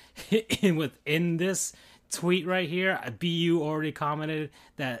 and within this tweet right here, BU already commented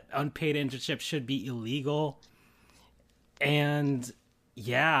that unpaid internship should be illegal. And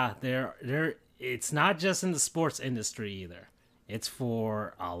yeah, it's not just in the sports industry either. It's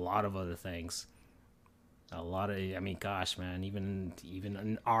for a lot of other things. Gosh, man, even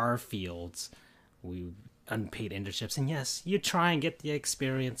in our fields, we unpaid internships. And yes, you try and get the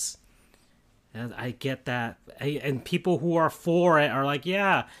experience. And I get that. And people who are for it are like,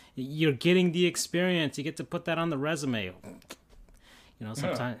 yeah, you're getting the experience. You get to put that on the resume.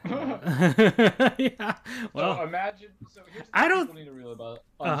 Sometimes. Yeah. Well, so imagine. So here's the thing people need to realize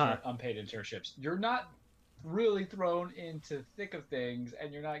about unpaid internships. You're not really thrown into thick of things,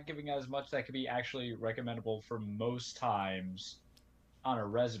 and you're not giving as much that could be actually recommendable for most times on a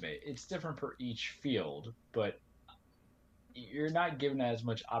resume. It's different for each field, but you're not given as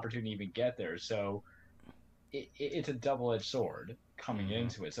much opportunity to even get there. So it's a double-edged sword coming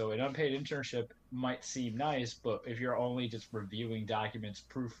into it. So an unpaid internship might seem nice, but if you're only just reviewing documents,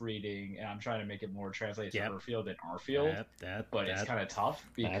 proofreading, and I'm trying to make it more translated to her field than our field, it's kind of tough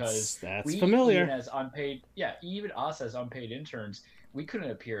because that's familiar. Even us as unpaid interns, we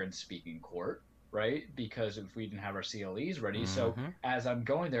couldn't appear in speaking court, right? Because if we didn't have our CLEs ready. So as I'm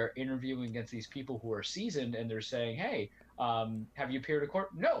going there interviewing against these people who are seasoned and they're saying, hey, have you appeared in court?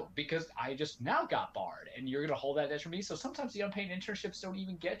 No, because I just now got barred, and you're going to hold that against me. So sometimes the unpaid internships don't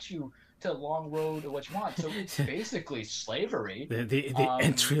even get you to the long road of what you want. So it's basically slavery. The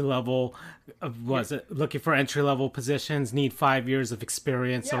entry level, looking for entry level positions need 5 years of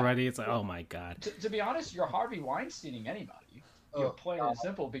experience already. It's like, oh my god. To be honest, you're Harvey Weinsteining anybody. Plain and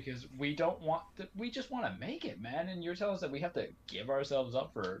simple, because we just want to make it, man. And you're telling us that we have to give ourselves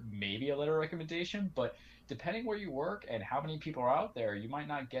up for maybe a letter of recommendation, but depending where you work and how many people are out there, you might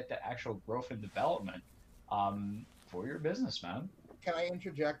not get the actual growth and development for your business, man. Can I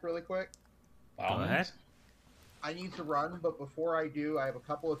interject really quick? Go ahead. I need to run, but before I do, I have a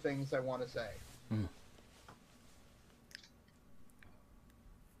couple of things I want to say.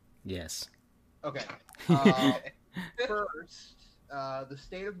 Yes. Okay. First, the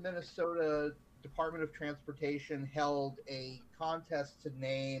state of Minnesota Department of Transportation held a contest to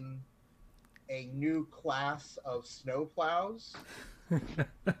name a new class of snowplows.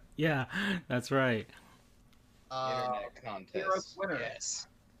 Yeah, that's right. Internet Here are the contest. winners. Yes.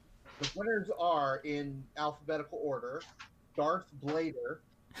 The winners are, in alphabetical order, Darth Blader,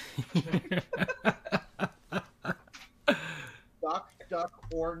 Duck Duck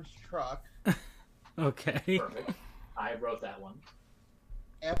Orange Truck, Okay. Perfect. I wrote that one.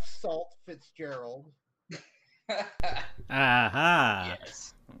 F Salt Fitzgerald, Aha.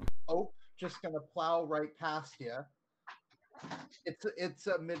 Yes. Ope Just Gonna Plow Right Past You. It's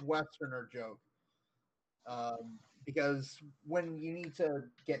a Midwesterner joke. Because when you need to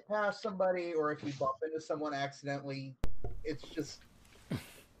get past somebody, or if you bump into someone accidentally, it's just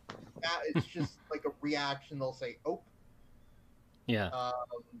like a reaction. They'll say "ope." Yeah.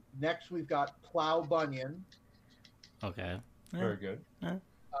 Next, we've got Plow Bunyan. Okay. Very good.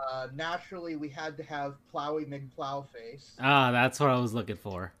 Naturally, we had to have Plowy McPlowface. Ah, that's what I was looking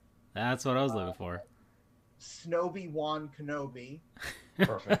for. That's what I was looking for. Snowy Wan Kenobi.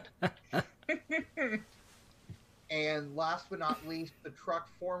 Perfect. And last but not least, the truck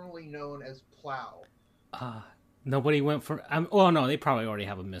formerly known as Plow. Nobody went for. Oh no, they probably already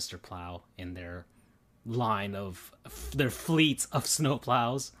have a Mr. Plow in their line of their fleet of snow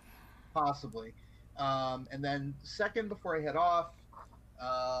plows. Possibly. And then second, before I head off,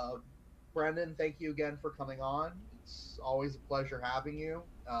 Brendan, thank you again for coming on. It's always a pleasure having you,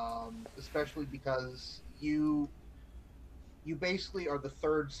 especially because you basically are the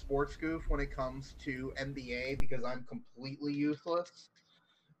third sports goof when it comes to NBA, because I'm completely useless.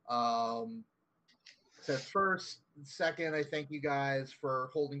 So first, second, I thank you guys for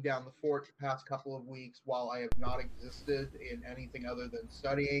holding down the fort the past couple of weeks while I have not existed in anything other than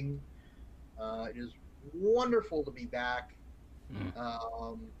studying. It is wonderful to be back.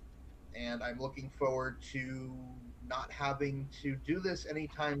 And I'm looking forward to not having to do this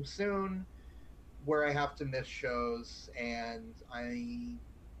anytime soon, where I have to miss shows. And I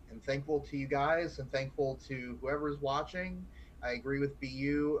am thankful to you guys and thankful to whoever's watching. I agree with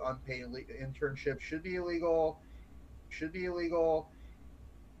BU. Unpaid internship should be illegal.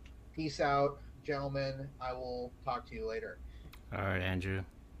 Peace out, gentlemen. I will talk to you later. All right, Andrew.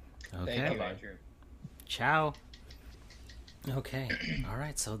 Okay. Thank you, Andrew. Ciao. Okay. All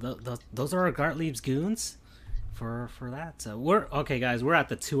right. So those are our Gartlieb's goons for that. So we're okay, guys. We're at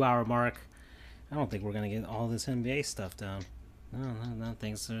the 2-hour mark. I don't think we're gonna get all this NBA stuff done. No.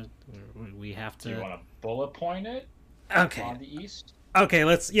 Things are. We have to. Do you want to bullet point it? Okay. On the East. Okay.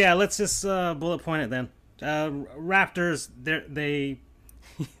 Let's just bullet point it then. Raptors. They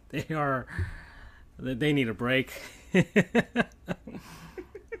need a break.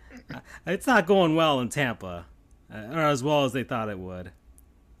 It's not going well in Tampa, or as well as they thought it would.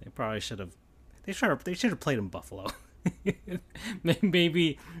 They probably should have. They should have played in Buffalo.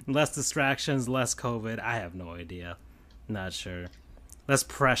 Maybe less distractions, less COVID. I have no idea. Not sure. Less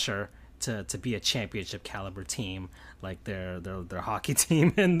pressure to be a championship caliber team like their hockey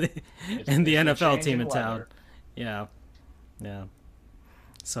team and the NFL team in town. Yeah.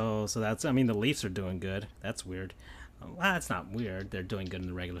 So that's. I mean, the Leafs are doing good. That's weird. Well, that's not weird. They're doing good in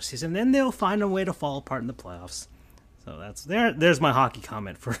the regular season. Then they'll find a way to fall apart in the playoffs. So that's there's my hockey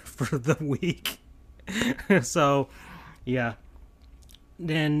comment for the week. So, yeah.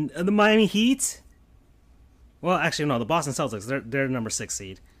 Then the Miami Heat. Well, actually, no. The Boston Celtics. They're number 6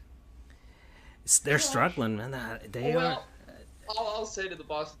 seed. They're struggling, man. They are. All I'll say to the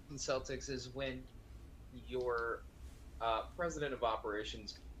Boston Celtics is when your president of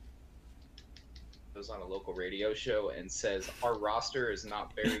operations goes on a local radio show and says our roster is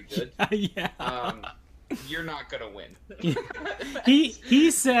not very good. Yeah. You're not gonna win. he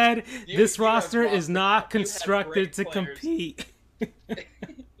said this roster is not constructed to compete.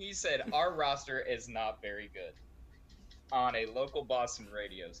 He said our roster is not very good on a local Boston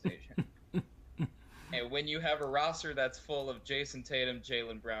radio station. And when you have a roster that's full of Jason Tatum,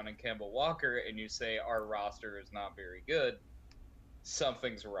 Jaylen Brown, and Kemba Walker, and you say our roster is not very good,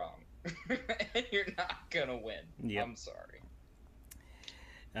 something's wrong. And you're not gonna win. Yep. I'm sorry.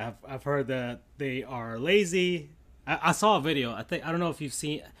 I've heard that they are lazy. I saw a video. I don't know if you've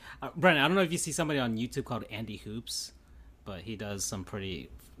seen Brennan. I don't know if you see somebody on YouTube called Andy Hoops, but he does some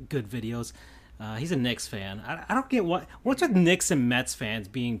pretty good videos. He's a Knicks fan. I don't get what's with Knicks and Mets fans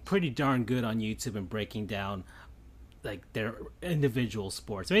being pretty darn good on YouTube and breaking down like their individual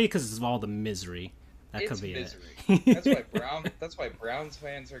sports. Maybe because of all the misery. That could be misery. It. That's why Browns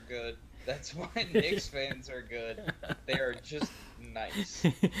fans are good. That's why Knicks fans are good. They are just nice.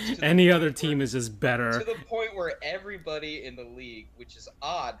 Any other team is just better. To the point where everybody in the league, which is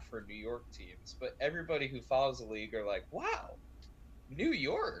odd for New York teams, but everybody who follows the league are like, wow, New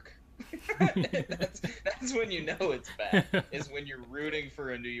York. That's when you know it's bad. Is when you're rooting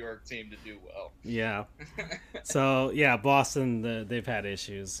for a New York team to do well. Yeah. So yeah, Boston, they've had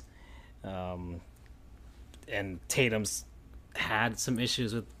issues, and Tatum's had some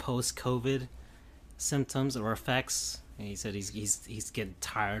issues with post-COVID symptoms or effects. And he said he's getting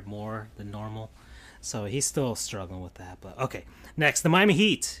tired more than normal, so he's still struggling with that. But okay, next, the Miami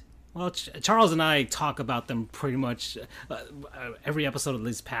Heat. Well, Charles and I talk about them pretty much every episode of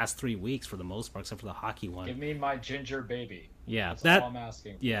these past 3 weeks for the most part, except for the hockey one. Give me my ginger baby. Yeah, that's all I'm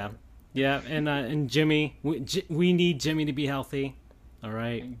asking for. Yeah, and Jimmy, we need Jimmy to be healthy. All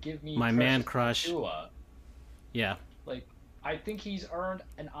right, and give me my man crush. Tua. Yeah, like I think he's earned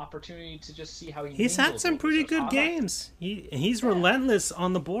an opportunity to just see how he's had some pretty good games. He's relentless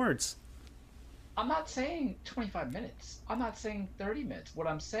on the boards. I'm not saying 25 minutes. I'm not saying 30 minutes. What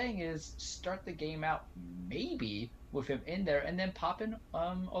I'm saying is start the game out maybe with him in there and then pop in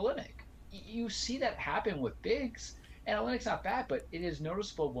Olynyk. You see that happen with bigs, and Olynyk's not bad, but it is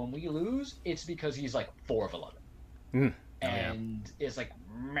noticeable when we lose, it's because he's like 4 of 11. And it's like,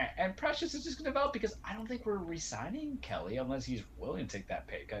 meh. And Precious is just going to develop because I don't think we're re-signing Kelly unless he's willing to take that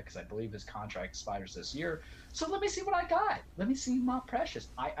pay cut because I believe his contract expires this year. So let me see what I got. Let me see my Precious.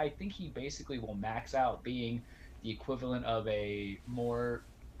 I think he basically will max out being the equivalent of a more,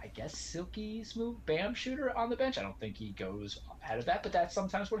 I guess, silky smooth Bam shooter on the bench. I don't think he goes ahead of that, but that's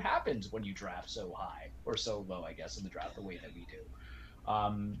sometimes what happens when you draft so high or so low, I guess, in the draft the way that we do.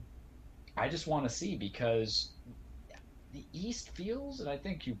 I just want to see because the East feels, and I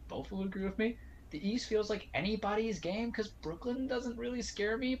think you both will agree with me, the East feels like anybody's game because Brooklyn doesn't really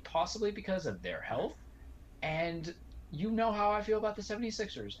scare me, possibly because of their health. And you know how I feel about the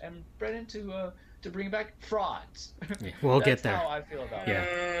 76ers. And Brennan, to bring back frauds. We'll get there. That's how I feel about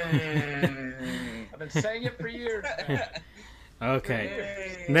it. I've been saying it for years, man.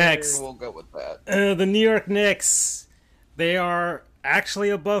 Okay. Next. We'll go with that. The New York Knicks. They are actually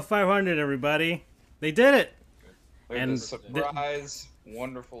above 500, everybody. They did it. They're And the surprise,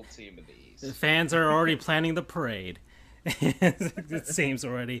 wonderful team in the East. The fans are already planning the parade. It seems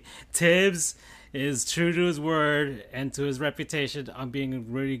already. Tibbs is true to his word and to his reputation on being a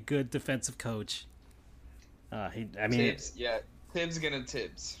really good defensive coach. Tibbs, yeah, Tibbs gonna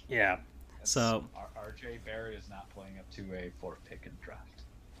Tibbs. Yeah. So RJ Barrett is not playing up to a 4th pick in the draft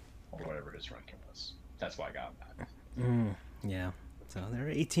or whatever his ranking was. That's why I got him back. Yeah. So they're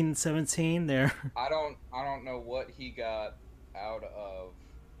 18 and 17. They're I don't know what he got out of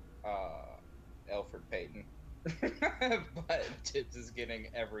Elfrid Payton. But Tibbs is getting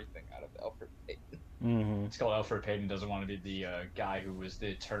everything out of Elfrid Payton. Mm-hmm. It's called Elfrid Payton doesn't want to be the guy who was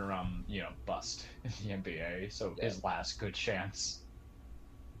the turnaround, bust in the NBA. So his last good chance.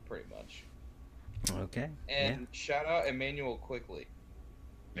 Pretty much. Okay. And shout out Emmanuel Quickly.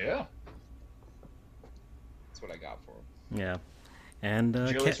 Yeah. That's what I got for him. Yeah. And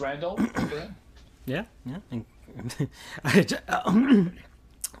Julius Randle. Yeah.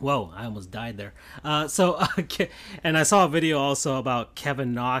 Whoa, I almost died there. And I saw a video also about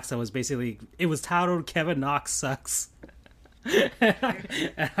Kevin Knox that was basically, it was titled Kevin Knox Sucks. And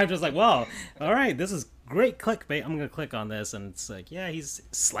I'm just like, wow, all right, this is great clickbait. I'm going to click on this. And it's like, yeah, he's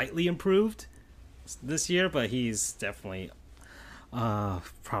slightly improved this year, but he's definitely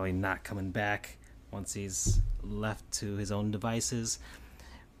probably not coming back once he's left to his own devices.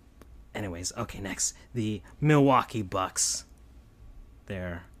 Anyways, okay, next. The Milwaukee Bucks.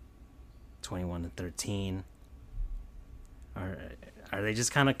 They're 21-13. Are they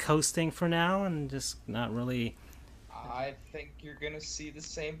just kind of coasting for now and just not really? I think you're gonna see the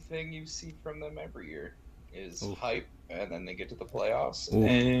same thing you see from them every year. Is hype, and then they get to the playoffs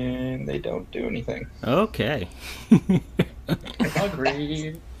and they don't do anything. Okay.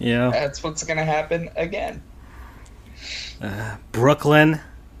 Agreed. Yeah. That's what's gonna happen again. Brooklyn,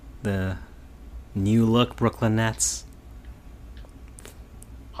 the new look Brooklyn Nets.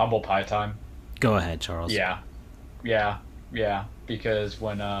 Humble pie time. Go ahead, Charles. Yeah. Because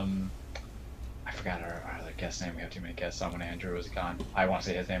when I forgot our other guest name. We have too many guests on when Andrew was gone. I want to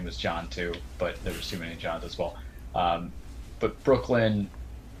say his name was John too, but there was too many Johns as well. But Brooklyn,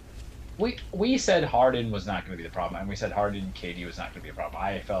 we said Harden was not going to be the problem, and we said Harden and KD was not going to be a problem.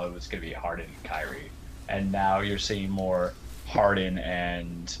 I felt it was going to be Harden and Kyrie, and now you're seeing more Harden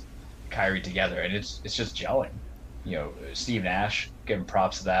and Kyrie together, and it's just gelling. You know, Steve Nash, giving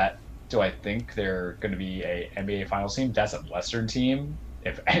props to that. Do I think they're going to be a NBA Finals team? That's a Western team,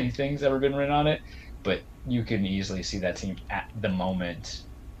 if anything's ever been written on it. But you can easily see that team at the moment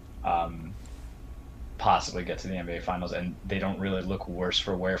possibly get to the NBA Finals, and they don't really look worse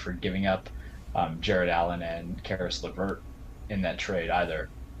for wear for giving up Jared Allen and Karis LeVert in that trade either.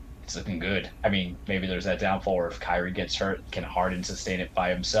 it's looking good. I mean, maybe there's that downfall where if Kyrie gets hurt, can Harden sustain it by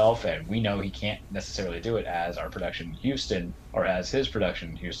himself? And we know he can't necessarily do it as our production in Houston or as his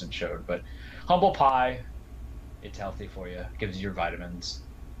production in Houston showed. But humble pie, it's healthy for you, gives you your vitamins.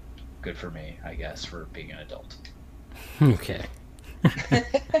 Good for me, I guess, for being an adult. Okay.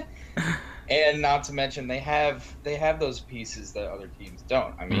 And not to mention they have those pieces that other teams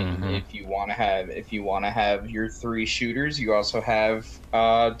don't. I mean, if you want to have your 3 shooters, you also have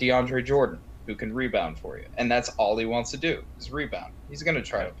DeAndre Jordan who can rebound for you, and that's all he wants to do is rebound. He's going to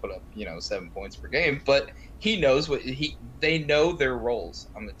try to put up 7 points per game, but he knows they know their roles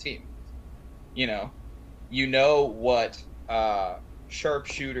on the team. What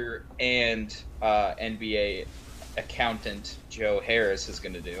sharpshooter and NBA accountant Joe Harris is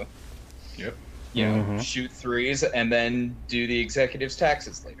going to do. Yep. Shoot threes and then do the executive's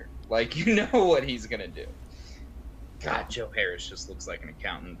taxes later. Like, what he's going to do. God, Joe Harris just looks like an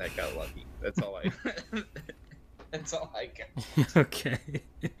accountant that got lucky. That's all I got. Okay.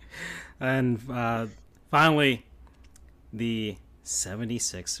 And finally, the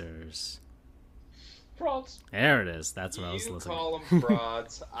 76ers. Frauds. There it is. That's what I was listening. You call them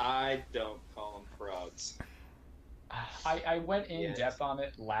frauds. I don't call them frauds. I went in depth on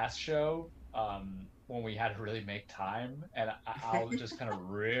it last show when we had to really make time, and I'll just kind of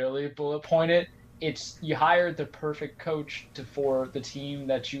really bullet point it. It's you hired the perfect coach for the team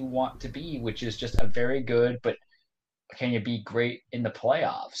that you want to be, which is just a very good, but can you be great in the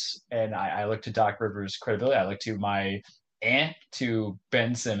playoffs? And I look to Doc Rivers' credibility. I look to my aunt, to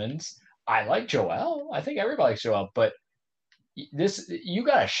Ben Simmons. I like Joel. I think everybody likes Joel, but you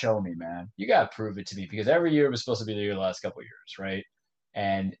gotta show me, man. You gotta prove it to me, because every year was supposed to be the year the last couple of years, right?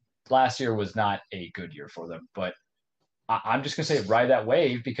 And last year was not a good year for them. But I'm just gonna say ride that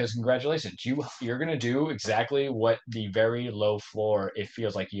wave, because congratulations, you're gonna do exactly what the very low floor it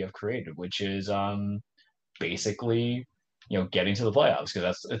feels like you have created, which is basically getting to the playoffs,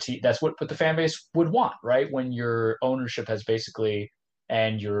 because that's what the fan base would want, right? When your ownership has basically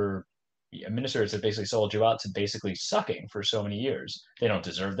and your administrators have basically sold you out to basically sucking for so many years. They don't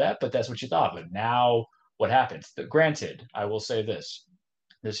deserve that, but that's what you thought. But now what happens? Granted, I will say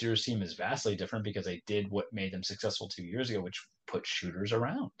this year's team is vastly different, because they did what made them successful 2 years ago, which put shooters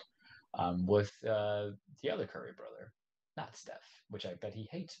around with the other Curry brother, not Steph, which I bet he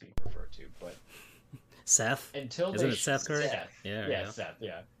hates being referred to, but Seth. Isn't it Seth Curry? Seth. Yeah. Seth.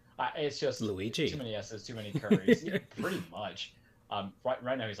 Yeah. It's just Luigi. Too many S's, too many Currys. Yeah, pretty much.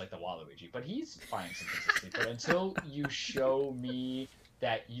 Right now he's like the Waluigi, but he's finding some consistency. But until you show me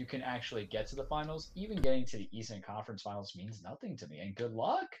that you can actually get to the finals, even getting to the Eastern Conference Finals means nothing to me. And good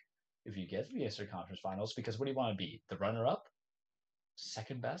luck if you get to the Eastern Conference Finals, because what do you want to be? The runner-up?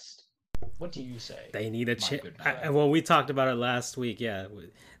 Second best? What do you say? They need a chip. Well, we talked about it last week. Yeah,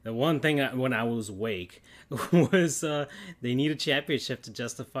 the one thing when I was awake was they need a championship to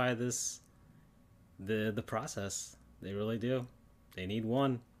justify the process. They really do. They need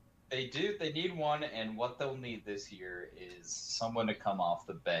one. They do. They need one, and what they'll need this year is someone to come off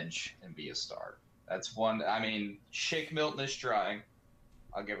the bench and be a star. That's one. I mean, Shake Milton is trying.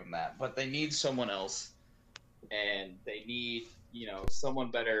 I'll give him that. But they need someone else, and they need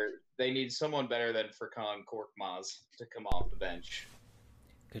someone better. They need someone better than Furkan Korkmaz to come off the bench.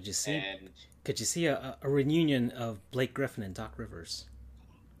 Could you see a reunion of Blake Griffin and Doc Rivers?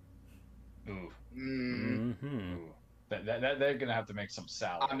 Ooh. Mm-hmm. Ooh. That they're gonna have to make some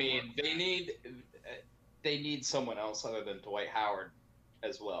salad. I mean, they need someone else other than Dwight Howard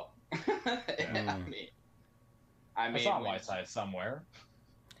as well. I mean, saw Whiteside somewhere.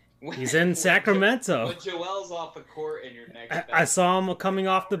 He's in Sacramento. When Joel's off the court and your next, I saw him coming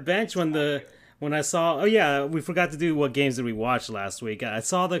off the bench when I saw. Oh yeah, we forgot to do what games did we watch last week. I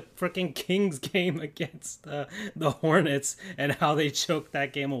saw the freaking Kings game against the Hornets and how they choked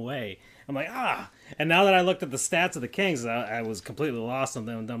that game away. I'm like, and now that I looked at the stats of the Kings, I was completely lost on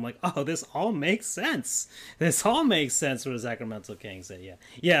them. And I'm like, oh, this all makes sense. This all makes sense for the Sacramento Kings.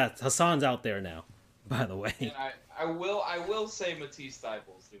 Yeah, Hassan's out there now, by the way. And I will say Matisse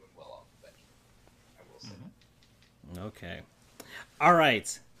Thybulle doing well off the bench. I will say. Mm-hmm. Okay. All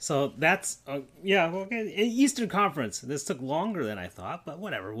right. So that's okay. Eastern Conference. This took longer than I thought, but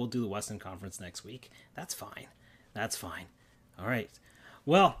whatever. We'll do the Western Conference next week. That's fine. All right.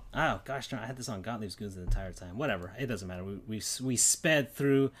 Well, oh gosh, I had this on Gottlieb's Goons the entire time. Whatever, it doesn't matter. We sped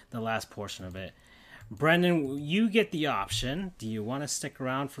through the last portion of it. Brendan, you get the option. Do you want to stick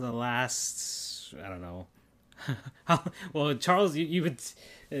around for the last? I don't know. Well, Charles, you would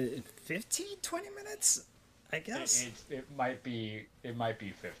 15, 20 minutes, I guess. It might be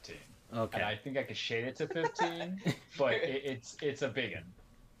 15. Okay. And I think I could shade it to 15, but it's a big one.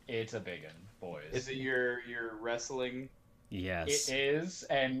 It's a big one, boys. Is it your wrestling? Yes. It is,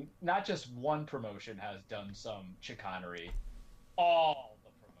 and not just one promotion has done some chicanery. All the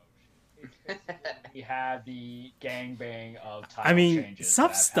promotions. We had the gangbang of title changes.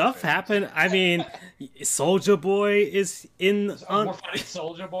 Some stuff happened. I mean, Soulja Boy is in. We're fighting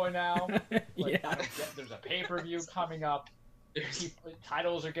Soulja Boy now. Yeah. There's a pay-per-view coming up.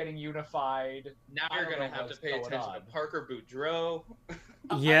 Titles are getting unified. Now you're gonna have to pay attention to Parker Boudreaux.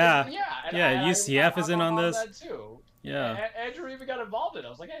 Yeah. And UCF is in on this. That too. Yeah. Andrew even got involved in it. I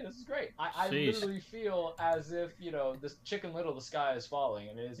was like, hey, this is great. I literally feel as if, this Chicken Little, the sky is falling,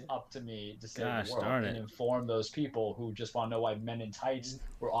 and it is up to me to save the world and inform those people who just want to know why men in tights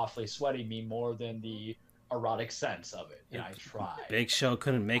were awfully sweaty me more than the erotic sense of it. And I tried. Big Show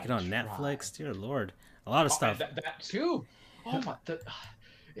couldn't make it on Netflix. Dear Lord. A lot of stuff. That too. Oh my.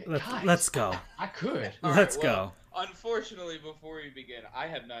 Let's go. I could. Let's go. Unfortunately, before we begin, I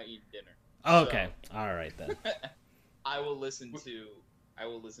have not eaten dinner. Okay. So, all right then. I will listen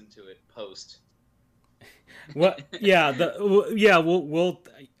to it post. What? Yeah. We'll.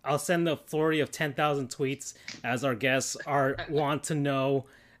 I'll send the flurry of 10,000 tweets as our guests want to know.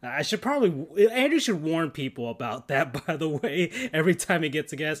 Andrew should warn people about that, by the way, every time he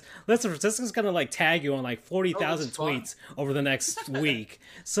gets a guest. Listen, Francisco's going to tag you on 40,000 tweets over the next week.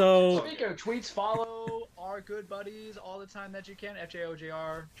 So, speaking of tweets, follow our good buddies all the time that you can.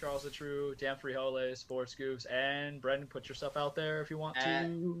 FJOJR, Charles the True, Dan Frijole, Sports Goofs, and Brendan, put yourself out there if you want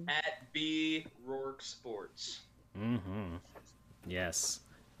to. At B Rourke Sports. Mm-hmm. Yes.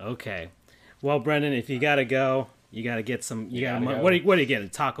 Okay. Well, Brendan, if you got to go... You gotta get some. What are you getting?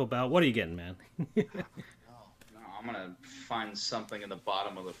 Taco Bell. What are you getting, man? No, I'm gonna find something in the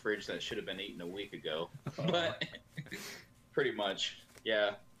bottom of the fridge that should have been eaten a week ago. But pretty much,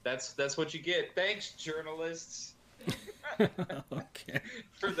 yeah. That's what you get. Thanks, journalists. Okay.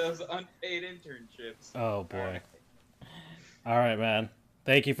 For those unpaid internships. Oh boy. All right, man.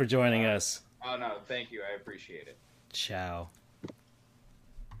 Thank you for joining us. Oh no, thank you. I appreciate it. Ciao.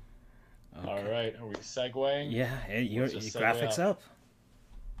 Okay. All right, are we segueing? Yeah, your graphics up.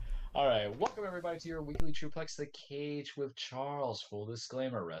 All right, welcome everybody to your weekly Truplex, The Cage with Charles. Full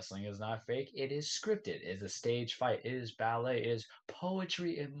disclaimer, wrestling is not fake. It is scripted. It is a stage fight. It is ballet. It is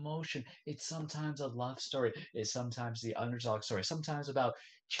poetry in motion. It's sometimes a love story. It's sometimes the underdog story. Sometimes about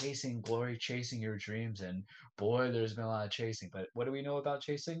chasing glory, chasing your dreams. And boy, there's been a lot of chasing. But what do we know about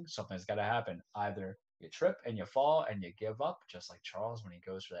chasing? Something's got to happen. Either you trip and you fall and you give up, just like Charles when he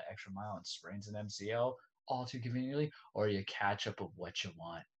goes for that extra mile and sprains an MCL all too conveniently, or you catch up with what you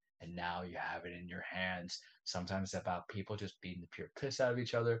want. And now you have it in your hands. Sometimes it's about people just beating the pure piss out of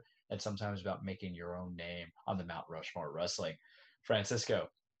each other, and sometimes about making your own name on the Mount Rushmore Wrestling. Francisco,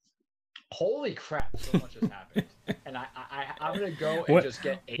 holy crap, so much has happened. And I'm going to go and just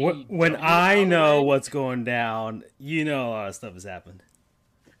get when I know what's going down, a lot of stuff has happened.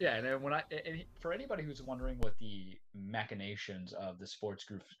 Yeah, and then for anybody who's wondering what the machinations of the sports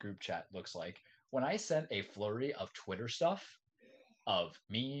group chat looks like, when I sent a flurry of Twitter stuff, of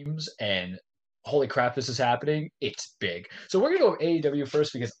memes and holy crap, this is happening, it's big. So we're gonna go with AEW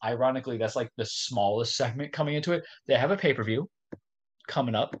first because ironically that's the smallest segment coming into it. They have a pay-per-view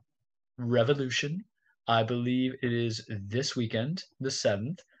coming up, Revolution. I believe it is this weekend, the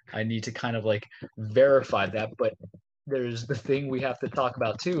 7th. I need to kind of verify that, but there's the thing we have to talk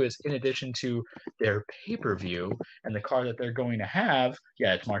about too is in addition to their pay-per-view and the card that they're going to have,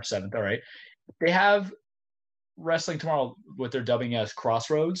 it's March 7th, all right, they have wrestling tomorrow, what they're dubbing as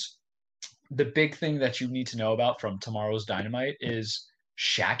Crossroads. The big thing that you need to know about from tomorrow's Dynamite is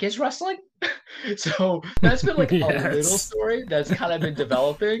Shaq is wrestling. So that's been a little story that's kind of been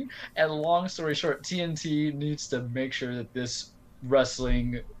developing. And long story short, TNT needs to make sure that this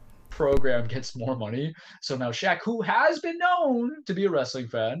wrestling program gets more money. So now Shaq, who has been known to be a wrestling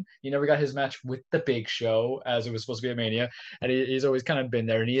fan, he never got his match with the Big Show as it was supposed to be a Mania, and he's always kind of been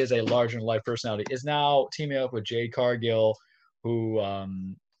there, and he is a larger-than-life personality, is now teaming up with Jade Cargill, who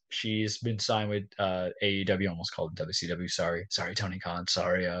she's been signed with AEW, almost called WCW. Sorry Tony Khan.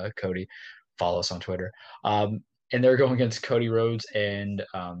 Sorry Cody. Follow us on Twitter. And they're going against Cody Rhodes and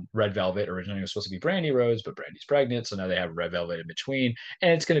Red Velvet. Originally it was supposed to be Brandy Rhodes, but Brandy's pregnant, so now they have Red Velvet in between.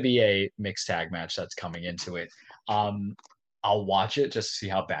 And it's going to be a mixed tag match that's coming into it. I'll watch it just to see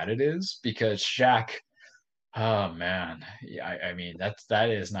how bad it is because Shaq, oh man, I mean that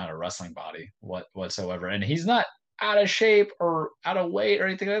is not a wrestling body whatsoever, and he's not out of shape or out of weight or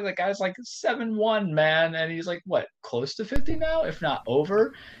anything like that. The guy's 7'1", man, and he's close to 50 now, if not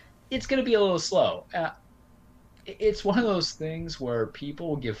over. It's going to be a little slow. it's one of those things where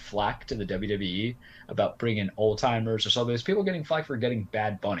people give flack to the WWE about bringing old timers or so. There's people getting flack for getting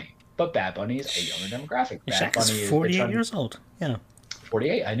Bad Bunny, but Bad Bunny is a younger demographic. Bad Shaq is Bunny is they're 48 trying years old. Yeah.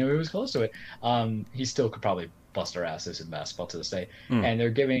 48. I knew he was close to it. He still could probably bust our asses in basketball to this day. And they're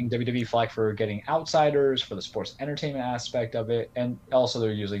giving WWE flack for getting outsiders for the sports entertainment aspect of it, and also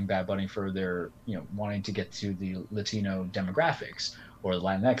they're using Bad Bunny for their wanting to get to the Latino demographics or the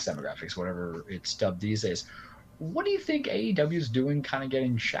Latinx demographics, whatever it's dubbed these days. What do you think AEW is doing, kind of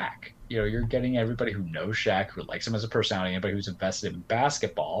getting Shaq? You're getting everybody who knows Shaq, who likes him as a personality, anybody who's invested in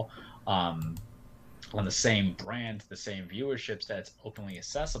basketball. On the same brand, the same viewerships that's openly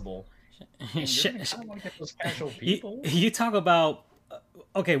accessible, and you're going to kind of want to get those casual people. You talk about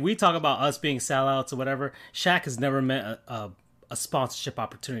okay, we talk about us being sellouts or whatever. Shaq has never met a sponsorship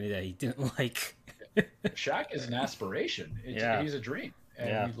opportunity that he didn't like. Shaq is an aspiration. He's a dream,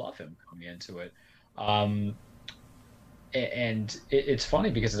 and we love him coming into it. And it's funny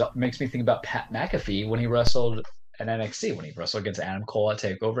because it makes me think about Pat McAfee when he wrestled at NXT, when he wrestled against Adam Cole at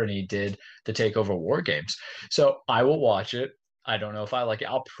TakeOver, and he did the TakeOver War Games. So I will watch it. I don't know if I like it.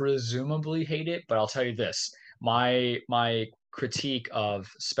 I'll presumably hate it, but I'll tell you this: my critique of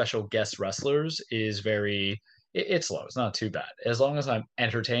special guest wrestlers is it's low. It's not too bad as long as I'm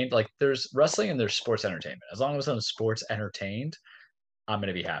entertained. Like, there's wrestling and there's sports entertainment. As long as I'm sports entertained, I'm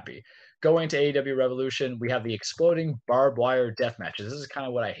going to be happy. Going to AEW Revolution, we have the exploding barbed wire death matches. This is kind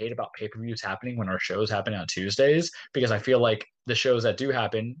of what I hate about pay-per-views happening when our shows happen on Tuesdays, because I feel like the shows that do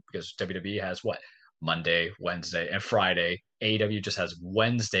happen, because WWE has what? Monday, Wednesday, and Friday. AEW just has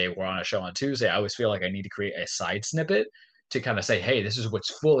Wednesday. We're on a show on Tuesday. I always feel like I need to create a side snippet to kind of say, hey, this is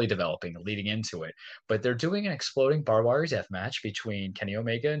what's fully developing leading into it. But they're doing an exploding barbed wire death match between Kenny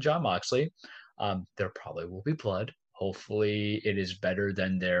Omega and Jon Moxley. There probably will be blood. Hopefully it is better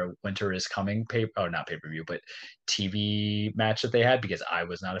than their Winter is Coming not pay-per-view, but TV match that they had, because I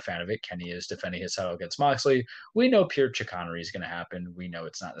was not a fan of it. Kenny is defending his title against Moxley. We know pure chicanery is going to happen. We know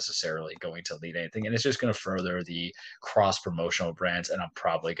it's not necessarily going to lead anything, and it's just going to further the cross-promotional brands, and I'm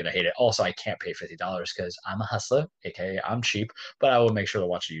probably going to hate it. Also, I can't pay $50 because I'm a hustler, aka I'm cheap, but I will make sure to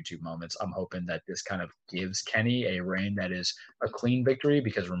watch the YouTube moments. I'm hoping that this kind of gives Kenny a reign that is a clean victory,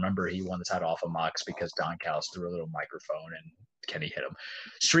 because remember, he won the title off of Mox because Don Callis threw a little microphone and Kenny hit him.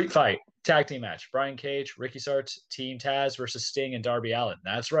 Street fight tag team match: Brian Cage, Ricky Starks, Team Taz versus Sting and Darby Allin.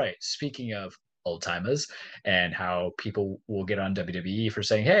 That's right. Speaking of old timers and how people will get on WWE for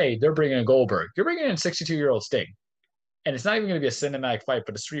saying, hey, they're bringing in Goldberg, you're bringing in 62-year-old Sting. And it's not even going to be a cinematic fight,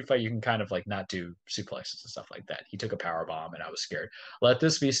 but a street fight, you can kind of like not do suplexes and stuff like that. He took a power bomb, and I was scared. Let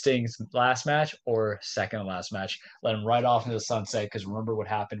this be Sting's last match or second to last match. Let him ride off into the sunset, because remember what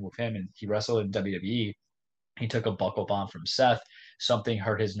happened with him, and he wrestled in WWE. He took a buckle bomb from Seth. Something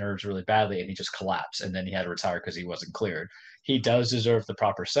hurt his nerves really badly, and he just collapsed, and then he had to retire because he wasn't cleared. He does deserve the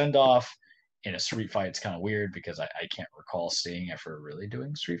proper send-off. In a street fight, it's kind of weird because I can't recall Sting ever really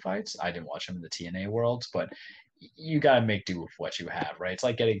doing street fights. I didn't watch him in the TNA worlds, but you got to make do with what you have, right? It's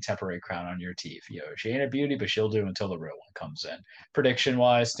like getting temporary crown on your teeth. She ain't a beauty, but she'll do until the real one comes in.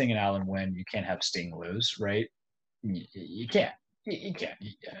 Prediction-wise, Sting and Allen win. You can't have Sting lose, right? You can't. You can't.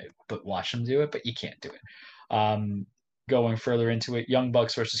 But watch them do it, but you can't do it. Going further into it, Young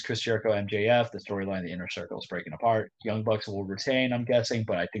Bucks versus Chris Jericho, MJF. The storyline, the Inner Circle is breaking apart. Young Bucks will retain, I'm guessing,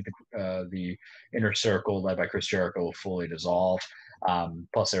 but I think the Inner Circle, led by Chris Jericho, will fully dissolve.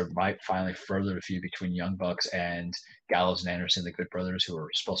 Plus, there might finally further the feud between Young Bucks and Gallows and Anderson, the Good Brothers, who are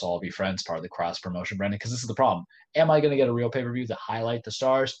supposed to all be friends, part of the cross promotion branding. Because this is the problem: am I going to get a real pay-per-view to highlight the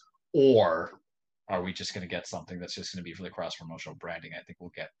stars, or are we just going to get something that's just going to be for the cross promotional branding? I think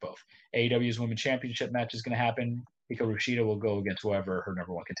we'll get both. AEW's Women's Championship match is going to happen. Hikaru Shida will go against whoever her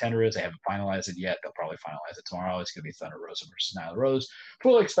number one contender is. They haven't finalized it yet. They'll probably finalize it tomorrow. It's going to be Thunder Rosa versus Nyla Rose.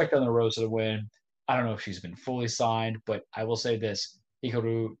 Fully expect Thunder Rosa to win. I don't know if she's been fully signed, but I will say this: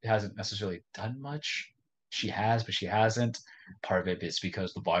 Hikaru hasn't necessarily done much. She has, but she hasn't. Part of it is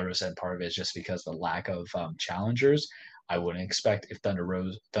because the virus, and part of it is just because the lack of challengers. I wouldn't expect, if Thunder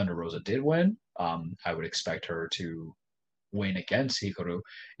Rosa did win, I would expect her to win against Hikaru.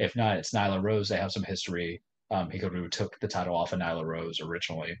 If not, it's Nyla Rose. They have some history. Hikaru took the title off of Nyla Rose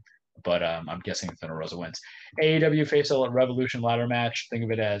originally, but I'm guessing Thunder Rosa wins. AEW face a Revolution ladder match. Think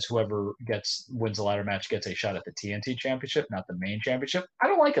of it as whoever wins the ladder match gets a shot at the TNT championship, not the main championship. I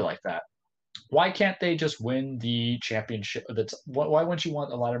don't like it like that. Why can't they just win the championship? Why wouldn't you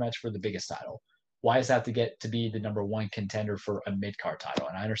want a ladder match for the biggest title? Why does that have to get to be the number one contender for a mid-card title?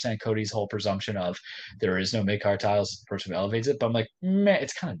 And I understand Cody's whole presumption of there is no mid-card titles, the person who elevates it, but I'm like, man,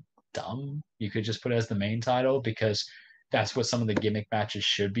 it's kind of dumb. You could just put it as the main title, because that's what some of the gimmick matches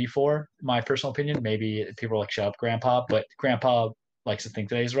should be for, my personal opinion. Maybe people are like, shut up, Grandpa, but Grandpa likes to think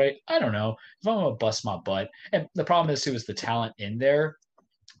that he's right. I don't know. If I'm going to bust my butt. And the problem is, too, is the talent in there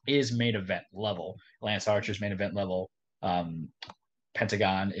is main event level. Lance Archer's main event level.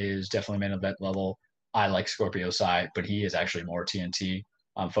 Pentagon is definitely main event level. I like Scorpio Sky, but he is actually more TNT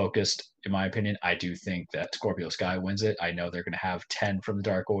focused, in my opinion. I do think that Scorpio Sky wins it. I know they're going to have 10 from the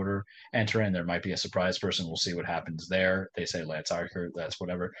Dark Order enter in. There might be a surprise person. We'll see what happens there. They say Lance Archer, that's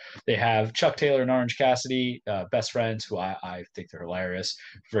whatever. They have Chuck Taylor and Orange Cassidy, best friends, who I think they're hilarious,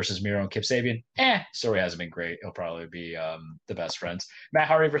 versus Miro and Kip Sabian. Story hasn't been great. He'll probably be the best friends. Matt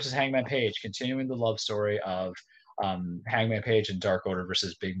Hardy versus Hangman Page, continuing the love story of Hangman Page and Dark Order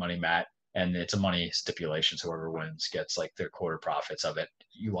versus Big Money Matt. And it's a money stipulation, so whoever wins gets like their quarter profits of it.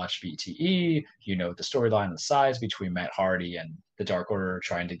 You watch BTE, you know the storyline and the size between Matt Hardy and the Dark Order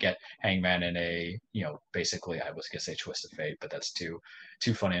trying to get Hangman in a, basically, I was gonna say twist of fate, but that's too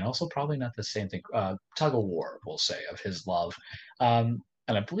funny, and also probably not the same thing. Tug of war, we'll say, of his love, and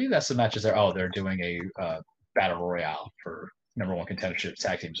I believe that's the matches there. Oh, they're doing a battle royale for #1 contendership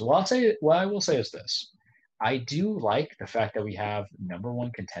tag teams. What I will say is this. I do like the fact that we have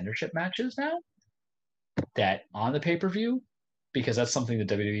 #1 contendership matches now that on the pay-per-view, because that's something that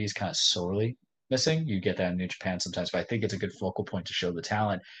WWE is kind of sorely missing. You get that in New Japan sometimes, but I think it's a good focal point to show the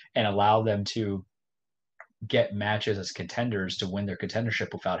talent and allow them to get matches as contenders to win their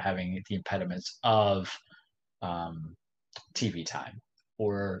contendership without having the impediments of TV time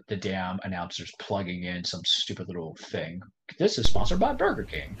or the damn announcers plugging in some stupid little thing. This is sponsored by Burger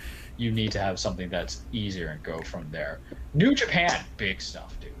King. You need to have something that's easier and go from there. New Japan, big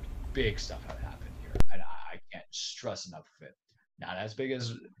stuff, dude. Big stuff have happened here. And I can't stress enough of it. Not as big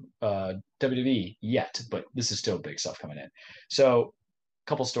as WWE yet, but this is still big stuff coming in. So, a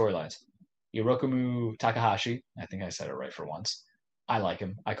couple storylines. Hiromu Takahashi, I think I said it right for once. I like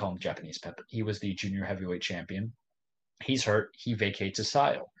him. I call him Japanese Pep. He was the junior heavyweight champion. He's hurt. He vacates his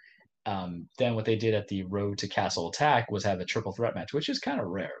title. Then what they did at the Road to Castle Attack was have a triple threat match, which is kind of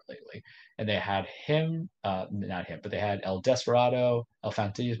rare lately. And they had him, not him, but they had El Desperado, El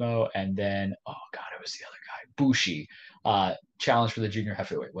Fantasmo, and then, oh God, it was the other guy, Bushi, challenge for the junior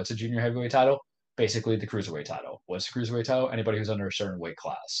heavyweight. What's a junior heavyweight title? Basically the cruiserweight title. What's the cruiserweight title? Anybody who's under a certain weight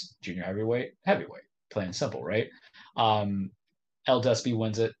class. Junior heavyweight, heavyweight. Plain and simple, right? El Despi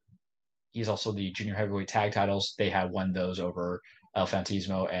wins it. He's also the junior heavyweight tag titles. They had won those over El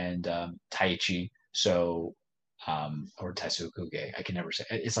Fantasmo and Taichi. So, or Taisukuge. I can never say.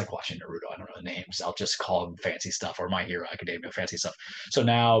 It's like watching Naruto. I don't know the names. I'll just call them fancy stuff, or My Hero Academia fancy stuff. So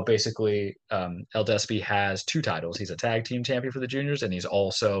now, basically, El Despi has 2 titles. He's a tag team champion for the juniors, and he's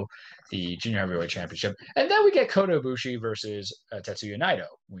also the junior heavyweight championship. And then we get Kota Ibushi versus Tetsuya Naito.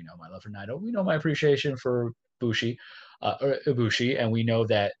 We know my love for Naito. We know my appreciation for Ibushi, and we know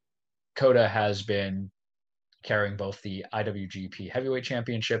that Kota has been carrying both the IWGP Heavyweight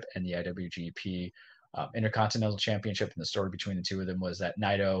Championship and the IWGP Intercontinental Championship. And the story between the two of them was that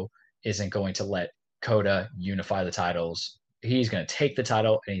Naito isn't going to let Kota unify the titles. He's going to take the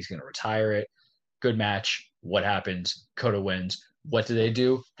title and he's going to retire it. Good match. What happens? Kota wins. What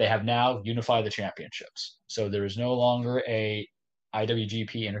do? They have now unified the championships. So there is no longer a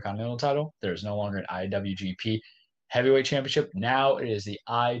IWGP Intercontinental title. There is no longer an IWGP Heavyweight Championship. Now it is the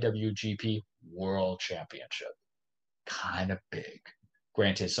IWGP World Championship. Kind of big.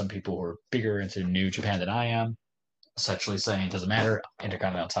 Granted, some people who are bigger into New Japan than I am, essentially saying it doesn't matter.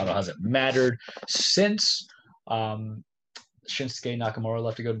 Intercontinental title hasn't mattered since Shinsuke Nakamura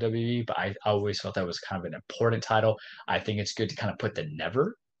left to go to WWE, but I always felt that was kind of an important title. I think it's good to kind of put the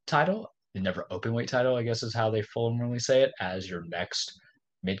Never title, the Never Openweight title, I guess is how they formally say it, as your next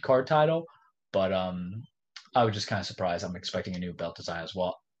mid-card title. But I was just kind of surprised. I'm expecting a new belt design as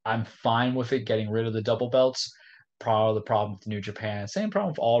well. I'm fine with it getting rid of the double belts. Probably the problem with New Japan, same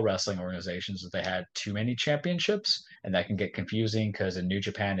problem with all wrestling organizations, that they had too many championships, and that can get confusing because in New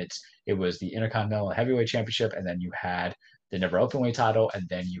Japan it was the Intercontinental Heavyweight Championship, and then you had the Never Openweight title, and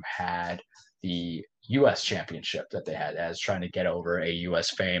then you had the U.S. Championship that they had as trying to get over a U.S.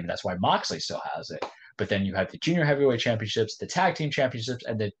 fame. And that's why Moxley still has it. But then you had the Junior Heavyweight Championships, the Tag Team Championships,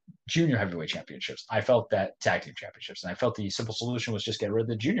 and the Junior Heavyweight Championships. I felt that Tag Team Championships, and I felt the simple solution was just get rid of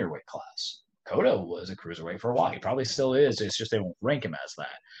the junior weight class. Kota was a cruiserweight for a while. He probably still is. It's just they won't rank him as that.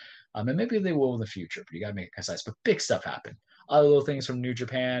 And maybe they will in the future, but you got to make it concise. But big stuff happened. Other little things from New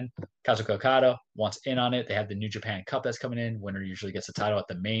Japan. Kazuchika Okada wants in on it. They have the New Japan Cup that's coming in. Winner usually gets the title at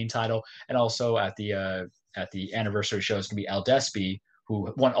the main title. And also at the anniversary show, it's going to be El Despi,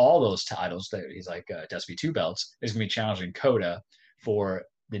 who won all those titles. He's like Despi 2 belts, is going to be challenging Kota for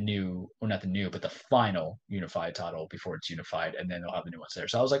the new, or not the new, but the final unified title before it's unified, and then they'll have the new ones there.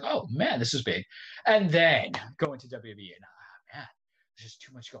 So I was like, oh man, this is big. And then going to WWE, and man, there's just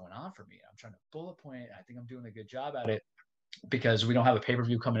too much going on for me. I'm trying to bullet point it. I think I'm doing a good job at it because we don't have a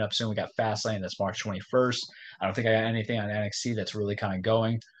pay-per-view coming up soon. We got Fastlane, that's March 21st. I don't think I got anything on NXT that's really kind of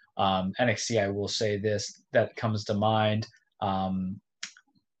going. NXT, I will say this, that comes to mind. I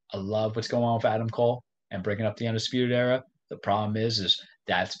love what's going on with Adam Cole and breaking up the Undisputed Era. The problem is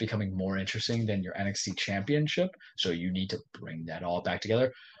that's becoming more interesting than your NXT Championship. So you need to bring that all back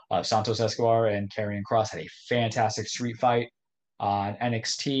together. Santos Escobar and Karrion Kross had a fantastic street fight on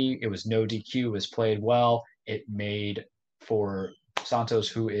NXT. It was no DQ. It was played well. It made for Santos,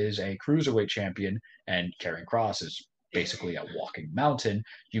 who is a cruiserweight champion, and Karrion Kross is basically a walking mountain.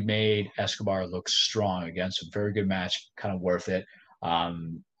 You made Escobar look strong against a very good match, kind of worth it.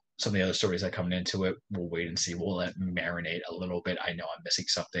 Some of the other stories that coming into it, we'll wait and see. We'll let it marinate a little bit. I know I'm missing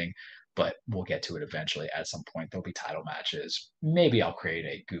something, but we'll get to it eventually. At some point, there'll be title matches. Maybe I'll create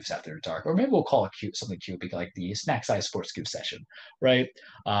a Goofs After Dark, or maybe we'll call it something cute, like the Snack Size Sports Goof session, right?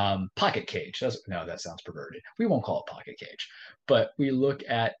 Pocket Cage. No, that sounds perverted. We won't call it Pocket Cage, but we look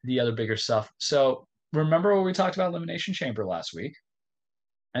at the other bigger stuff. So remember when we talked about Elimination Chamber last week,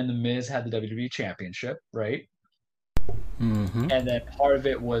 and The Miz had the WWE Championship, right? Mm-hmm. And then part of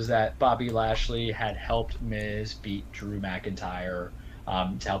it was that Bobby Lashley had helped Miz beat Drew McIntyre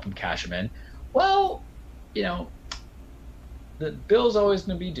to help him cash him in. Well, the bill's always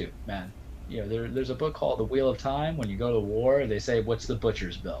going to be due, man. There's a book called The Wheel of Time. When you go to war, they say, what's the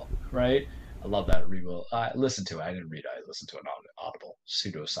butcher's bill, right? I love that. I listened to it. I didn't read it. I listened to it on Audible,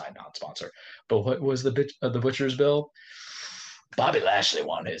 pseudo side non-sponsor. But what was the butcher's bill? Bobby Lashley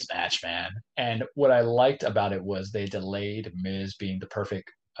won his match, man. And what I liked about it was they delayed Miz being the perfect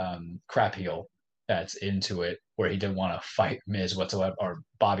crap heel that's into it, where he didn't want to fight Miz whatsoever, or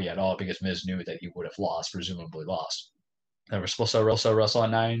Bobby at all, because Miz knew that he would have presumably lost. They were supposed to wrestle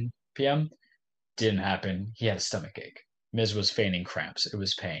at 9 p.m. Didn't happen. He had a stomach ache. Miz was feigning cramps. It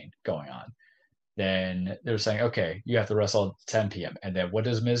was pain going on. Then they were saying, okay, you have to wrestle at 10 p.m. And then what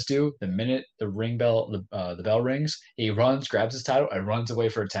does Miz do? The minute the bell rings, he runs, grabs his title, and runs away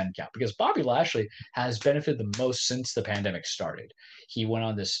for a 10 count. Because Bobby Lashley has benefited the most since the pandemic started. He went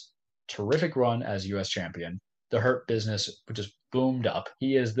on this terrific run as U.S. champion. The Hurt Business just boomed up.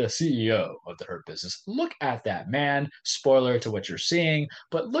 He is the CEO of the Hurt Business. Look at that man. Spoiler to what you're seeing,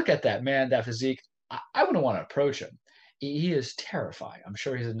 but look at that man, that physique. I wouldn't want to approach him. He is terrifying. I'm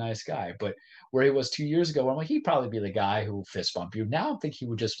sure he's a nice guy, but where he was 2 years ago, I'm like, he'd probably be the guy who will fist bump you. Now I think he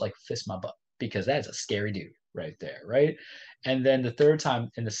would just fist my butt, because that's a scary dude right there, right? And then the third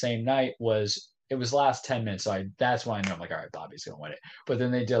time in the same night it was last 10 minutes. So that's why I know I'm like, all right, Bobby's going to win it. But then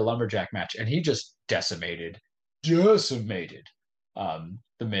they did a lumberjack match, and he just decimated The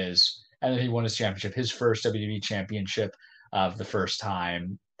Miz. And then he won his championship, his first WWE championship of the first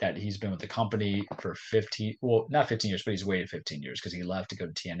time that he's been with the company for not 15 years, but he's waited 15 years because he left to go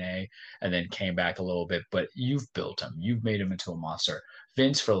to TNA and then came back a little bit. But you've built him. You've made him into a monster.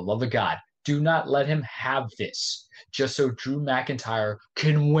 Vince, for the love of God, do not let him have this just so Drew McIntyre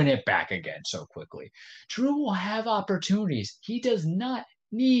can win it back again so quickly. Drew will have opportunities. He does not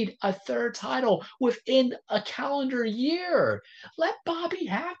need a third title within a calendar year. Let Bobby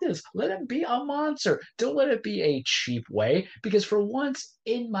have this. Let him be a monster. Don't let it be a cheap way, because for once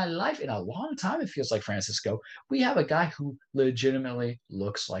in my life, in a long time, it feels like, Francisco, we have a guy who legitimately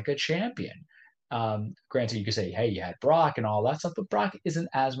looks like a champion. Granted, you could say, hey, you had Brock and all that stuff, but Brock isn't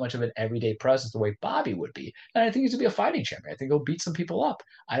as much of an everyday presence the way Bobby would be. And I think he's going to be a fighting champion. I think he'll beat some people up.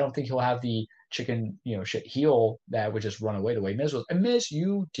 I don't think he'll have the chicken, shit heel that would just run away the way Miz was. And Miz,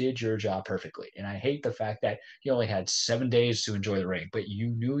 you did your job perfectly. And I hate the fact that you only had 7 days to enjoy the ring, but you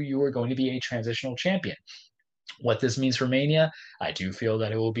knew you were going to be a transitional champion. What this means for Mania, I do feel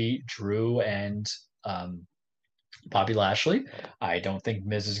that it will be Drew and Bobby Lashley. I don't think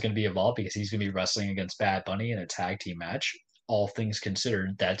Miz is going to be involved because he's going to be wrestling against Bad Bunny in a tag team match. All things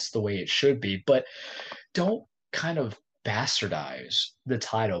considered, that's the way it should be. But don't kind of bastardize the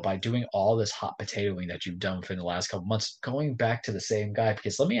title by doing all this hot potatoing that you've done within the last couple months, going back to the same guy.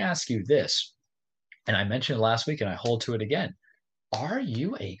 Because let me ask you this, and I mentioned it last week and I hold to it again. Are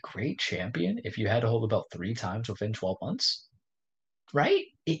you a great champion if you had to hold the belt 3 times within 12 months? Right?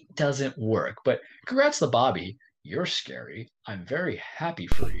 It doesn't work. But congrats to Bobby. You're scary. I'm very happy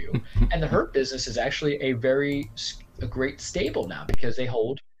for you. And the Hurt Business is actually a great stable now, because they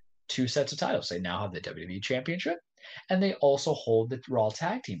hold 2 sets of titles. They now have the WWE Championship And they also hold the Raw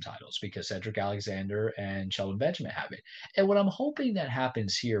Tag Team titles because Cedric Alexander and Shelton Benjamin have it. And what I'm hoping that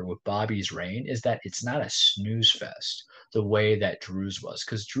happens here with Bobby's reign is that it's not a snooze fest the way that Drew's was.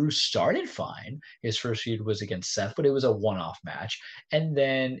 Because Drew started fine. His first feud was against Seth, but it was a one-off match. And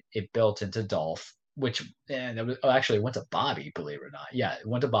then it built into Dolph, which actually it went to Bobby, believe it or not. Yeah, it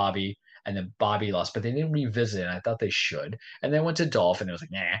went to Bobby, and then Bobby lost, but they didn't revisit it. And I thought they should. And then it went to Dolph, and it was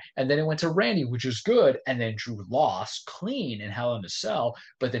like, nah. And then it went to Randy, which is good. And then Drew lost clean in Hell in a Cell,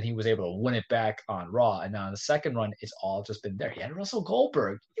 but then he was able to win it back on Raw. And now in the second run, it's all just been there. He had Russell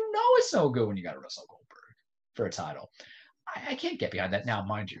Goldberg. You know it's no good when you got a Russell Goldberg for a title. I can't get behind that. Now,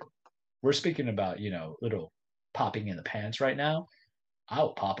 mind you, we're speaking about, little popping in the pants right now.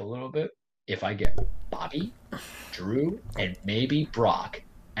 I'll pop a little bit if I get Bobby, Drew, and maybe Brock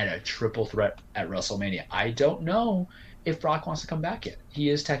at a triple threat at WrestleMania. I don't know if Brock wants to come back yet. He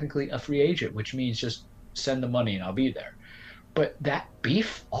is technically a free agent, which means just send the money and I'll be there. But that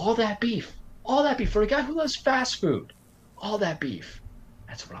beef, all that beef for a guy who loves fast food, all that beef,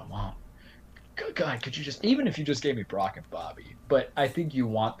 that's what I want. God, could you just, even if you just gave me Brock and Bobby, but I think you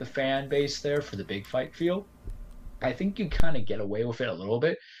want the fan base there for the big fight feel. I think you kind of get away with it a little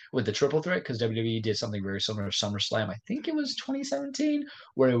bit with the triple threat because WWE did something very similar to SummerSlam. I think it was 2017,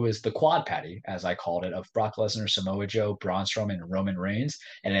 where it was the quad patty, as I called it, of Brock Lesnar, Samoa Joe, Braun Strowman, and Roman Reigns,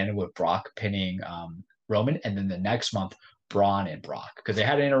 and ended with Brock pinning Roman, and then the next month Braun and Brock because they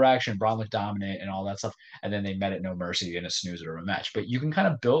had an interaction. Braun looked dominant and all that stuff, and then they met at No Mercy in a snoozer of a match. But you can kind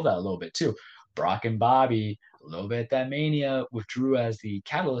of build that a little bit too. Brock and Bobby, a little bit at that Mania with Drew as the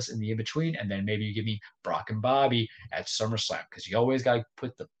catalyst in the in-between, and then maybe you give me Brock and Bobby at SummerSlam because you always got to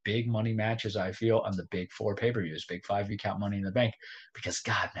put the big money matches, I feel, on the big 4 pay-per-views, big 5 if you count Money in the Bank because,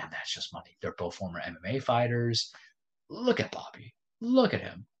 God, man, that's just money. They're both former MMA fighters. Look at Bobby. Look at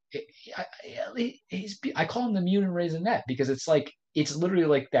him. I call him the mutant raisinette because it's literally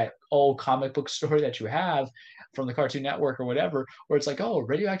like that old comic book story that you have from the Cartoon Network or whatever, where it's like, oh,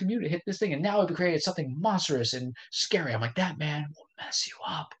 radioactive mutant hit this thing, and now it created something monstrous and scary. I'm like, that man will mess you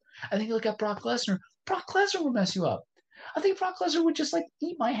up. I think you look at Brock Lesnar. Brock Lesnar will mess you up. I think Brock Lesnar would just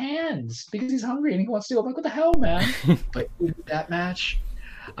eat my hands because he's hungry and he wants to. I'm like, what the hell, man? But in that match,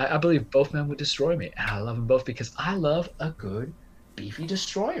 I believe both men would destroy me, and I love them both because I love a good beefy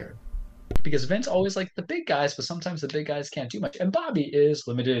destroyer. Because Vince always liked the big guys, but sometimes the big guys can't do much. And Bobby is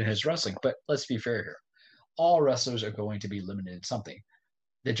limited in his wrestling, but let's be fair here. All wrestlers are going to be limited in something.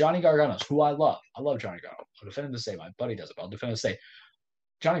 The Johnny Garganos, who I love Johnny Gargano. I'll defend him to say, my buddy does it, but I'll defend him to say,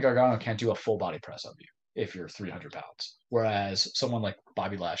 Johnny Gargano can't do a full body press of you if you're 300 pounds. Whereas someone like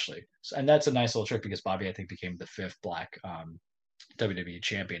Bobby Lashley, and that's a nice little trick because Bobby, I think, became the 5th black WWE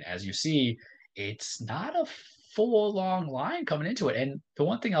champion. As you see, it's not a full long line coming into it. And the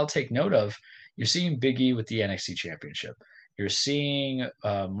one thing I'll take note of, you're seeing Big E with the NXT championship. You're seeing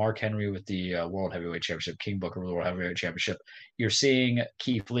Mark Henry with the World Heavyweight Championship, King Booker with the World Heavyweight Championship. You're seeing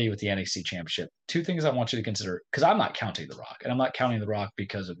Keith Lee with the NXT Championship. 2 things I want you to consider, because I'm not counting The Rock, and I'm not counting The Rock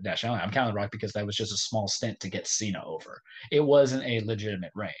because of nationality. I'm counting The Rock because that was just a small stint to get Cena over. It wasn't a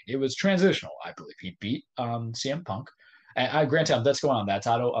legitimate reign. It was transitional, I believe. He beat CM Punk. And granted, let's go on that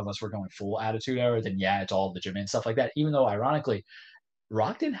title, unless we're going full Attitude Era, then yeah, it's all legitimate and stuff like that. Even though, ironically,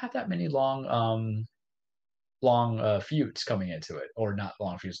 Rock didn't have that many long feuds coming into it, or not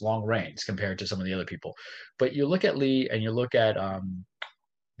long feuds, long reigns compared to some of the other people. But you look at Lee and you look at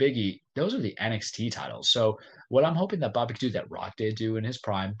Big E, those are the NXT titles. So what I'm hoping that Bobby could do that Rock did do in his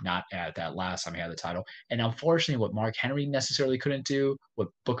prime, not at that last time he had the title, and unfortunately what Mark Henry necessarily couldn't do, what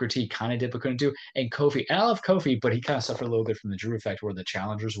Booker T kind of did but couldn't do, and Kofi, and I love Kofi, but he kind of suffered a little bit from the Drew effect where the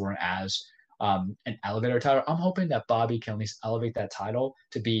challengers weren't as an elevator title. I'm hoping that Bobby can at least elevate that title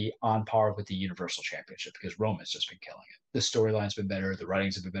to be on par with the Universal Championship because Roman's just been killing it. The storyline's been better. The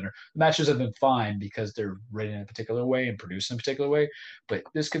writings have been better. The matches have been fine because they're written in a particular way and produced in a particular way. But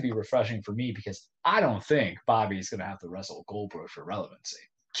this could be refreshing for me because I don't think Bobby's going to have to wrestle Goldberg for relevancy.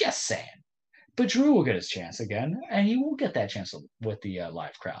 Just saying. But Drew will get his chance again, and he will get that chance with the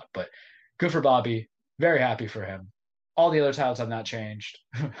live crowd. But good for Bobby. Very happy for him. All the other titles have not changed.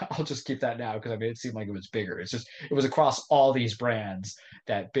 I'll just keep that now because I made it seem like it was bigger. It's just it was across all these brands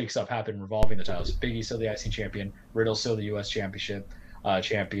that big stuff happened revolving the titles. Big E still the IC champion, Riddle still the US championship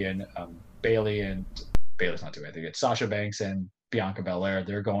champion, Bayley's not doing anything. It's Sasha Banks and Bianca Belair.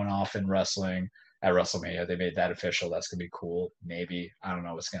 They're going off in wrestling at WrestleMania. They made that official. That's gonna be cool. Maybe I don't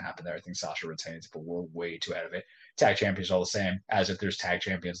know what's gonna happen there. I think Sasha retains, but we're way too ahead of it. Tag champions all the same, as if there's tag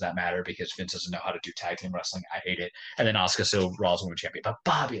champions that matter because Vince doesn't know how to do tag team wrestling. I hate it. And then Asuka still Raw's Women's Champion. But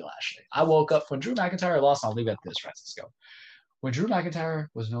Bobby Lashley. I woke up when Drew McIntyre lost, and I'll leave it at this, Francisco. When Drew McIntyre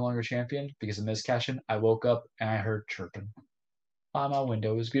was no longer champion because of Miz cash in, I woke up and I heard chirping by my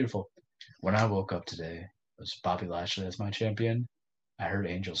window. It was beautiful. When I woke up today, it was Bobby Lashley as my champion. I heard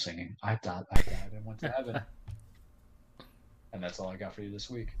angels singing. I thought I died and went to heaven. And that's all I got for you this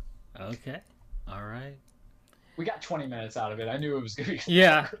week. Okay. All right. We got 20 minutes out of it. I knew it was going to be.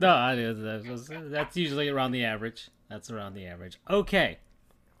 Yeah. No, that's usually around the average. That's around the average. Okay.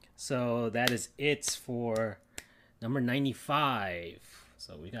 So that is it for number 95.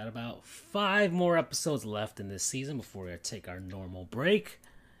 So we got about 5 more episodes left in this season before we take our normal break.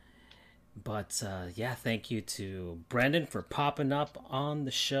 But yeah, thank you to Brendan for popping up on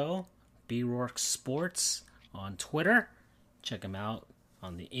the show. Rourke Sports on Twitter. Check him out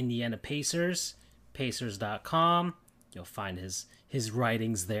on the Indiana Pacers, pacers.com. You'll find his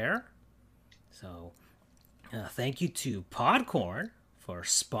writings there. So thank you to Podcorn for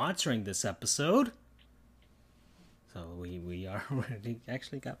sponsoring this episode. So we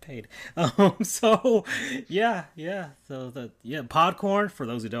actually got paid. So yeah. So Podcorn, for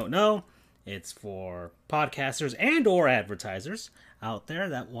those who don't know, it's for podcasters and or advertisers out there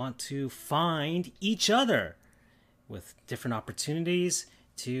that want to find each other with different opportunities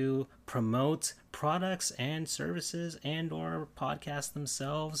to promote products and services and or podcast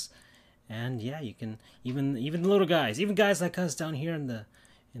themselves. And yeah, you can even the little guys, even guys like us down here in the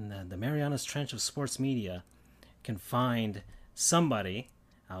Marianas Trench of sports media, can find somebody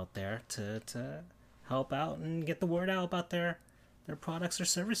out there to help out and get the word out about their products or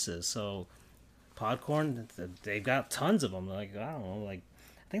services. So Podcorn, they've got tons of them. Like, I don't know, like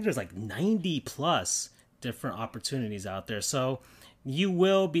I think there's like 90 plus different opportunities out there. So you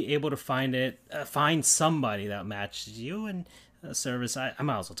will be able to find somebody that matches you and a service. I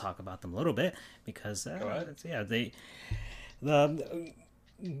might also talk about them a little bit because the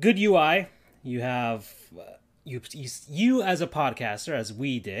good UI. You have you as a podcaster, as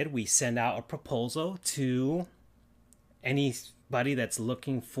we did, we send out a proposal to anybody that's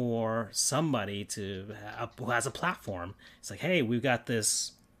looking for somebody who has a platform. It's like, hey, we've got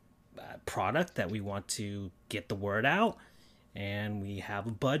this product that we want to get the word out, and we have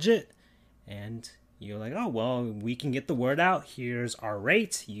a budget, and you're like, oh well, we can get the word out. Here's our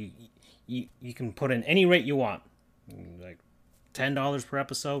rate. You can put in any rate you want, like $10 per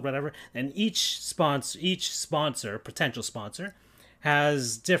episode, whatever. And each potential sponsor,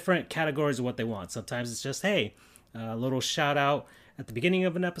 has different categories of what they want. Sometimes it's just, hey, a little shout out at the beginning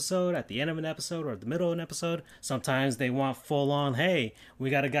of an episode, at the end of an episode, or at the middle of an episode. Sometimes they want full on, hey, we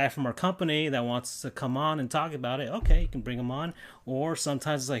got a guy from our company that wants to come on and talk about it. Okay, you can bring him on. Or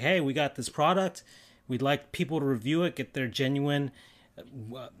sometimes it's like, hey, we got this product. We'd like people to review it, get their genuine,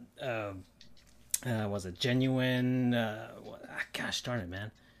 gosh darn it,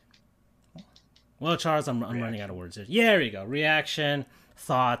 man. Well, Charles, I'm running out of words here. Yeah, there you go. Reaction,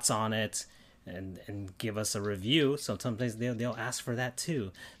 thoughts on it, and give us a review. So sometimes they'll ask for that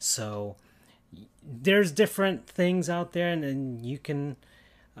too. So there's different things out there, and you can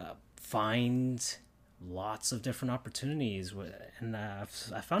find lots of different opportunities. And I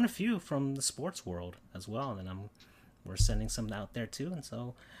found a few from the sports world as well, and we're sending some out there too. And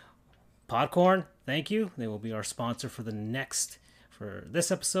so Podcorn, thank you. They will be our sponsor for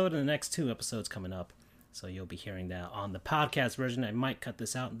this episode and the next 2 episodes coming up. So you'll be hearing that on the podcast version. I might cut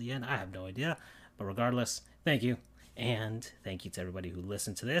this out in the end. I have no idea. But regardless, thank you. And thank you to everybody who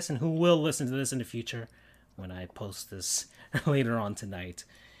listened to this and who will listen to this in the future when I post this later on tonight.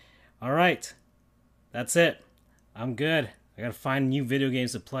 All right. That's it. I'm good. I got to find new video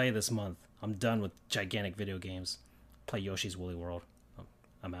games to play this month. I'm done with gigantic video games. Play Yoshi's Woolly World.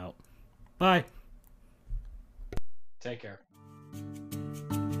 I'm out. Bye. Take care.